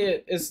I see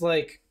it is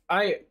like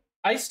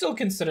I still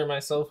consider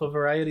myself a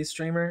variety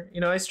streamer. You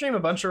know, I stream a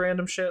bunch of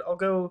random shit.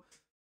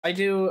 I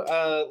do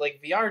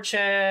like VR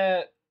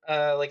chat,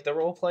 like the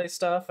roleplay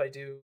stuff. I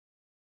do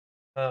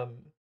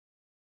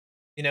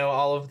you know,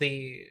 all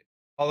the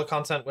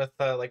content with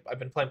like I've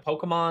been playing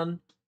Pokemon.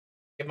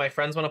 If my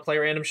friends want to play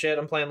random shit,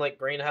 I'm playing like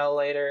Green Hell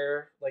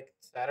later, like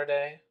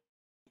Saturday.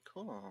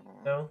 Cool.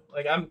 You know,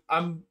 like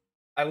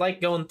I like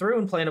going through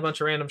and playing a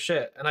bunch of random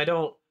shit, and I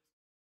don't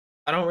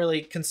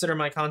really consider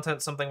my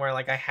content something where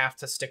like I have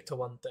to stick to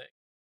one thing.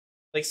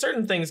 Like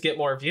certain things get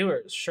more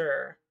viewers,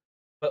 sure,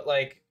 but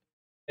like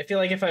I feel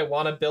like if I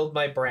want to build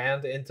my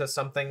brand into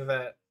something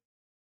that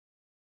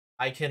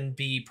I can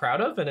be proud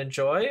of and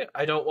enjoy,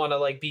 I don't want to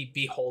like be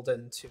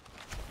beholden to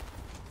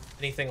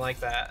anything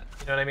like that.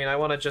 You know what I mean? I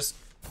want to just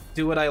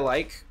do what I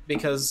like,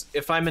 because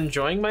if I'm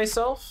enjoying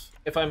myself,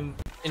 if I'm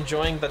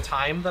enjoying the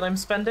time that I'm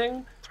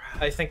spending,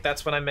 I think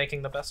that's when I'm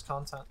making the best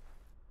content.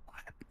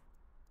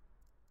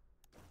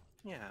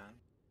 Yeah.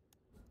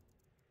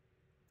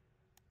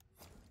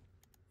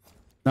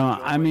 No,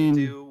 I mean,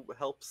 do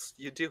helps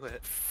you do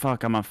it.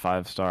 Fuck, I'm a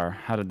 5-star.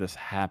 How did this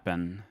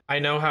happen? I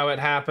know how it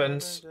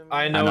happened.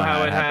 I know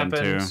how it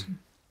happened. Too.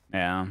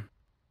 Yeah.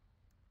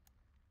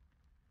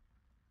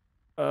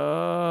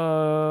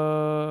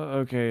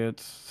 Okay,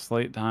 it's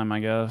slate time, I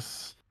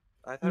guess.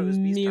 I thought it was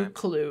bees New time.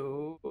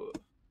 clue.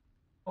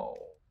 Oh.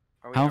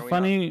 How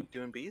funny.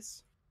 Doing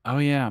bees? Oh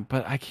yeah,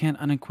 but I can't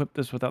unequip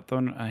this without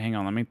throwing. Hang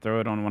on, let me throw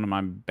it on one of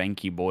my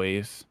banky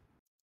boys.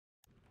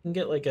 You can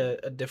get like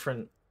a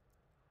different.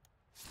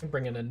 You can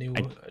bring in a new.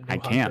 I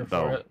can't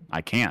though.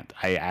 I can't.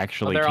 I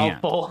actually they're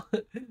can't. all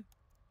full.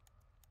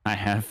 I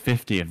have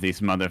 50 of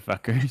these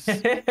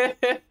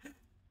motherfuckers.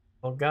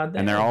 Oh god.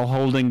 And they're all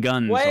holding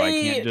guns, so I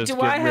can't just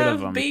get rid of them.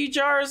 Do I have bee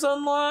jars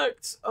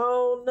unlocked?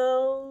 Oh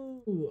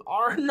no.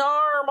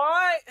 Arnar,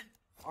 mate.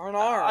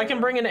 Arnar. I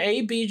can bring in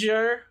a bee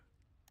jar.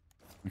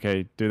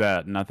 Okay, do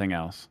that. Nothing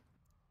else.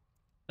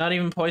 Not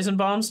even poison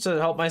bombs to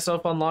help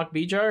myself unlock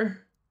bee jar?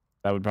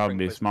 That would probably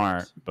be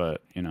smart,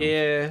 but you know.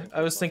 Yeah,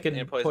 I was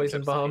thinking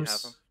poison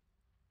bombs.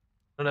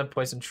 I don't have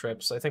poison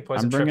trips. I think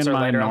poison trips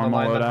are later on the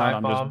line than hive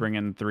bomb. I'm just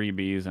bringing 3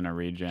 bees and a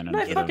regen. Didn't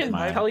I fucking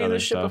tell you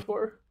this shit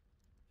before?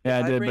 Yeah,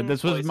 I did, but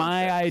this was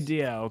my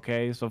idea,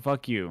 okay? So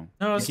fuck you.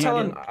 No,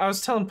 I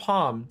was telling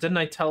Pom. Didn't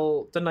I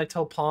tell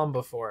Pom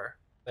before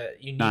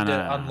that you need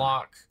to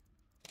unlock?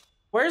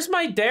 Where's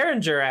my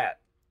Derringer at?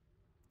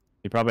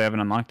 You probably haven't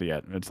unlocked it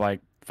yet. It's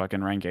like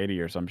fucking rank 80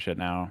 or some shit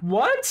now.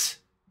 What?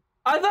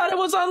 I thought it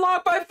was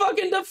unlocked by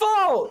fucking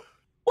default.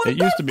 What it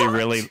used to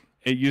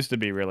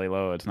be really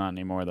low. It's not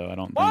anymore though, I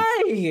don't think.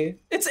 Why?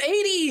 It's 80.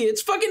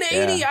 It's fucking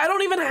 80. Yeah. I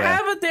don't even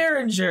have a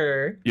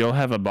Derringer. You'll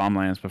have a bomb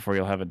lance before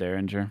you'll have a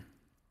Derringer.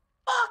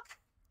 Fuck.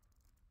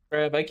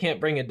 Brad, I can't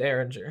bring a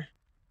Derringer.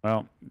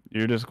 Well,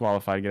 you're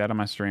disqualified. Get out of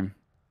my stream.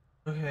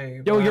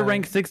 Okay. Yo, you're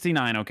rank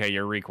 69. Okay,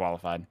 you're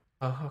requalified.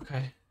 Oh,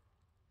 okay.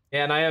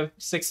 Yeah, and I have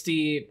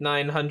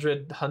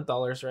 6,900 hunt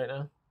dollars right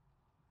now.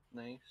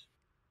 Nice.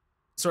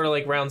 Sort of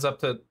like rounds up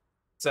to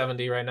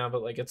 70 right now,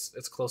 but like it's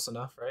close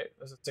enough, right?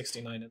 Is it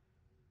 69?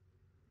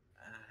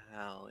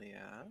 Hell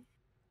yeah.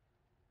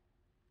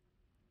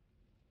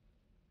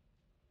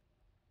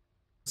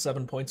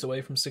 7 points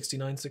away from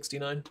 69.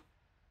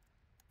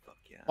 Fuck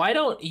yeah. Why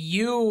don't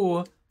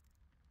you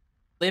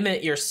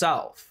limit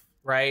yourself,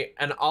 right?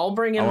 And I'll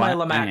bring in my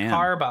Lamat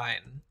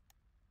carbine.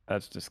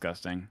 That's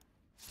disgusting.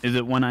 Is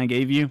it one I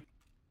gave you?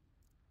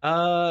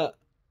 I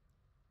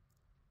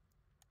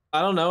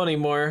don't know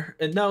anymore.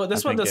 No,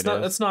 this one does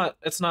not. It's not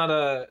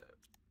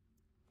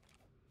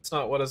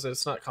what is it?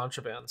 It's not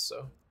contraband.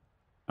 So.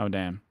 Oh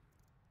damn.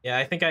 Yeah,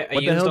 I think I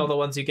used all the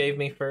ones you gave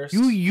me first.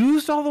 You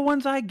used all the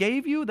ones I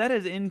gave you? That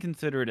is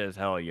inconsiderate as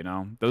hell. You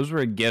know, those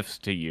were gifts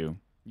to you.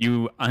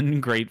 You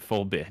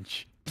ungrateful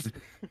bitch.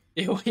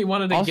 You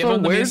wanted to give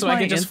them to me so I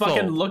could just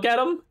fucking look at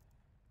them?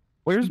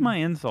 Where's my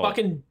insult?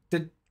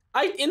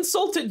 I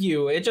insulted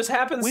you. It just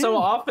happens so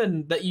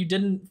often that you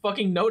didn't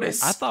fucking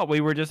notice. I thought we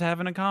were just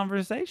having a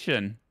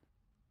conversation.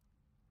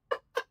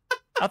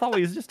 I thought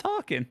we was just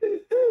talking.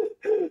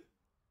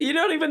 You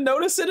don't even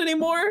notice it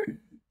anymore?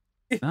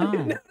 No.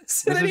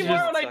 Notice it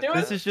anymore when I do it?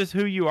 This is just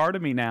who you are to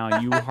me now.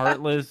 You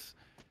heartless,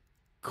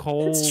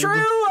 cold... It's true!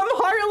 I'm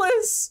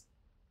heartless!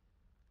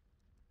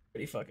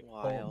 Pretty fucking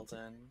wild.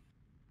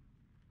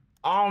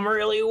 I'm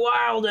really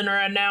wildin'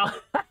 right now.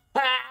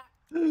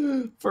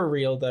 For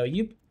real, though.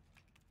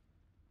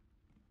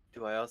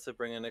 Do I also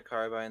bring in a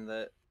carbine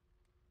that...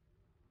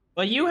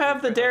 Well, you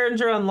have the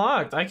Derringer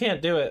unlocked. I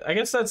can't do it. I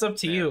guess that's up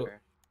to you.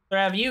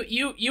 Thrav,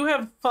 you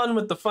have fun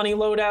with the funny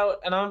loadout,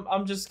 and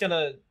I'm just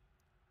gonna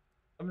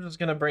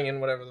bring in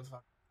whatever the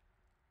fuck.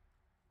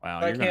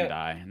 Wow, you're gonna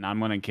die, and I'm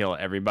gonna kill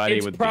everybody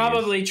It's with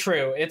probably these.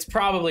 true. It's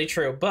probably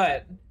true,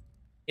 but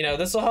you know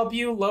this will help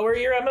you lower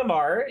your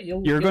MMR.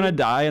 You're gonna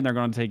die, and they're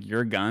gonna take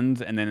your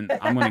guns, and then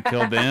I'm gonna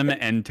kill them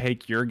and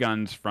take your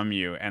guns from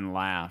you and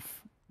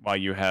laugh while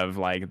you have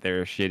like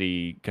their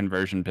shitty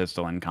conversion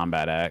pistol and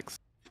combat axe.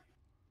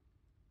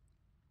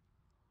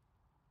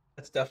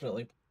 That's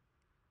definitely.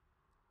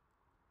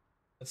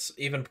 It's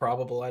even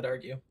probable, I'd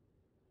argue.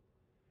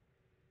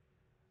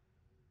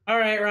 All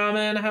right,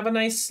 Ramen, have a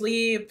nice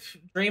sleep.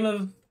 Dream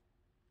of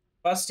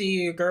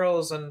busty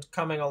girls and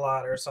coming a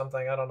lot or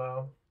something. I don't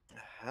know.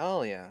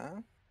 Hell yeah.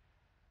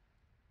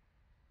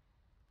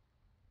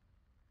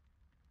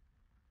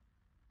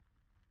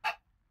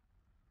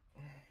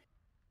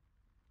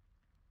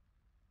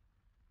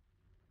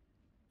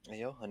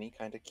 Yo, honey,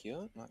 kind of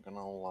cute, not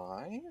gonna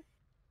lie.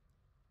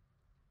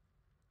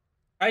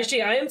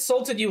 Actually, I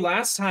insulted you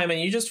last time and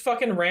you just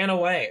fucking ran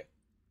away.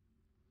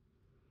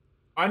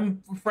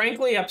 I'm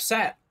frankly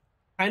upset.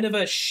 Kind of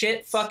a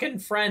shit fucking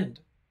friend.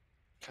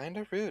 Kind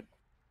of rude.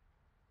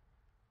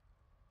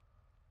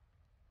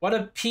 What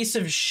a piece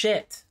of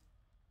shit.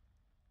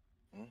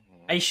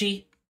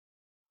 Aishi?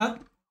 Huh?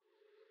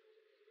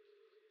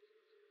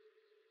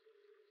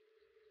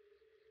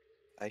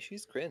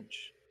 Aishi's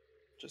cringe.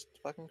 Just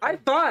fucking cringe.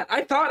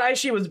 I thought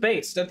Aishi was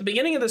based. At the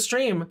beginning of the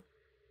stream,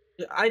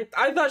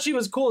 I thought she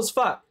was cool as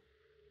fuck.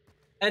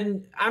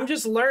 And I'm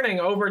just learning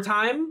over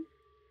time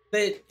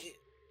that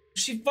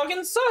she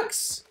fucking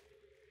sucks.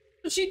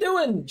 What's she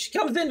doing? She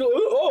comes in,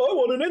 oh, I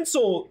want an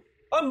insult.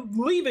 I'm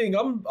leaving.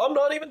 I'm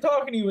not even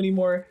talking to you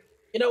anymore.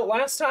 You know,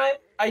 last time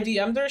I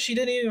DM'd her, she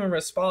didn't even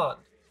respond.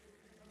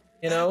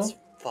 You know? That's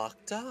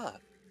fucked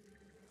up.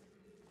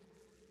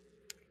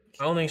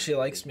 I don't think she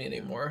likes me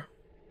anymore.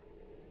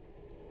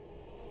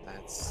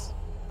 That's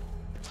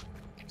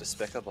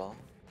despicable.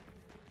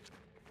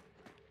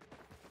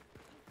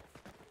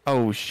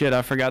 Oh shit!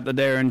 I forgot the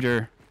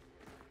Derringer.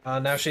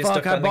 Now she's Fuck! I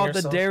defending bought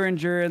herself. the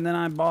Derringer and then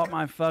I bought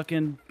my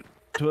fucking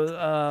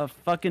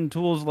fucking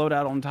tools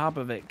loadout on top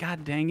of it.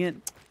 God dang it!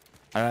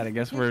 All right, I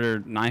guess we're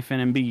knifing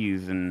and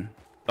bees and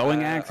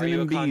throwing axes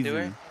and bees.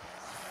 And...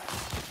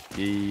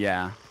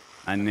 Yeah,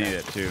 I need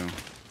it too,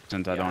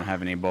 since I don't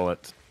have any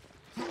bullets.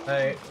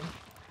 I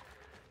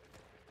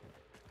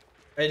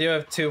do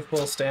have 2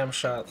 full stam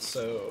shots,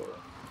 so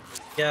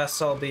yes,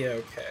 I'll be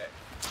okay.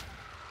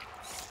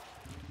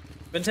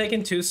 Been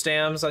taking 2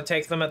 stams. I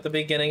take them at the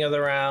beginning of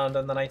the round,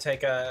 and then I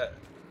take a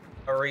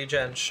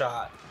regen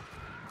shot.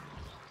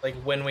 Like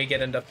when we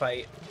get into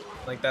fight.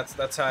 Like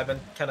that's how I've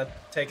been kind of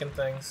taking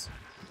things.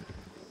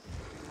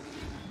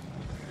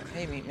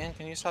 Hey, Meat Man,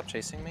 can you stop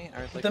chasing me?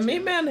 I would like The to...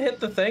 Meat Man hit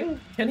the thing?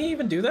 Can he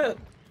even do that?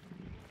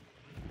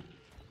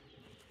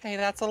 Hey,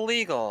 that's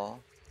illegal.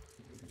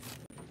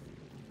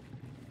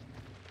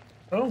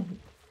 Oh,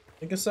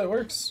 I guess that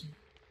works.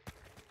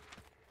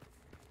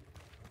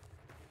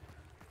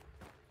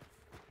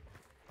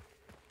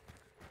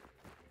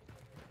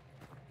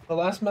 The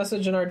last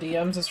message in our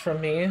DMs is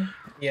from me.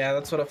 Yeah,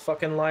 that's what a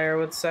fucking liar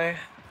would say.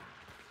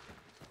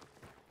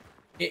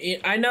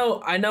 I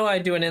know I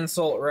do an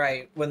insult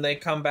right when they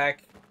come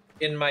back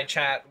in my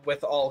chat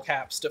with all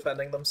caps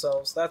defending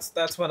themselves.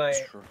 That's when I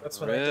do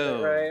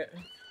it right.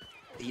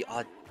 The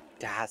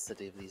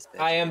audacity of these bitches.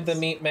 I am the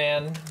meat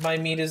man. My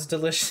meat is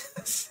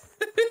delicious.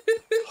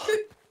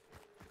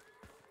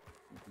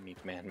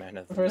 Meat man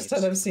of the First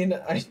time I've seen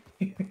I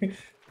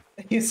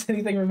use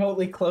anything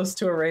remotely close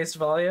to a raised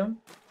volume.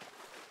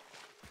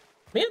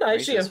 Me and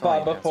Aichi have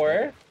fought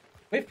before.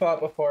 We've fought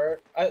before.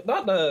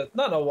 Not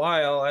in a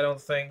while, I don't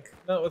think.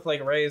 Not with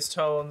like raised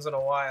tones in a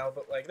while,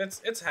 but like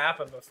it's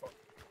happened before.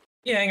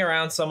 You hang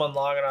around someone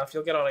long enough,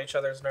 you'll get on each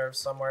other's nerves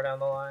somewhere down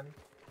the line.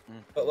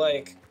 But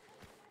like,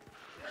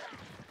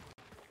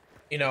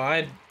 you know,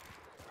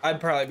 I'd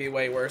probably be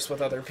way worse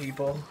with other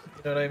people.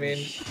 You know what I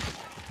mean?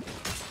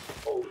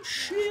 Oh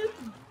shit.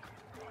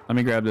 Let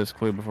me grab this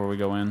clue before we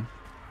go in.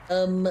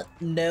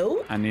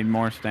 No. I need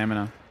more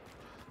stamina.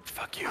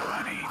 Fuck you,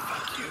 honey.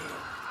 Fuck you.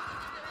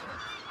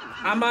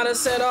 I might have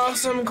set off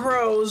some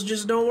crows,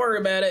 just don't worry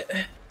about it.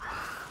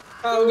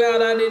 Oh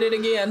god, I did it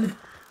again.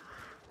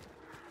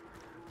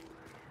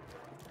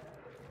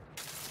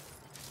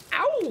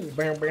 Ow!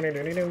 Remember to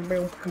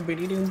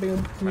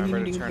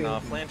turn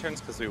off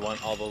lanterns because we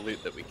want all the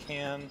loot that we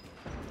can.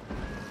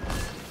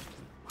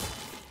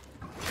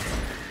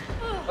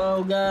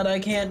 Oh god, I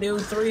can't do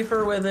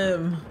threefer with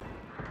him.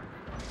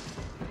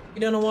 He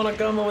doesn't want to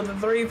come with a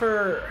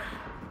threefer.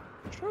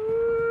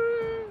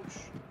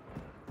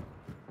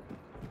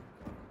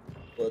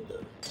 What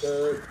the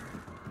fuck?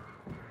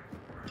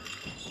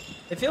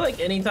 I feel like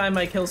anytime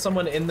I kill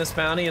someone in this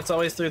bounty, it's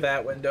always through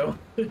that window.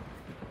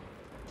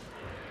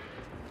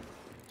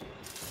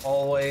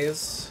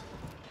 Always.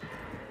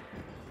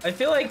 I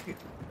feel like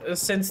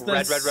since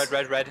this...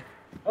 Red.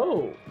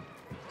 Oh.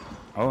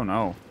 Oh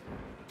no.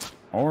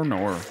 Or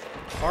nor.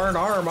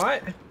 R&R,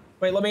 my...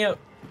 Wait, let me out.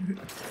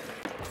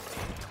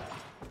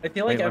 I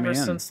feel like ever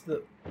since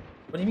the...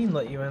 What do you mean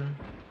let you in?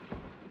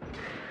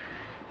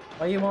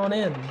 Why you want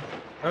in?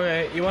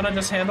 Okay, you want to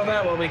just handle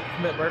that while we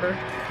commit murder?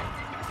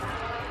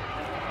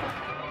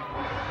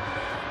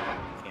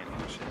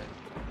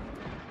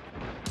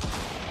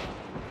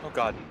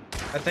 god.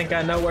 I think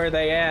I know where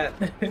they at.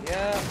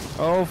 Yeah.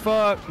 Oh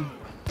fuck.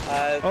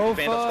 Oh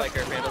Vandal fuck.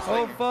 Spiker, Vandal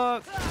Oh Spiker.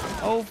 fuck.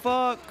 Oh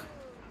fuck.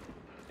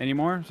 Any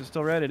more? Is it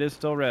still red? It is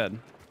still red.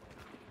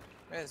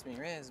 Res me,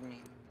 res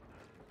me.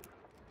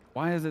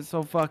 Why is it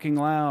so fucking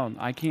loud?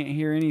 I can't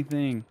hear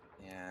anything.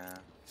 Yeah.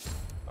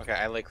 Okay,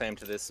 I lay claim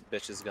to this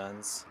bitch's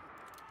guns.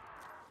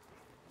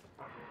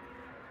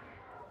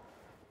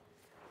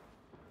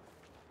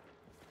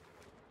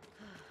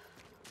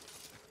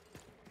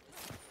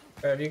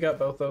 Have you got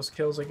both those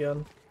kills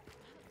again?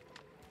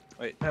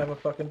 Wait. I have a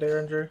fucking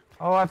Derringer.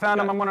 Oh, I found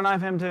him. I'm gonna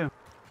knife him too.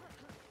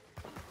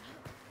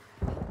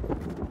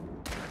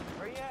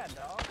 Where you at,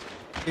 dog?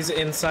 He's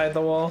inside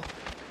the wall.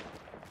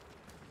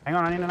 Hang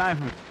on, I need to knife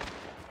him.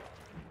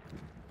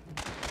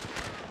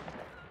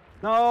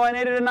 No, I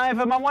needed to knife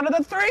him. I wanted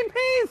the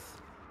 3-piece.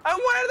 I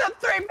wanted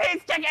the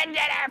 3-piece chicken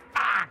dinner.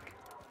 Fuck.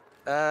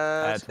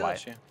 That's why.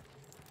 issue.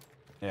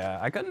 Yeah,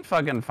 I couldn't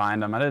fucking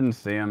find him. I didn't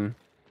see him.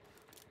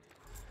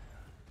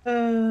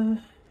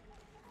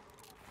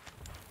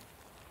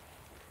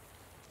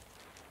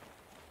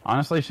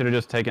 Honestly, should have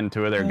just taken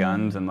 2 of their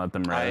guns and let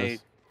them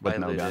res with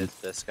no looted guns.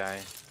 this guy.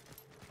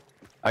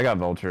 I got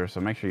Vulture,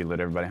 so make sure you loot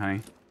everybody,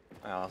 honey.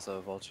 I also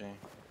have Vulture.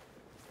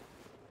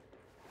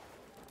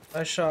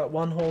 I shot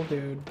one whole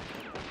dude.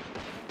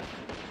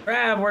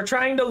 Crab, we're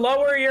trying to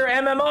lower your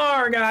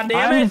MMR, goddammit!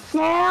 I'm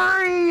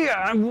sorry!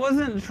 I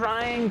wasn't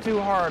trying too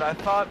hard. I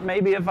thought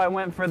maybe if I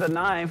went for the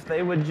knife,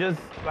 they would just...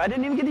 I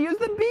didn't even get to use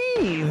the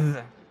bees!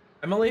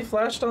 Emily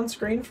flashed on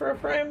screen for a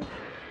frame? What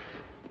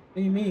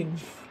do you mean?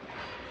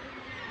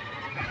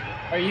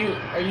 Are you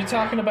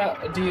talking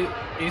about,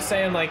 are you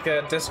saying like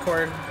a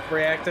Discord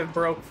reactive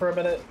broke for a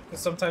minute?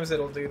 Because sometimes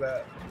it'll do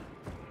that.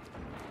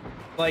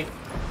 Like,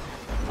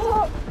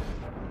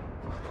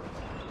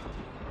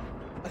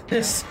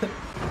 this.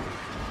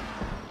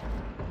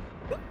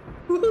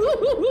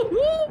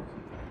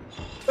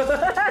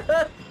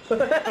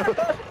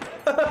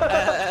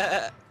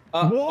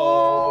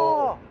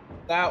 Uh-oh.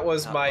 That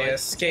was my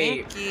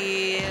escape.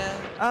 Stinky.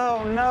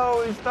 Oh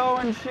no, he's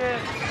throwing shit!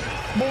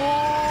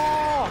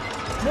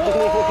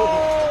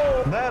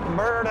 That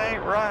bird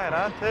ain't right,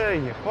 I tell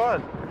you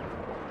what.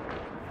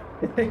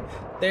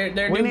 there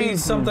do be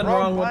something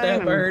wrong with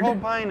that bird.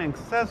 Propane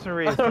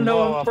accessories. I don't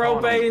know if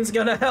propane's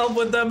gonna help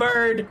with the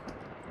bird.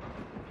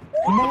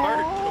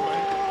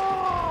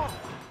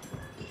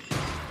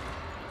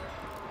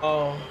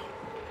 Oh.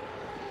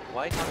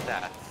 White on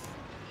death.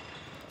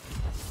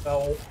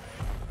 No.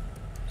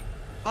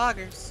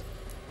 Poggers.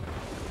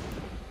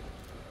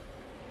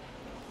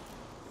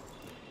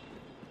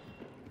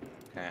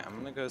 Okay, I'm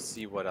gonna go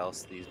see what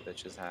else these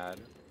bitches had.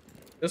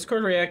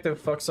 Discord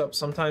reactive fucks up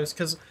sometimes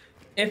because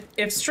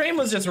if stream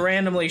was just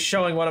randomly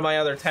showing one of my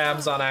other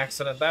tabs on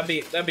accident,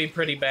 that'd be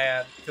pretty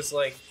bad. Because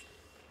like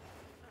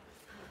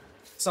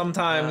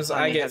sometimes I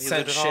Honey, get have you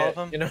sent looted all shit. of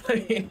them? You know what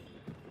I mean?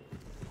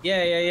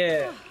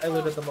 Yeah. I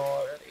looted them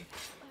all already.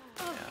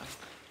 Yeah.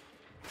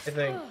 I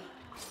think.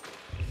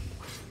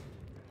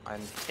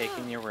 I'm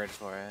taking your word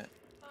for it.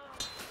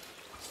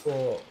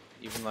 Cool.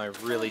 Even though I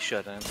really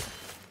shouldn't.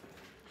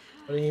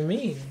 What do you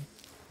mean?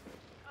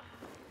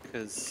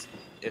 Because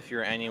if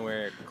you're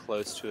anywhere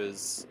close to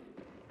as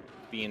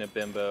being a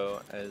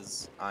bimbo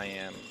as I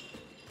am,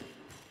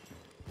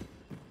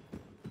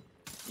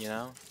 you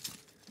know?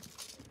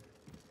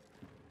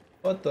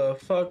 What the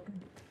fuck?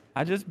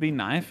 I just be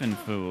knifing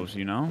fools,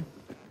 you know?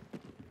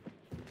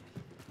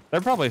 They're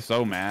probably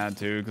so mad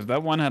too, because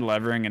that one had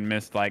levering and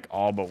missed like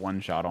all but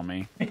one shot on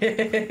me.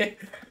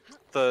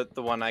 The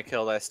one I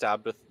killed, I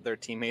stabbed with their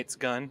teammate's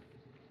gun.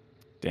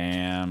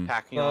 Damn.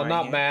 Packing No, right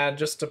not here. mad,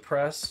 just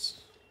depressed.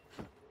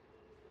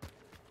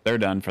 They're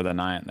done for the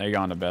night. They're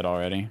gone to bed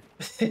already.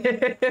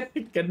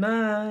 Good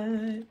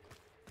night.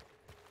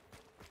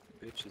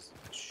 Bitches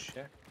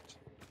checked.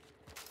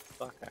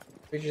 Fuck out.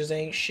 Bitches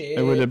ain't shit.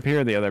 It would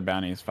appear the other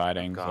bounty's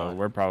fighting, so God.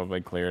 we're probably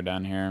clear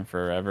down here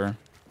forever.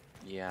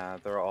 Yeah,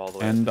 they're all the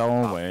way And to the top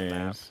of the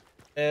map. always.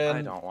 And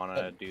I don't want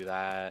to do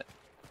that.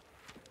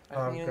 I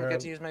Oh, don't even God. get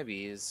to use my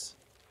bees.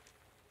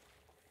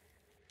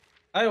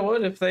 I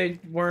would if they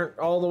weren't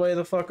all the way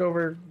the fuck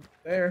over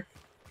there.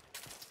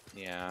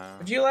 Yeah.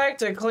 Would you like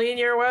to clean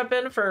your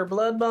weapon for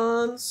blood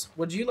bonds?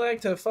 Would you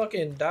like to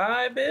fucking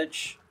die,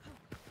 bitch?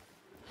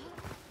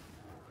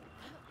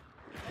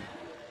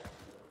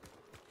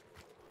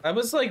 I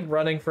was like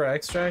running for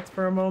extract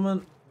for a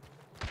moment.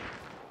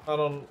 I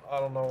don't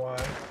know why.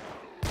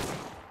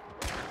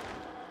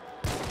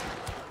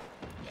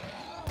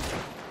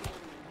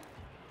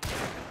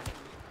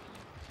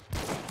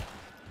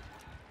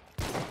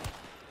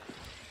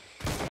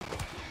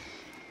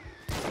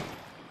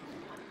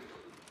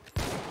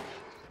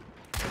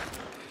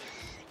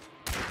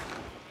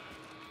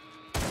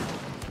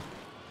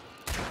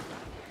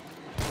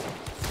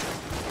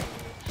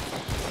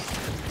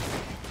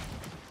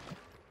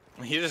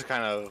 He just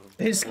kind of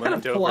He just kind of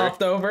limped over.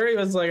 flopped over. He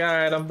was like, all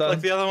right, I'm done.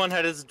 Like the other one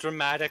had his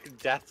dramatic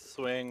death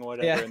swing,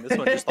 whatever, Yeah. and this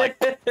one just like,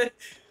 It's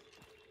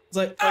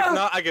like, like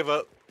no, I give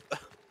up.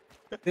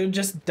 Dude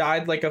just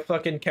died like a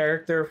fucking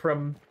character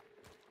from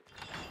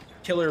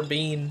killer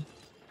bean.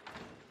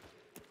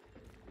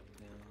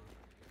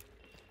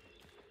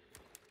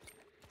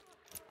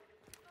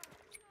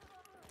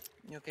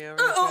 You okay over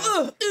there?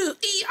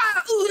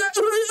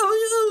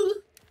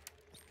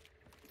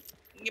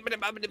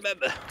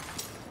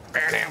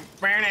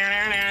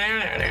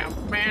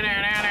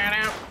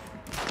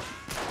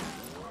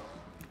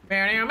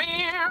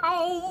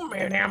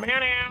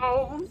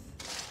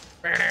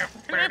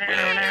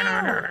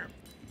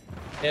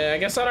 Yeah, I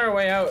guess on our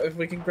way out, if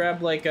we can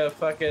grab like a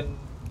fucking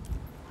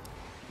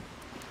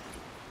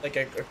like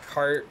a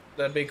cart,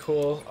 that'd be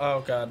cool.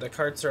 Oh god, the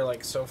carts are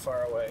like so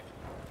far away.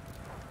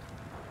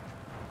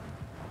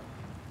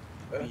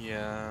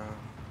 Yeah.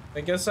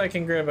 I guess I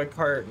can grab a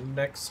cart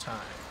next time.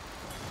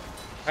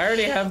 I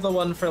already have the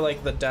one for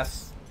like the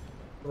death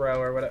row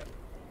or whatever.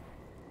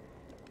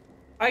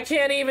 I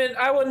can't even,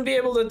 I wouldn't be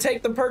able to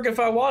take the perk if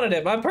I wanted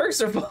it. My perks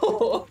are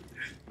full.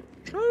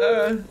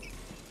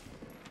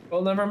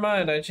 Well, never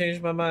mind. I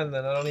changed my mind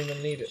then. I don't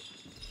even need it.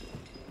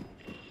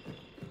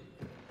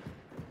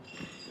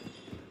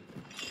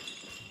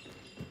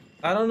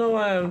 I don't know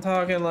why I'm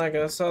talking like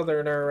a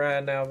southerner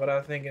right now, but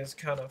I think it's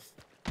kind of...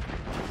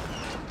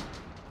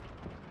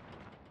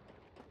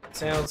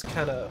 sounds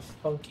kind of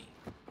funky.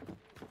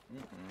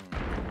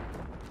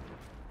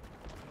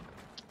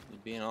 You're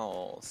being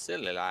all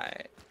silly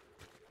like.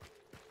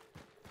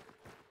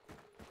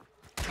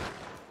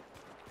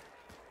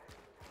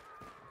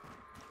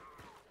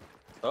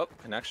 Oh,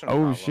 connection Oh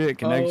problem. shit,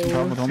 connection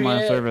problem with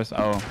online service.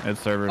 Oh,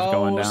 it's servers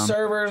going down.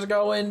 Servers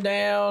going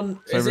down.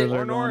 Servers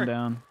are going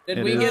down.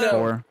 Did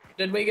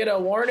we get a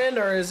warning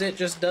or is it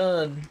just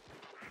done?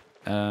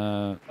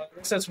 I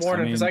guess that's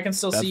warning because I can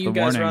still see you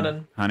guys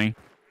running. Honey.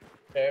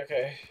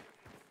 Okay.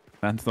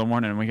 That's the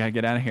warning. We gotta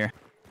get out of here.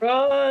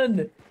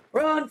 Run!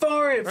 Run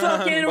for it!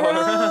 Fucking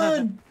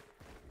run!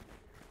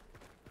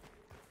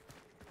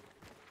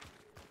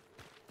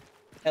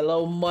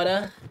 Hello,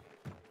 mother.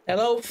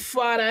 Hello,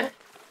 father.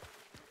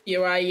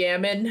 Here I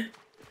am in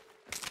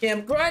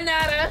Camp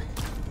Granada.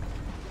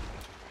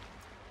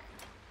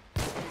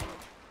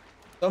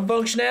 Some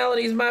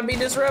functionalities might be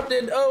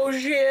disrupted. Oh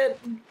shit.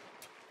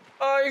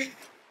 Oh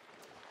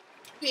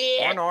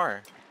shit.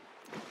 R&R.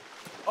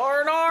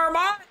 R&R,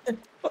 man.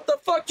 What the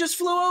fuck just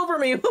flew over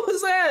me? What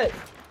was that?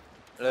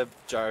 A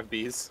jar of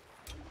bees.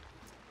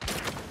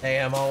 Hey,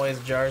 I'm always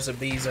jars of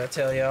bees, I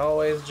tell you.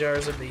 Always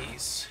jars of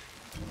bees.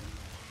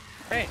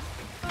 Hey,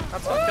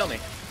 that's not kill me.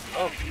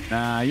 Oh.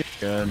 Nah, you're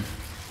good.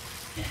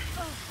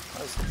 That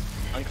was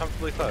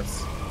uncomfortably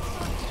close.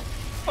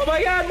 Oh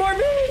my god, more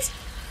bees!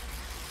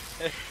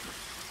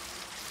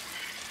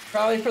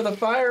 Probably for the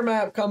fire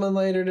map coming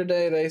later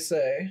today, they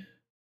say.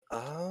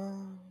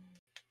 Oh.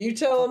 You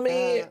telling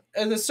me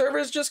are the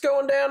servers just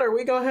going down, or are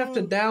we gonna have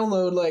to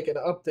download like an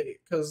update?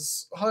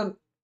 Cause Hunt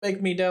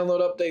make me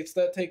download updates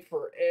that take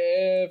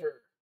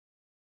forever.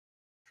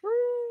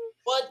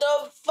 What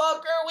the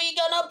fuck are we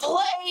gonna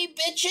play,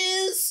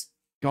 bitches?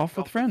 Golf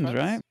with friends,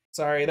 right?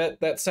 Sorry,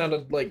 that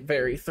sounded like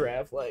very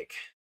Thrav like.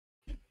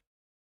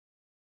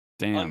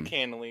 Damn.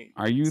 Uncannily.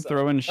 Are you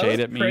throwing shade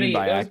at me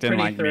by acting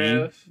like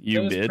Thrav. me?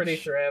 You bitch. That was pretty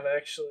bitch. Thrav,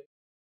 actually.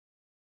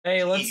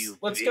 Hey,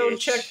 let's go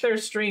check their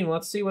stream.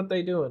 Let's see what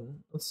they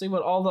doing. Let's see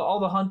what all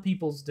the Hunt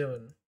people's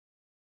doing.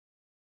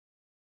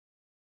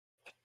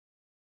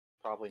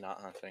 Probably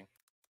not hunting.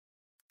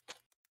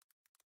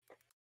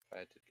 If I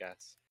had to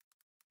guess.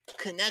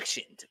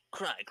 Connection to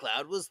Cry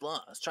Cloud was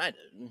lost. Try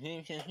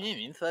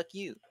to fuck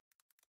you.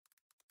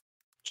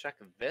 Check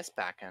this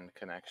backend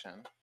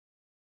connection.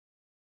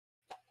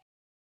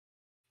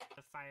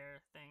 The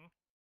fire thing.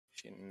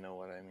 If you know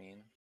what I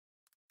mean.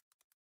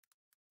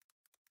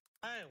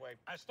 Anyway,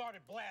 I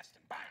started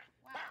blasting. Bang,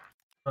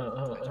 I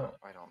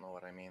don't know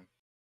what I mean.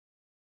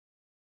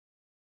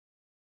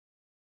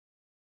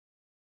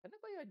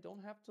 Technically, I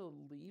don't have to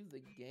leave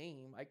the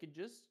game. I could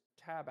just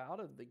tab out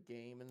of the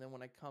game, and then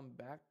when I come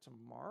back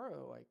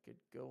tomorrow, I could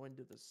go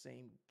into the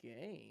same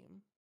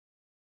game.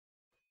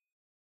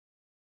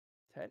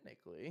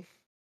 Technically.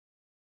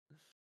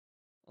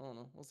 I don't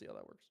know. We'll see how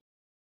that works.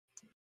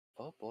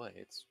 Oh boy,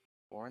 it's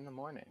 4 in the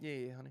morning.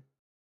 Yeah, honey.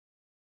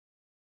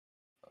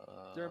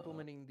 They're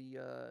implementing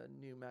the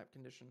new map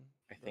condition.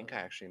 I think I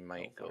actually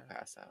might go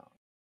pass out.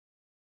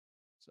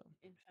 So.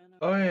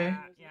 Oh yeah.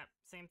 Yeah,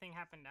 same thing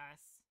happened to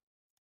us.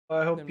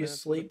 I hope you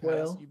sleep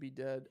well. You'd be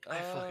dead. I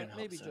fucking hope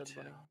maybe so Judge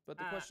too. Bunny. But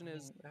the question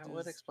is, that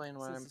would explain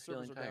why I'm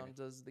feeling tired. Down,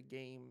 does the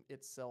game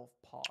itself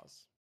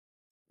pause?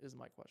 Is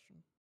my question.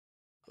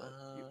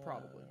 You're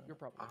probably.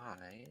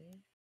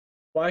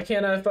 Why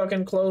can't I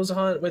fucking close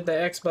Hunt with the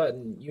X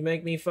button? You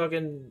make me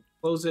fucking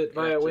close it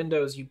via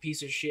Windows, you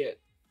piece of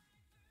shit.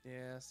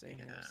 Yeah, same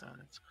here, son.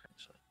 It's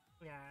cringy.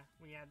 Yeah,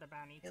 we had the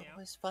bounty too. It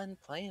was fun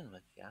playing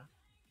with ya.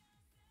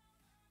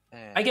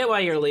 I get why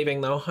you're leaving,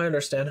 though. I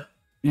understand.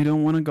 You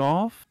don't want to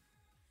golf?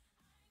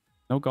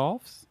 No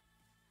golfs?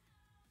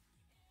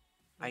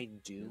 I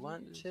do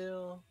want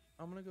to.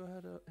 I'm gonna go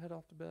head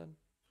off to bed.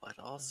 But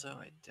also,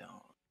 I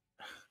don't.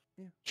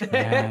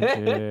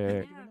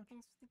 Magic.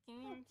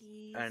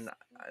 And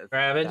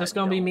Rabbit, just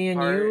gonna be me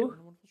and you.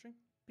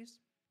 Peace.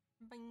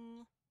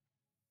 Bing.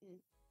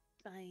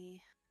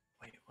 Bye.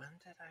 Wait, when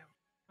did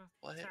I? Oh,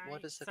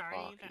 What is the sorry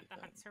clock that the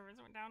even? hunt servers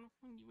went down.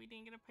 We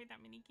didn't get to play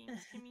that many games,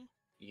 Kimmy.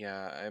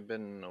 Yeah, I've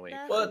been awake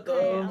That's for What the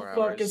okay, 4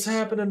 fuck hours. is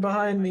happening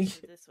behind me?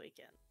 This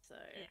weekend, so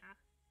Yeah.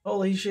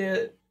 Holy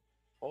shit.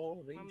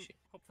 Holy Um, shit!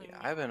 hopefully Yeah,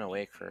 we I've get been more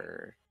awake games in.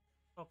 for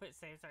Hope it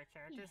saves our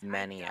characters. I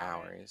many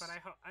doubt it, hours. but I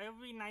hope it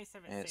would be nice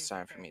if it And it's saves our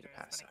time for me to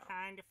characters, pass but out.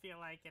 I kind of feel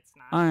like it's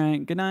not. All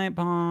right. Good night,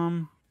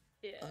 Pom.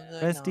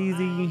 yeah. Rest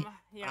easy.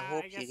 Yeah, I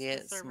hope you guess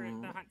get the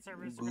some hunt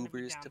servers are gonna be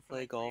goobers down to for play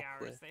like 3 golf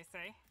hours, with. they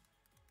say.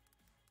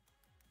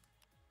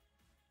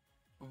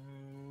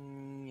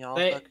 Y'all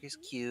They- fuckers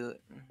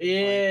cute.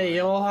 Yeah, Bye-bye.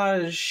 y'all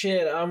hot as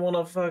shit. I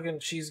wanna fucking.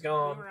 She's We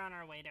gone. were on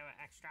our way to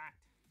extract.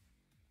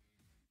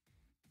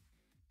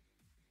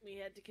 We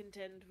had to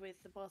contend with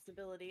the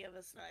possibility of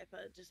a sniper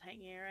just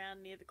hanging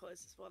around near the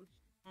closest one.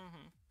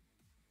 Mm-hmm.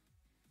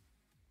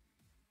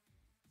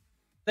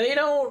 They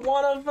don't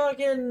wanna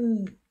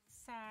fucking.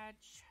 Sag.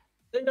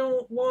 They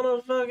don't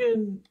wanna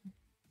fucking.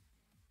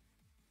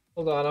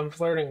 Hold on, I'm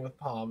flirting with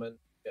Palm and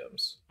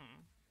Gibbs.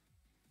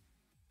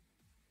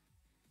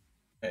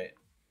 Right.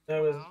 That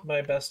was Well.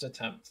 my best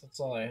attempt. That's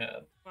all I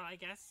had. Well, I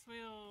guess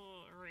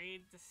we'll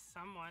raid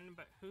someone,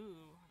 but who?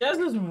 Jazz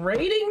is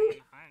raiding?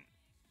 Hunt.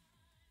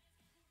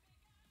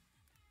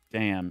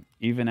 Damn.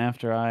 Even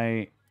after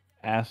I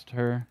asked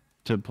her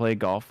to play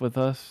golf with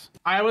us.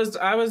 I was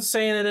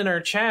saying it in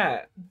her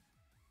chat.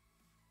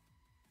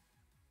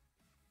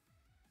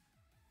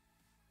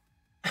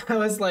 I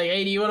was like,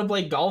 hey, do you want to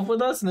play golf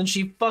with us? And then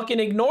she fucking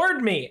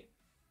ignored me.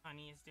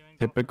 Honey is doing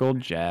Typical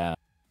Jazz.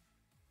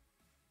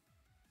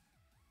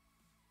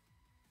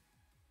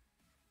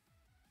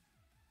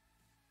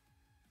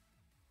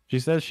 She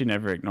says she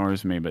never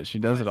ignores me, but she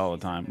does it all the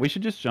time. We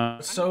should just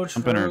jump So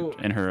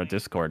in her true.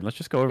 Discord. Let's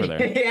just go over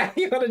there. Yeah,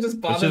 you want to just Let's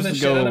bother the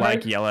just shit go out of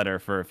like her? yell at her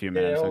for a few Yeah,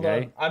 minutes, hold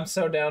okay? on. I'm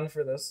so down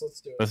for this. Let's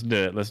do it. Let's do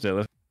it. Let's do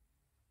it.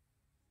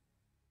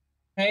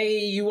 Hey,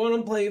 you want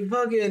to play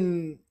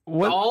fucking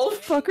What golf?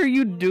 the fuck are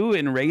you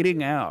doing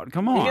raiding out?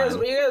 Come on. You guys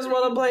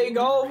want to play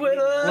golf with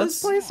us?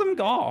 Let's play some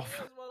golf.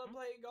 You guys want to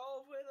play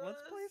golf with us?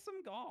 Let's play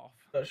some golf.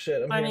 Oh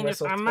shit! I hearing mean, if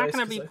myself I'm not twice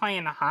gonna 'cause be I-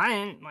 playing a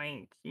hunt,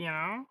 like, you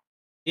know.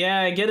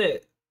 Yeah, I get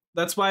it.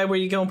 That's why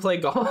we gonna play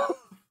golf.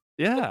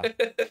 Yeah.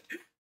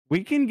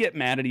 We can get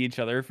mad at each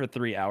other for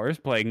 3 hours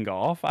playing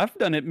golf. I've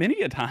done it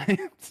many a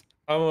times.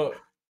 I'm Are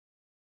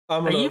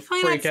gonna you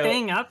planning on freak out.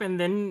 staying up and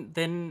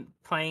then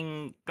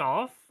playing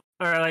golf,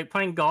 or like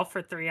playing golf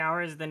for 3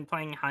 hours, then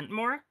playing hunt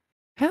more?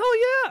 Hell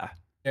yeah.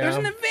 There's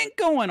an Yeah. event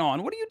going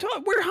on. What are you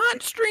talking? We're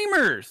hunt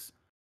streamers.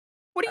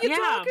 What are you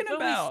talking but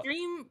about? we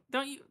stream.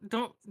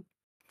 Don't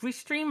we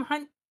stream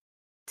hunt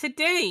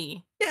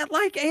today? Yeah,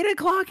 like 8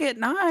 o'clock at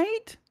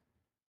night.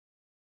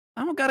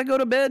 I don't gotta go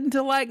to bed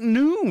until like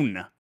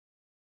noon.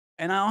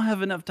 And I don't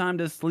have enough time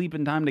to sleep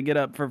and time to get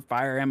up for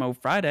Fire Ammo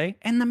Friday.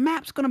 And the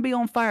map's gonna be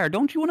on fire.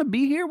 Don't you want to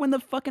be here when the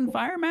fucking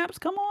fire maps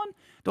come on?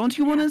 Don't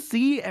you want to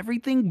see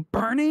everything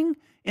burning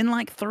in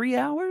like 3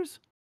 hours?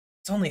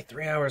 It's only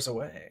 3 hours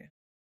away.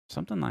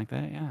 Something like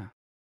that, yeah.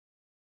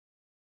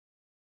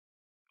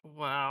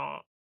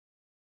 Well,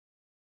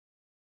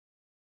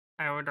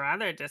 I would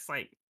rather just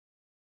like.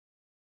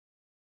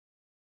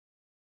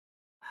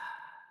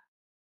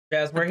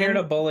 Jazz, we're But here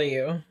to then- bully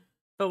you.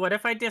 But what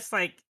if I just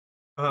like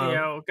Um, you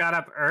know got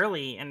up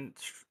early and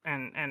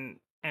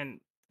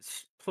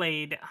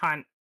played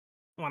hunt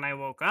when I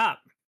woke up?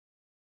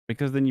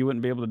 Because then you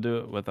wouldn't be able to do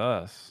it with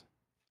us.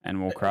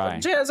 And we'll cry.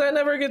 Jazz, I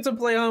never get to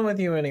play on with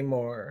you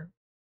anymore.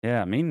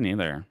 Yeah, me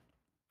neither.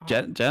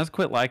 Jazz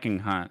quit liking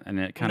Hunt, and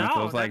it kind of No,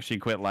 feels like that's- she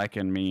quit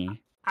liking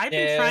me. I've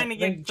been Yeah, trying to I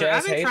think get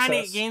Jazz I've been hates trying to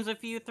us. get games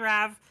with you,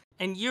 Thrav,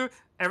 and you're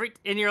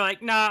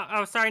like, no,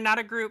 oh sorry, not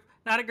a group,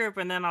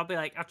 and then I'll be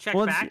like, I'll check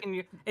Well, it's- back,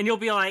 and you'll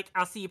be like,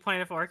 I'll see you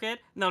playing with Orchid,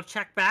 and they'll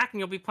check back, and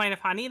you'll be playing with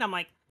Honey, and I'm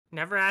like,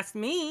 never asked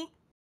me.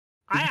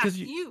 I Because asked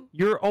you.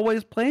 You're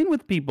always playing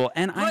with people,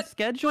 and I But-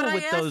 schedule but I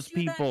with asked those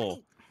you that people.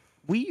 night.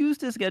 We used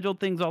to schedule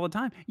things all the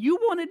time. You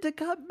wanted to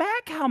cut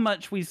back how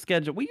much we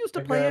schedule. We used to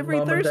My play God, every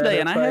Mom and Dad Thursday, are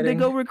and I had to fighting.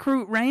 go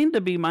recruit Rain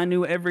to be my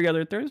new every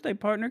other Thursday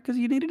partner because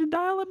you needed to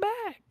dial it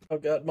back. Oh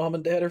god, Mom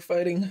and Dad are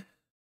fighting.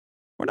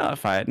 We're not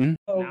fighting.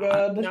 Oh no,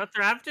 god. no,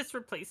 Thrav just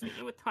replaced me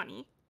with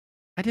Honey.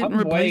 I didn't I'm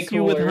way replace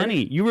you with cooler.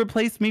 Honey. You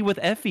replaced me with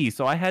Effie,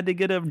 so I had to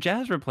get a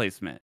Jazz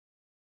replacement.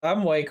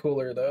 I'm way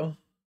cooler though.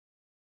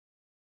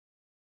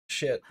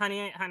 Shit.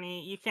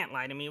 Honey, you can't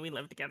lie to me. We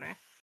live together.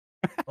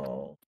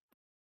 Oh.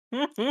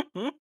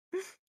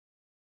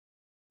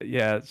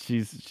 Yeah,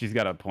 she's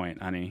got a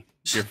point, Honey.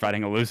 You're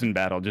fighting a losing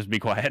battle. Just be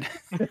quiet.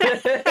 Shut the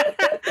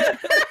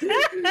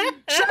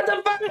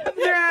fuck up,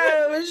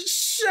 Thrav!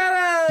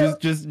 Shut up!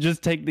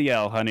 just take the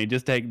L, Honey.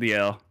 Just take the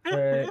L.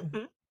 Right.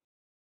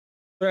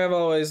 Thrav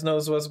always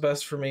knows what's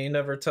best for me. He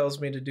never tells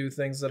me to do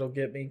things that'll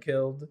get me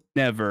killed.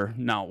 Never,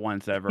 not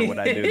once ever would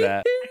I do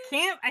that.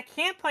 I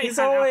can't play He's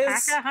Hunt. always-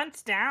 Alpaca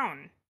Hunt's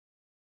down.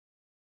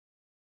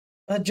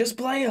 Just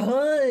play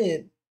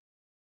Hunt.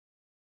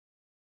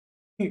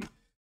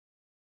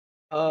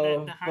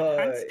 Oh, The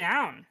Hunt's fuck.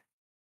 down.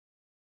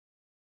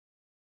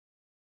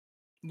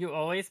 You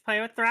always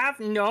play with Thrav?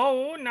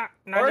 No, not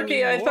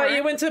Orky, I thought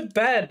you went to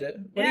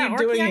bed. What are you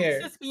doing Orky, here?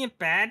 I'm supposed to be in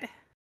bed.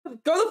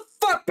 Go the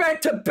fuck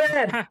back to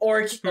bed,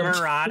 Orky.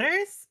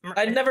 Marauders?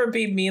 I'd never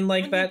be mean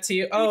like that to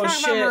you. Oh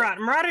shit!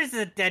 Marauders is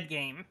a dead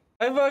game.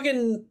 I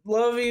fucking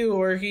love you,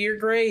 Orky. You're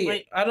great.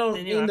 Wait, I don't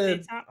the new mean to.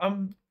 update's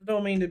out?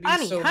 Don't mean to be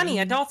Honey, so. honey,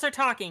 mean. adults are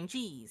talking.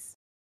 Jeez.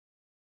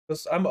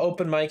 I'm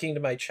open micing to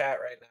my chat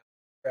right now.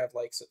 Trav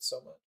likes it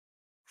so much.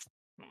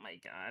 Oh my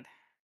god.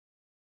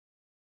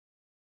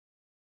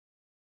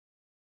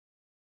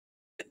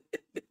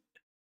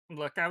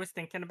 Look, I was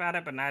thinking about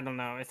it, but I don't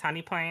know. Is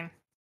Honey playing?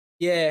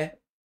 Yeah.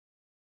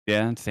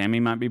 Yeah,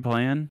 Sammy might be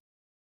playing.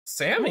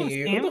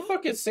 Sammy? Who the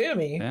fuck is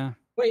Sammy? Yeah.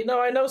 Wait,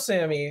 no, I know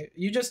Sammy.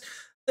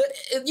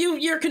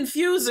 You're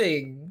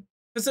confusing.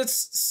 Because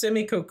it's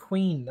Simiko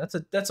Queen.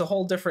 That's a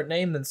whole different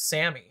name than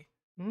Sammy.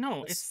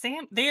 No, it's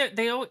Sam. They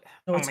all.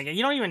 No, oh my god,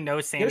 you don't even know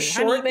Sammy. You're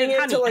shortening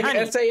it to like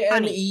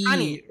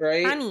SAME,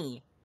 right?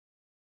 Honey.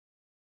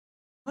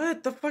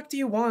 What the fuck do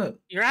you want?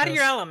 You're out of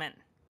your element.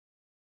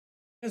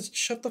 Just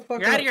shut the fuck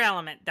up. You're out of your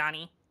element,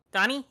 Donnie.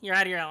 Donnie, you're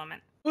out of your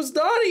element. Who's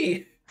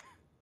Donnie?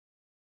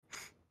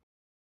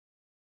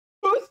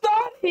 Who's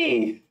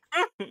Donnie?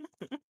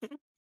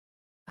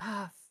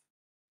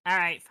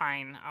 Alright,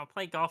 fine. I'll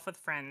play golf with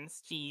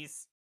friends.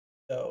 Jeez.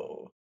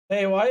 No.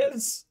 Hey, why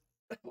is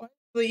the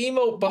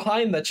emote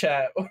behind the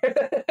chat?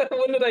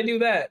 When did I do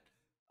that?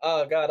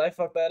 Oh god, I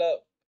fucked that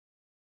up.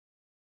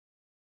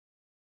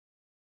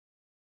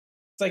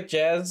 It's like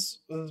Jazz,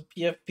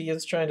 PFP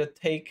is trying to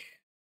take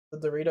the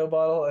Dorito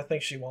bottle. I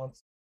think she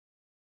wants.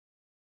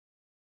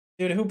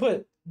 Dude, who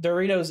put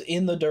Doritos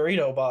in the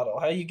Dorito bottle?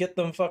 How do you get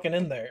them fucking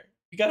in there?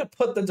 You gotta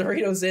put the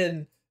Doritos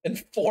in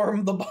and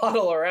form the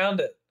bottle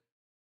around it.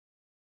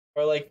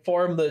 Or like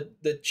form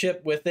the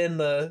chip within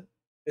the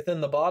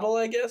bottle,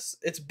 I guess.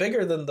 It's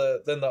bigger than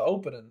the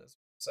opening, is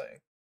what I'm saying.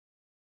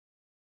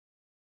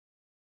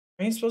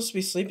 Are you supposed to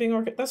be sleeping,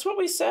 Orchid? That's what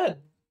we said.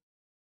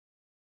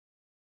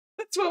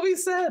 That's what we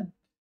said.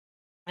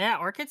 Yeah,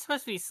 Orchid's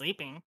supposed to be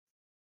sleeping.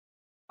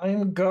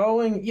 I'm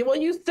going. Well,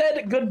 you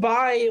said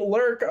goodbye,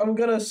 Lurk. I'm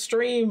gonna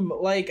stream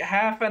like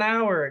half an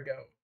hour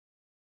ago.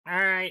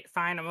 Alright,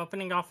 fine. I'm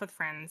opening golf with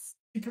friends.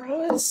 You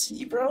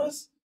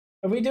bros.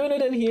 Are we doing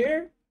it in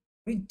here?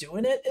 Are we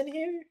doing it in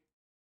here?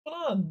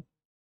 Hold on.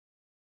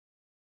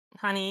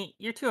 Honey,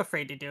 you're too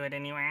afraid to do it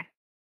anywhere.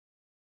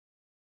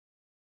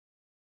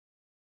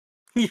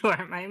 You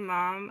are my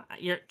mom.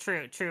 You're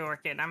true,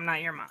 Orchid. I'm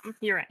not your mom.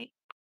 You're right.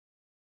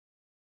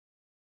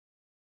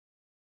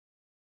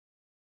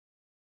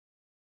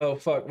 Oh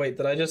fuck, wait,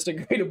 did I just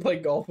agree to play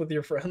golf with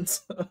your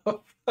friends?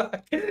 Oh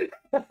fuck.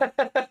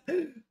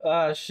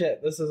 Ah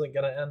shit, this isn't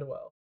gonna end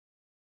well.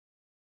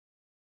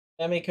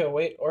 Amiko,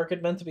 wait,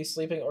 Orchid meant to be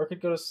sleeping.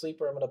 Orchid, go to sleep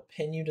or I'm gonna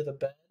pin you to the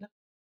bed.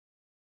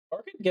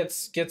 Orchid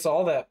gets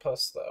all that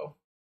puss though.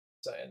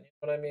 Saying, you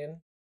know what I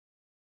mean?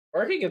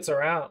 Orchid gets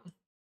around.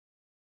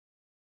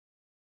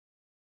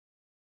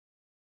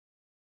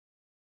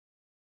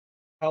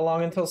 How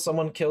long until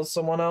someone kills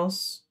someone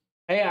else?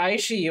 Hey,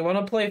 Aishi, you want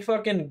to play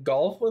fucking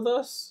golf with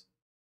us?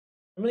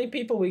 How many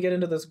people we get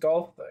into this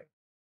golf thing?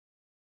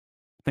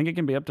 I think it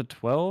can be up to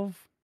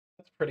 12.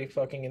 That's pretty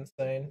fucking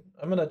insane.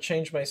 I'm gonna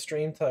change my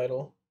stream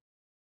title.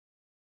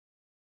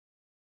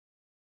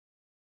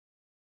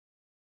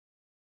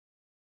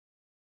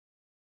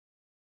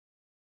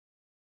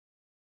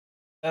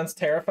 Sounds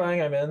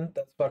terrifying. I'm in.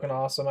 That's fucking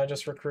awesome. I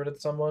just recruited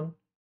someone.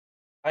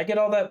 I get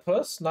all that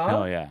puss? Nah?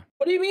 Hell yeah.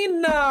 What do you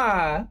mean,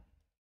 nah?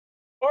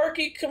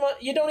 Orky, come on,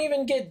 you don't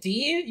even get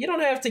D? You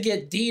don't have to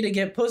get D to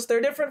get puss.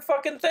 They're different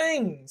fucking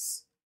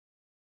things.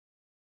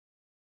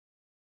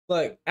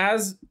 Look,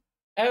 as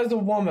a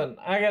woman,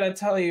 I gotta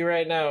tell you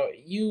right now,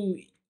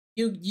 you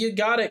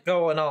got it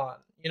going on.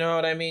 You know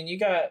what I mean? You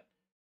got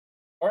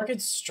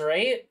Orchid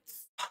straight.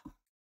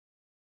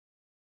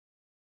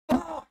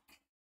 Fuck.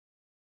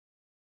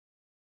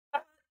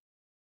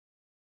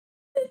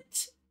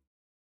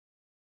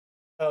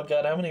 Oh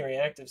god, how many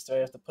reactives do I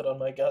have to put on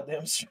my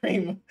goddamn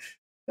stream?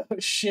 Oh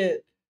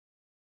shit.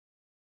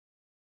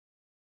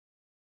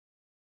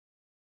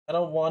 I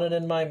don't want it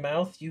in my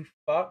mouth, you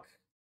fuck.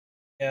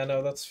 Yeah,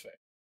 no, that's fair.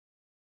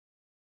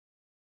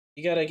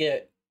 You gotta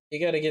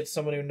get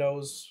someone who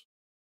knows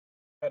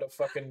how to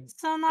fucking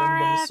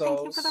Sonara, thank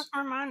you for the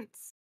 4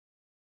 months.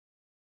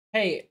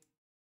 Hey,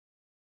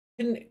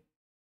 can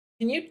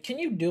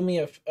you do me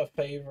a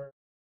favor?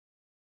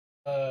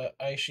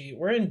 Aishi,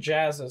 we're in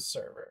Jazz's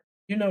server.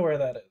 You know where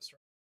that is, right?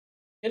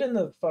 Get in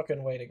the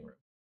fucking waiting room.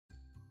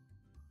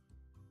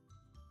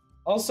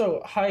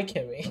 Also, hi,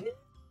 Kimmy.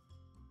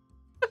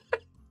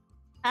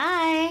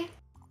 Hi.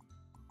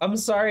 I'm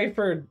sorry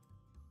for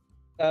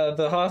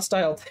the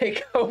hostile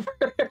takeover.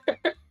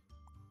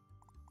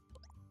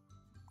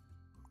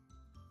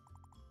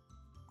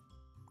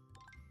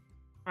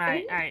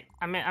 Alright.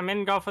 I'm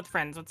in golf with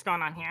friends. What's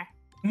going on here?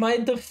 My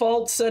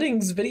default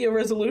settings video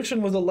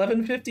resolution was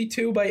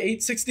 1152 by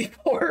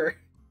 864.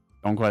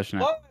 Don't question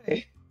it.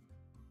 Why?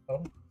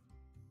 Oh.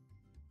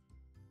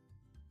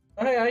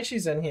 Hi,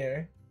 Aishi's in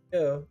here.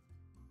 Yo.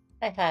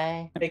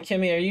 Hi. Hey,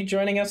 Kimmy, are you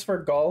joining us for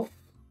golf?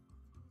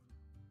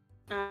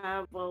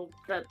 Well,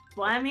 that's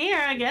why I'm here,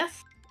 I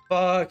guess.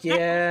 Fuck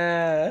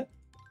yeah.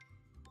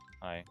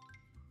 Hi.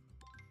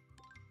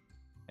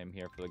 I'm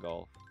here for the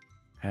golf.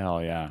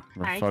 Hell yeah.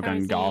 We're Hi, fucking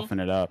Cozy. golfing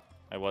it up.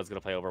 I was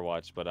gonna play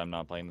Overwatch, but I'm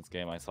not playing this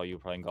game. I saw you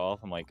playing golf.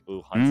 I'm like,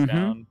 ooh, Hunt's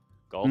down.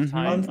 Golf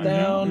time. Hunt's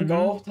down,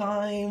 golf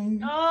time.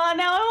 Oh,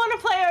 now I want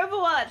to play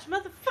Overwatch,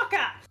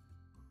 motherfucker.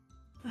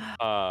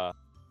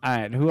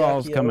 Alright, who Fuck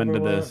all's yeah, coming to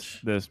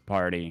Overwatch. this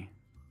party?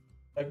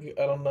 I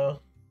don't know.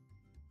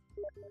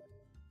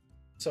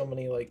 So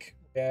many like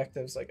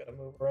reactives I gotta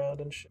move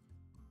around and shit.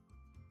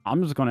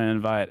 I'm just gonna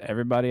invite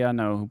everybody I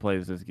know who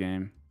plays this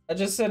game. I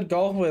just said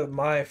golf with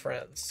my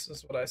friends,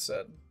 is what I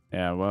said.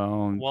 Yeah,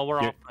 well, Well, we're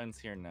all get, friends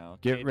here now.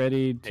 get Kate,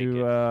 ready take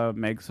to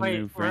make some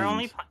new Wait, friends. we're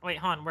only wait,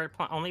 hon, we're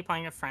only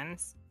playing with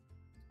friends.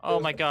 Oh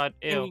my god,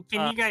 ew.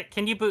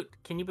 Can you boot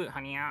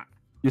Honey out?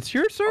 It's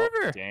your Oh,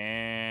 server.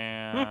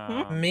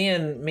 damn. Me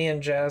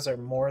and Jazz are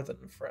more than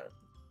friends.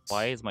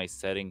 Why is my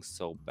setting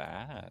so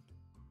bad?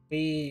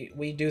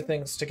 We do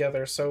things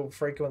together so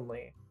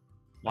frequently.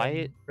 Why I'm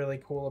it- really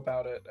cool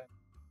about it.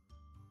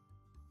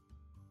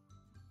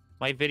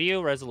 My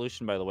video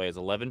resolution, by the way, is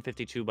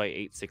 1152 by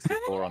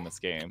 864 on this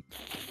game.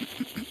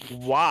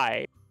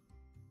 Why?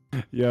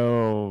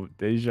 Yo,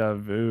 deja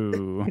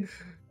vu.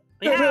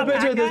 Yeah,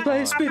 Picture this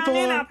place Hop on in,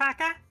 before.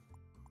 Alpaca.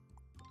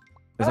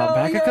 Is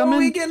Alpaca coming?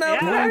 We getting Yeah.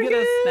 You wanna Alpaca? get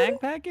a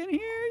snack pack in here?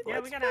 Yeah,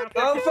 Let's we got go.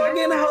 Alpaca. I'm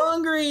fucking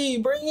hungry.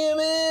 Bring him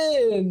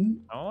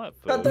in. I want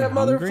food. Cut that You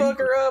hungry?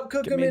 motherfucker up.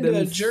 Cook Give him me into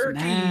them jerky.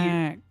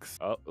 snacks.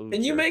 Oh, ooh,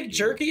 Can you make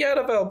jerky out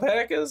of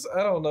alpacas?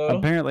 I don't know.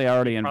 Apparently, I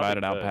already You probably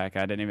invited could. Alpaca.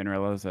 I didn't even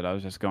realize it. I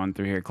was just going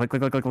through here. Click, click,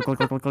 click, click, click, click,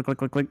 click, click, click,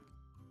 click, click.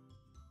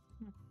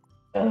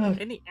 Ugh,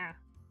 Yeah.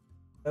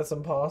 that's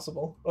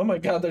impossible. Oh my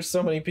god, there's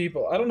so many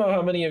people. I don't know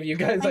how many of you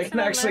guys I Thanks can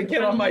for actually letting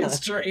get on my me-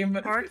 stream.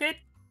 Orchid,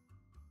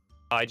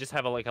 I just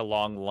have a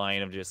long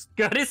line of just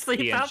go to sleep,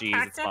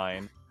 PNGs. It's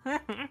Alpaca.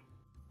 fine.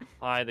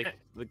 Hi, the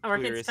queer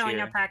Orchid's is telling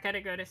here. Alpaca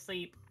to go to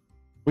sleep.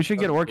 We should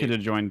get Okay. Orchid to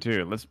join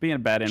too. Let's be a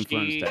bad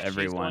influence She's to going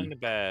everyone. to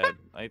bed.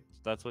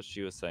 That's what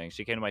she was saying.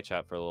 She came to my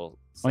chat for a little.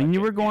 Well, you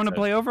second. were going She to said,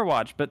 play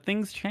Overwatch, but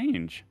things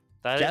change.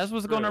 "That is Jazz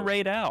was going to true."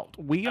 raid out.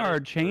 We That are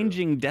is true.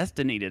 changing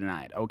destiny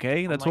tonight,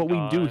 okay? Oh That's my what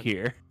we do God.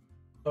 here.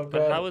 Oh But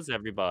god. how is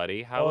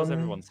everybody? How is One,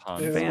 everyone's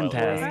hunt? two,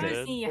 Fantastic.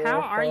 Let's see, four, how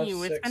are five,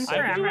 you? It's been six, I'm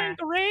seven. forever. doing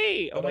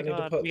great. Oh But my I need to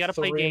god, put we gotta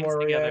play 3 games more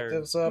together.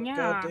 reactives up. Yeah.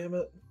 God damn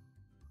it.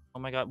 Oh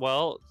my god.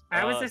 Well,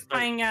 I was just but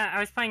playing. I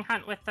was playing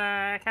Hunt with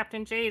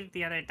Captain Jade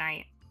the other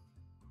night.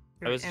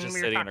 I was and just we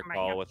were sitting in a talking about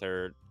call you. with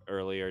her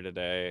earlier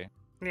today.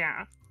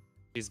 Yeah,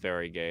 She's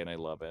very gay, and I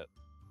love it.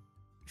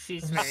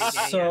 she's very gay.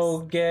 So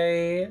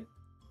gay.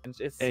 And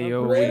it's Hey, so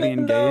yo, great. we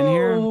being gay in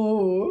here?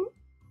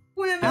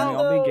 Women Can we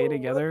all be gay know.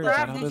 together? What Is the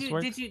that how Rob, this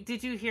works?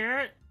 did you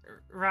hear?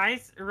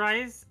 Rise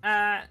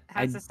I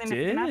has a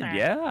significant did, other.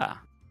 yeah.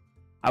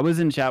 I was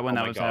in chat when Oh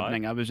that my was God.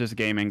 happening. I was just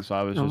gaming, so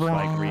I was just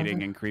like Rob.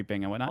 reading and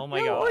creeping and whatnot. Oh my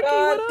Yo, God. Orchid,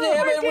 God what up?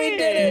 damn it, we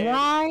did it.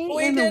 Why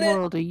We in the did it.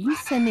 world are you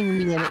sending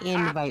me an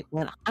invite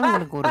when I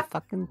want to go to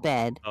fucking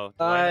bed? Oh,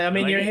 do I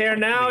mean, do you're get here kicked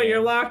in the now. You're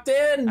game? locked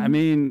in. I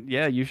mean,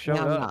 yeah, you showed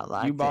I'm up. not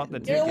locked You bought the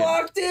in. you're ticket.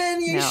 locked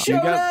in. You No. showed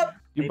You got- up.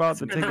 You Hey, bought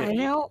the that's good. I ticket.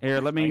 know. Here,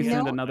 let me No,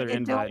 send another it don't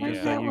invite work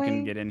just so that you can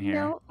way. get in here.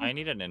 No, I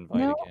need an invite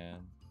No. again.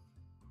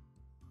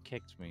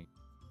 Kicked me.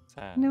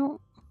 Sad. no.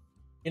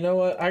 You know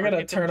what? I gotta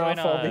Orchid, come turn off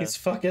join all us. these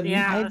fucking.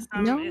 Yeah. it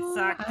No,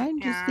 sucked, I'm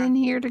just yeah. in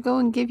here to go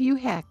and give you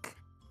heck.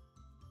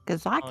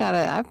 Cause I've got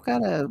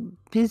a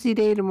busy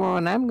day tomorrow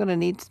and I'm gonna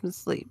need some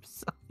sleep.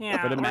 So.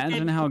 Yeah. But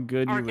imagine how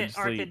good you would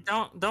Orchid, sleep.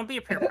 don't be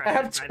peer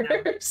pressured by them.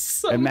 After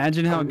some.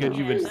 Imagine how good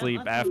you Yeah, would that sleep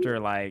must be- after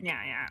like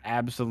Yeah, yeah.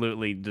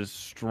 absolutely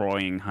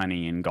destroying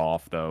Honey in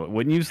golf, though.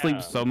 Wouldn't you sleep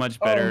Yeah. so much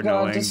Oh, better God,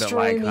 knowing that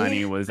destroy like me.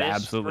 Honey was It's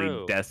absolutely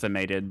true.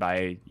 decimated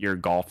by your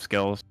golf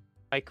skills?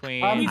 Hi,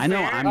 Queen. I know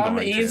I'm I'm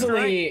going to.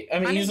 easily,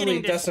 I'm Honey easily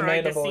getting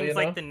destroyed just decimatable. seems You know.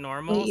 like the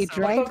normal. You so-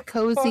 drive What the fuck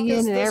cozy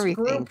is in and this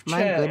everything. group My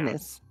chat?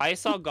 goodness. I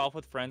saw golf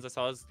with friends.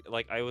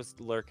 I was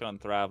lurking on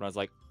Thrav, and I was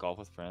like, "Golf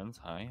with friends?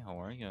 Hi,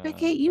 how are you?"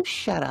 Okay, you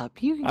shut up.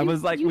 I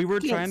was like, we were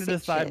can't trying to say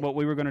decide shit. what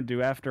we were going to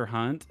do after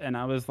Hunt, and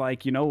I was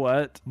like, you know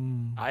what?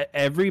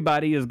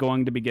 Everybody is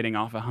going to be getting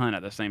off a Hunt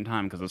at the same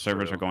time because the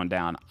servers True. are going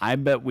down. I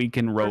bet we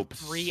can rope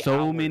 3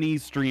 so hours. many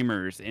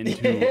streamers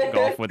into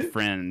Golf with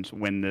Friends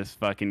when this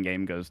fucking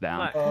game goes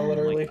down. Look, Oh,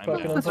 literally I'm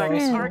fucking down. Look,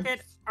 impossible.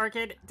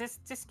 Orchid, just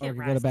get Okay,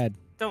 rest. go to bed.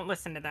 Don't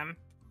listen to them.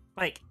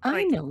 Like,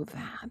 I know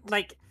that.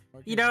 like,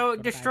 you know,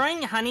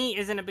 destroying Honey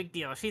isn't a big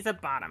deal. She's a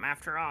bottom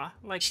after all.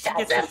 Like, she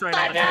gets destroyed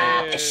all the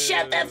time.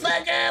 Shut the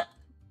fuck up!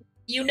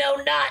 You know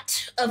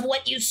not of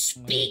what you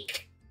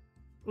speak.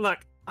 Look,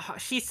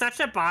 she's such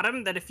a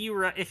bottom that if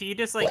you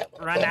just like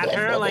run at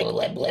her, like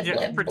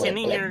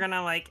pretending you're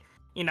gonna like,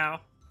 you know,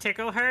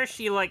 tickle her,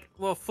 she like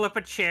will flip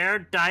a chair,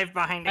 dive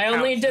behind. I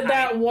only did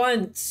that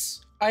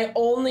once. I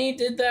only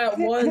did that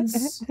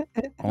once.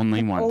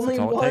 Only once. Only That's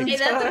all it one Hey, takes.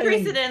 that's a time.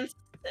 precedent.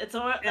 It's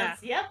all. Yeah.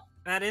 That's, yep.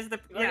 That is the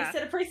Already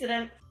set a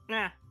precedent.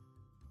 yeah.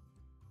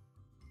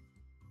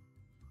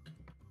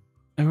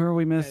 Who are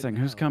we missing?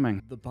 Who's now,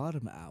 coming? The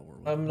bottom hour.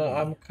 with I'm me. not.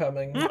 I'm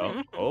coming.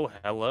 Oh,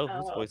 hello.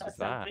 Whose voice was sounds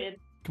that? weird.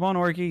 Come on,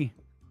 Orky.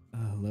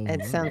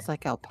 It sounds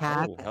like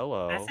alpaca. Oh,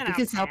 hello. That's an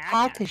Because alpaca.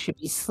 alpaca should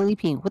be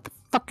sleeping. What the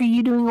fuck are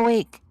you doing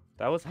awake?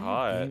 That was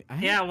hot.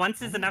 Yeah,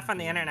 once is enough on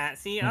the internet.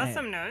 See,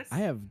 awesome knows. I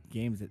have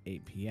games at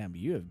 8 p.m.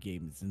 You have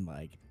games in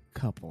like a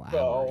couple hours.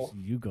 No.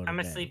 You go to I'm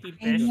a bed. sleepy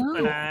I bitch,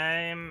 but know.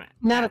 I'm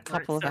Not a at work,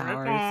 couple of so-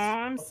 hours. Oh,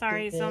 I'm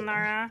sorry, Okay.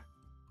 Zonara.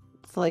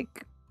 It's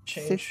like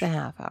Change.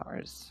 6.5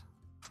 hours.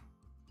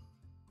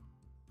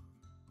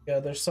 Yeah,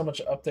 there's so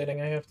much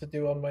updating I have to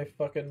do on my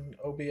fucking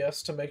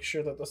OBS to make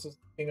sure that this is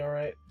looking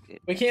alright.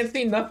 We can't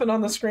see nothing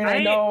on the screen, I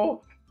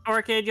know!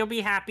 Orchid, you'll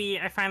be happy.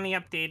 I finally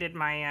updated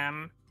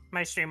my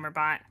my streamer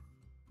bot.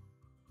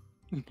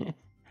 It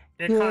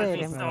caused me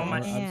Good, so I'm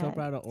much. I'm so glad.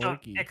 proud of So,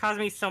 Orky. it caused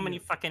me so many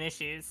fucking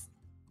issues.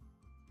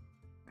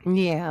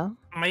 Yeah.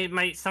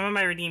 My some of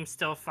my redeems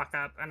still fuck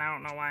up, and I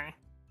don't know why.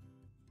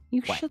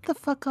 You Whack. shut the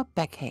fuck up,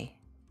 Becky.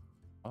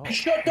 Oh.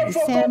 Shut the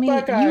fuck Sammy,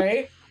 up,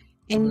 Becky!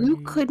 And you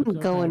Birdie, couldn't what's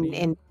up, go Birdie?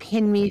 and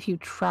pin me if you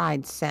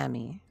tried,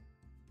 Sammy.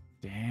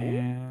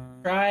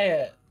 Damn. Try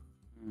it.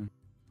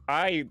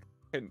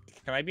 Can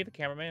I be the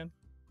cameraman?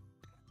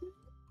 I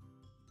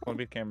want to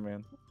be the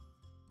cameraman.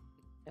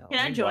 Can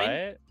I join?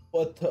 What?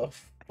 What the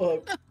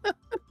fuck?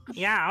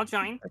 Yeah, I'll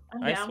join.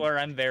 I'm I down. swear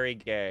I'm very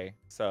gay,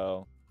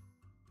 so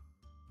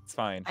it's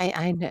fine.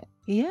 I know.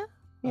 Yeah.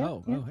 Yeah,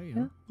 Oh, yeah, oh, hey,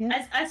 yeah,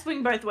 yeah. I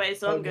swing both ways,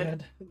 so Oh I'm good.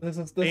 god. This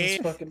is Eh.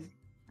 fucking...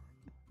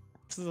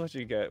 This is what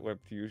you get when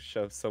you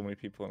shove so many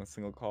people in a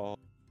single call.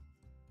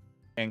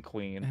 And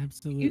queen.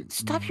 Absolutely. You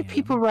stop your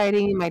people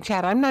writing in my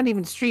chat. I'm not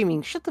even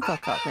streaming. Shut the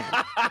fuck up,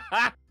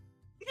 man.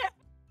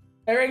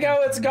 There we go,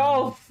 it's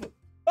golf!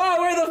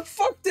 Oh, where the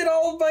fuck did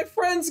all of my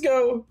friends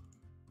go?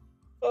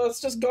 Oh,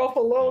 it's just golf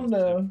alone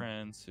now.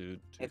 Friends who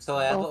Okay, so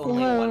I have Oh,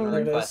 only one hello.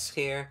 request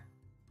here.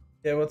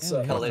 Yeah, what's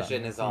up?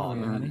 Collision is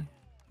on.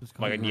 Oh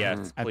my god,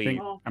 yes, I please.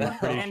 think I'm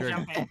pretty And sure.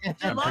 jump in. As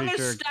I'm long pretty as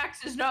sure.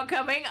 Stacks is not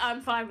coming,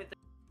 I'm fine with it.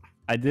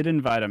 I did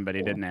invite him, but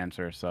he didn't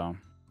answer. So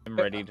I'm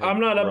ready to. I'm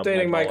not rub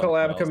updating my ball on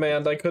collab someone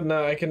command. else's.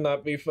 I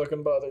cannot be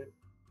fucking bothered.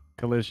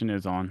 collision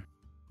is on.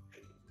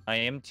 I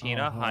am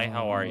Tina. Hi,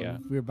 how are you?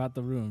 We're about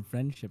to ruin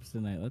friendships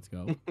tonight. Let's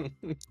go.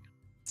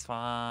 It's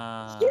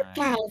fine.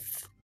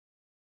 Guys.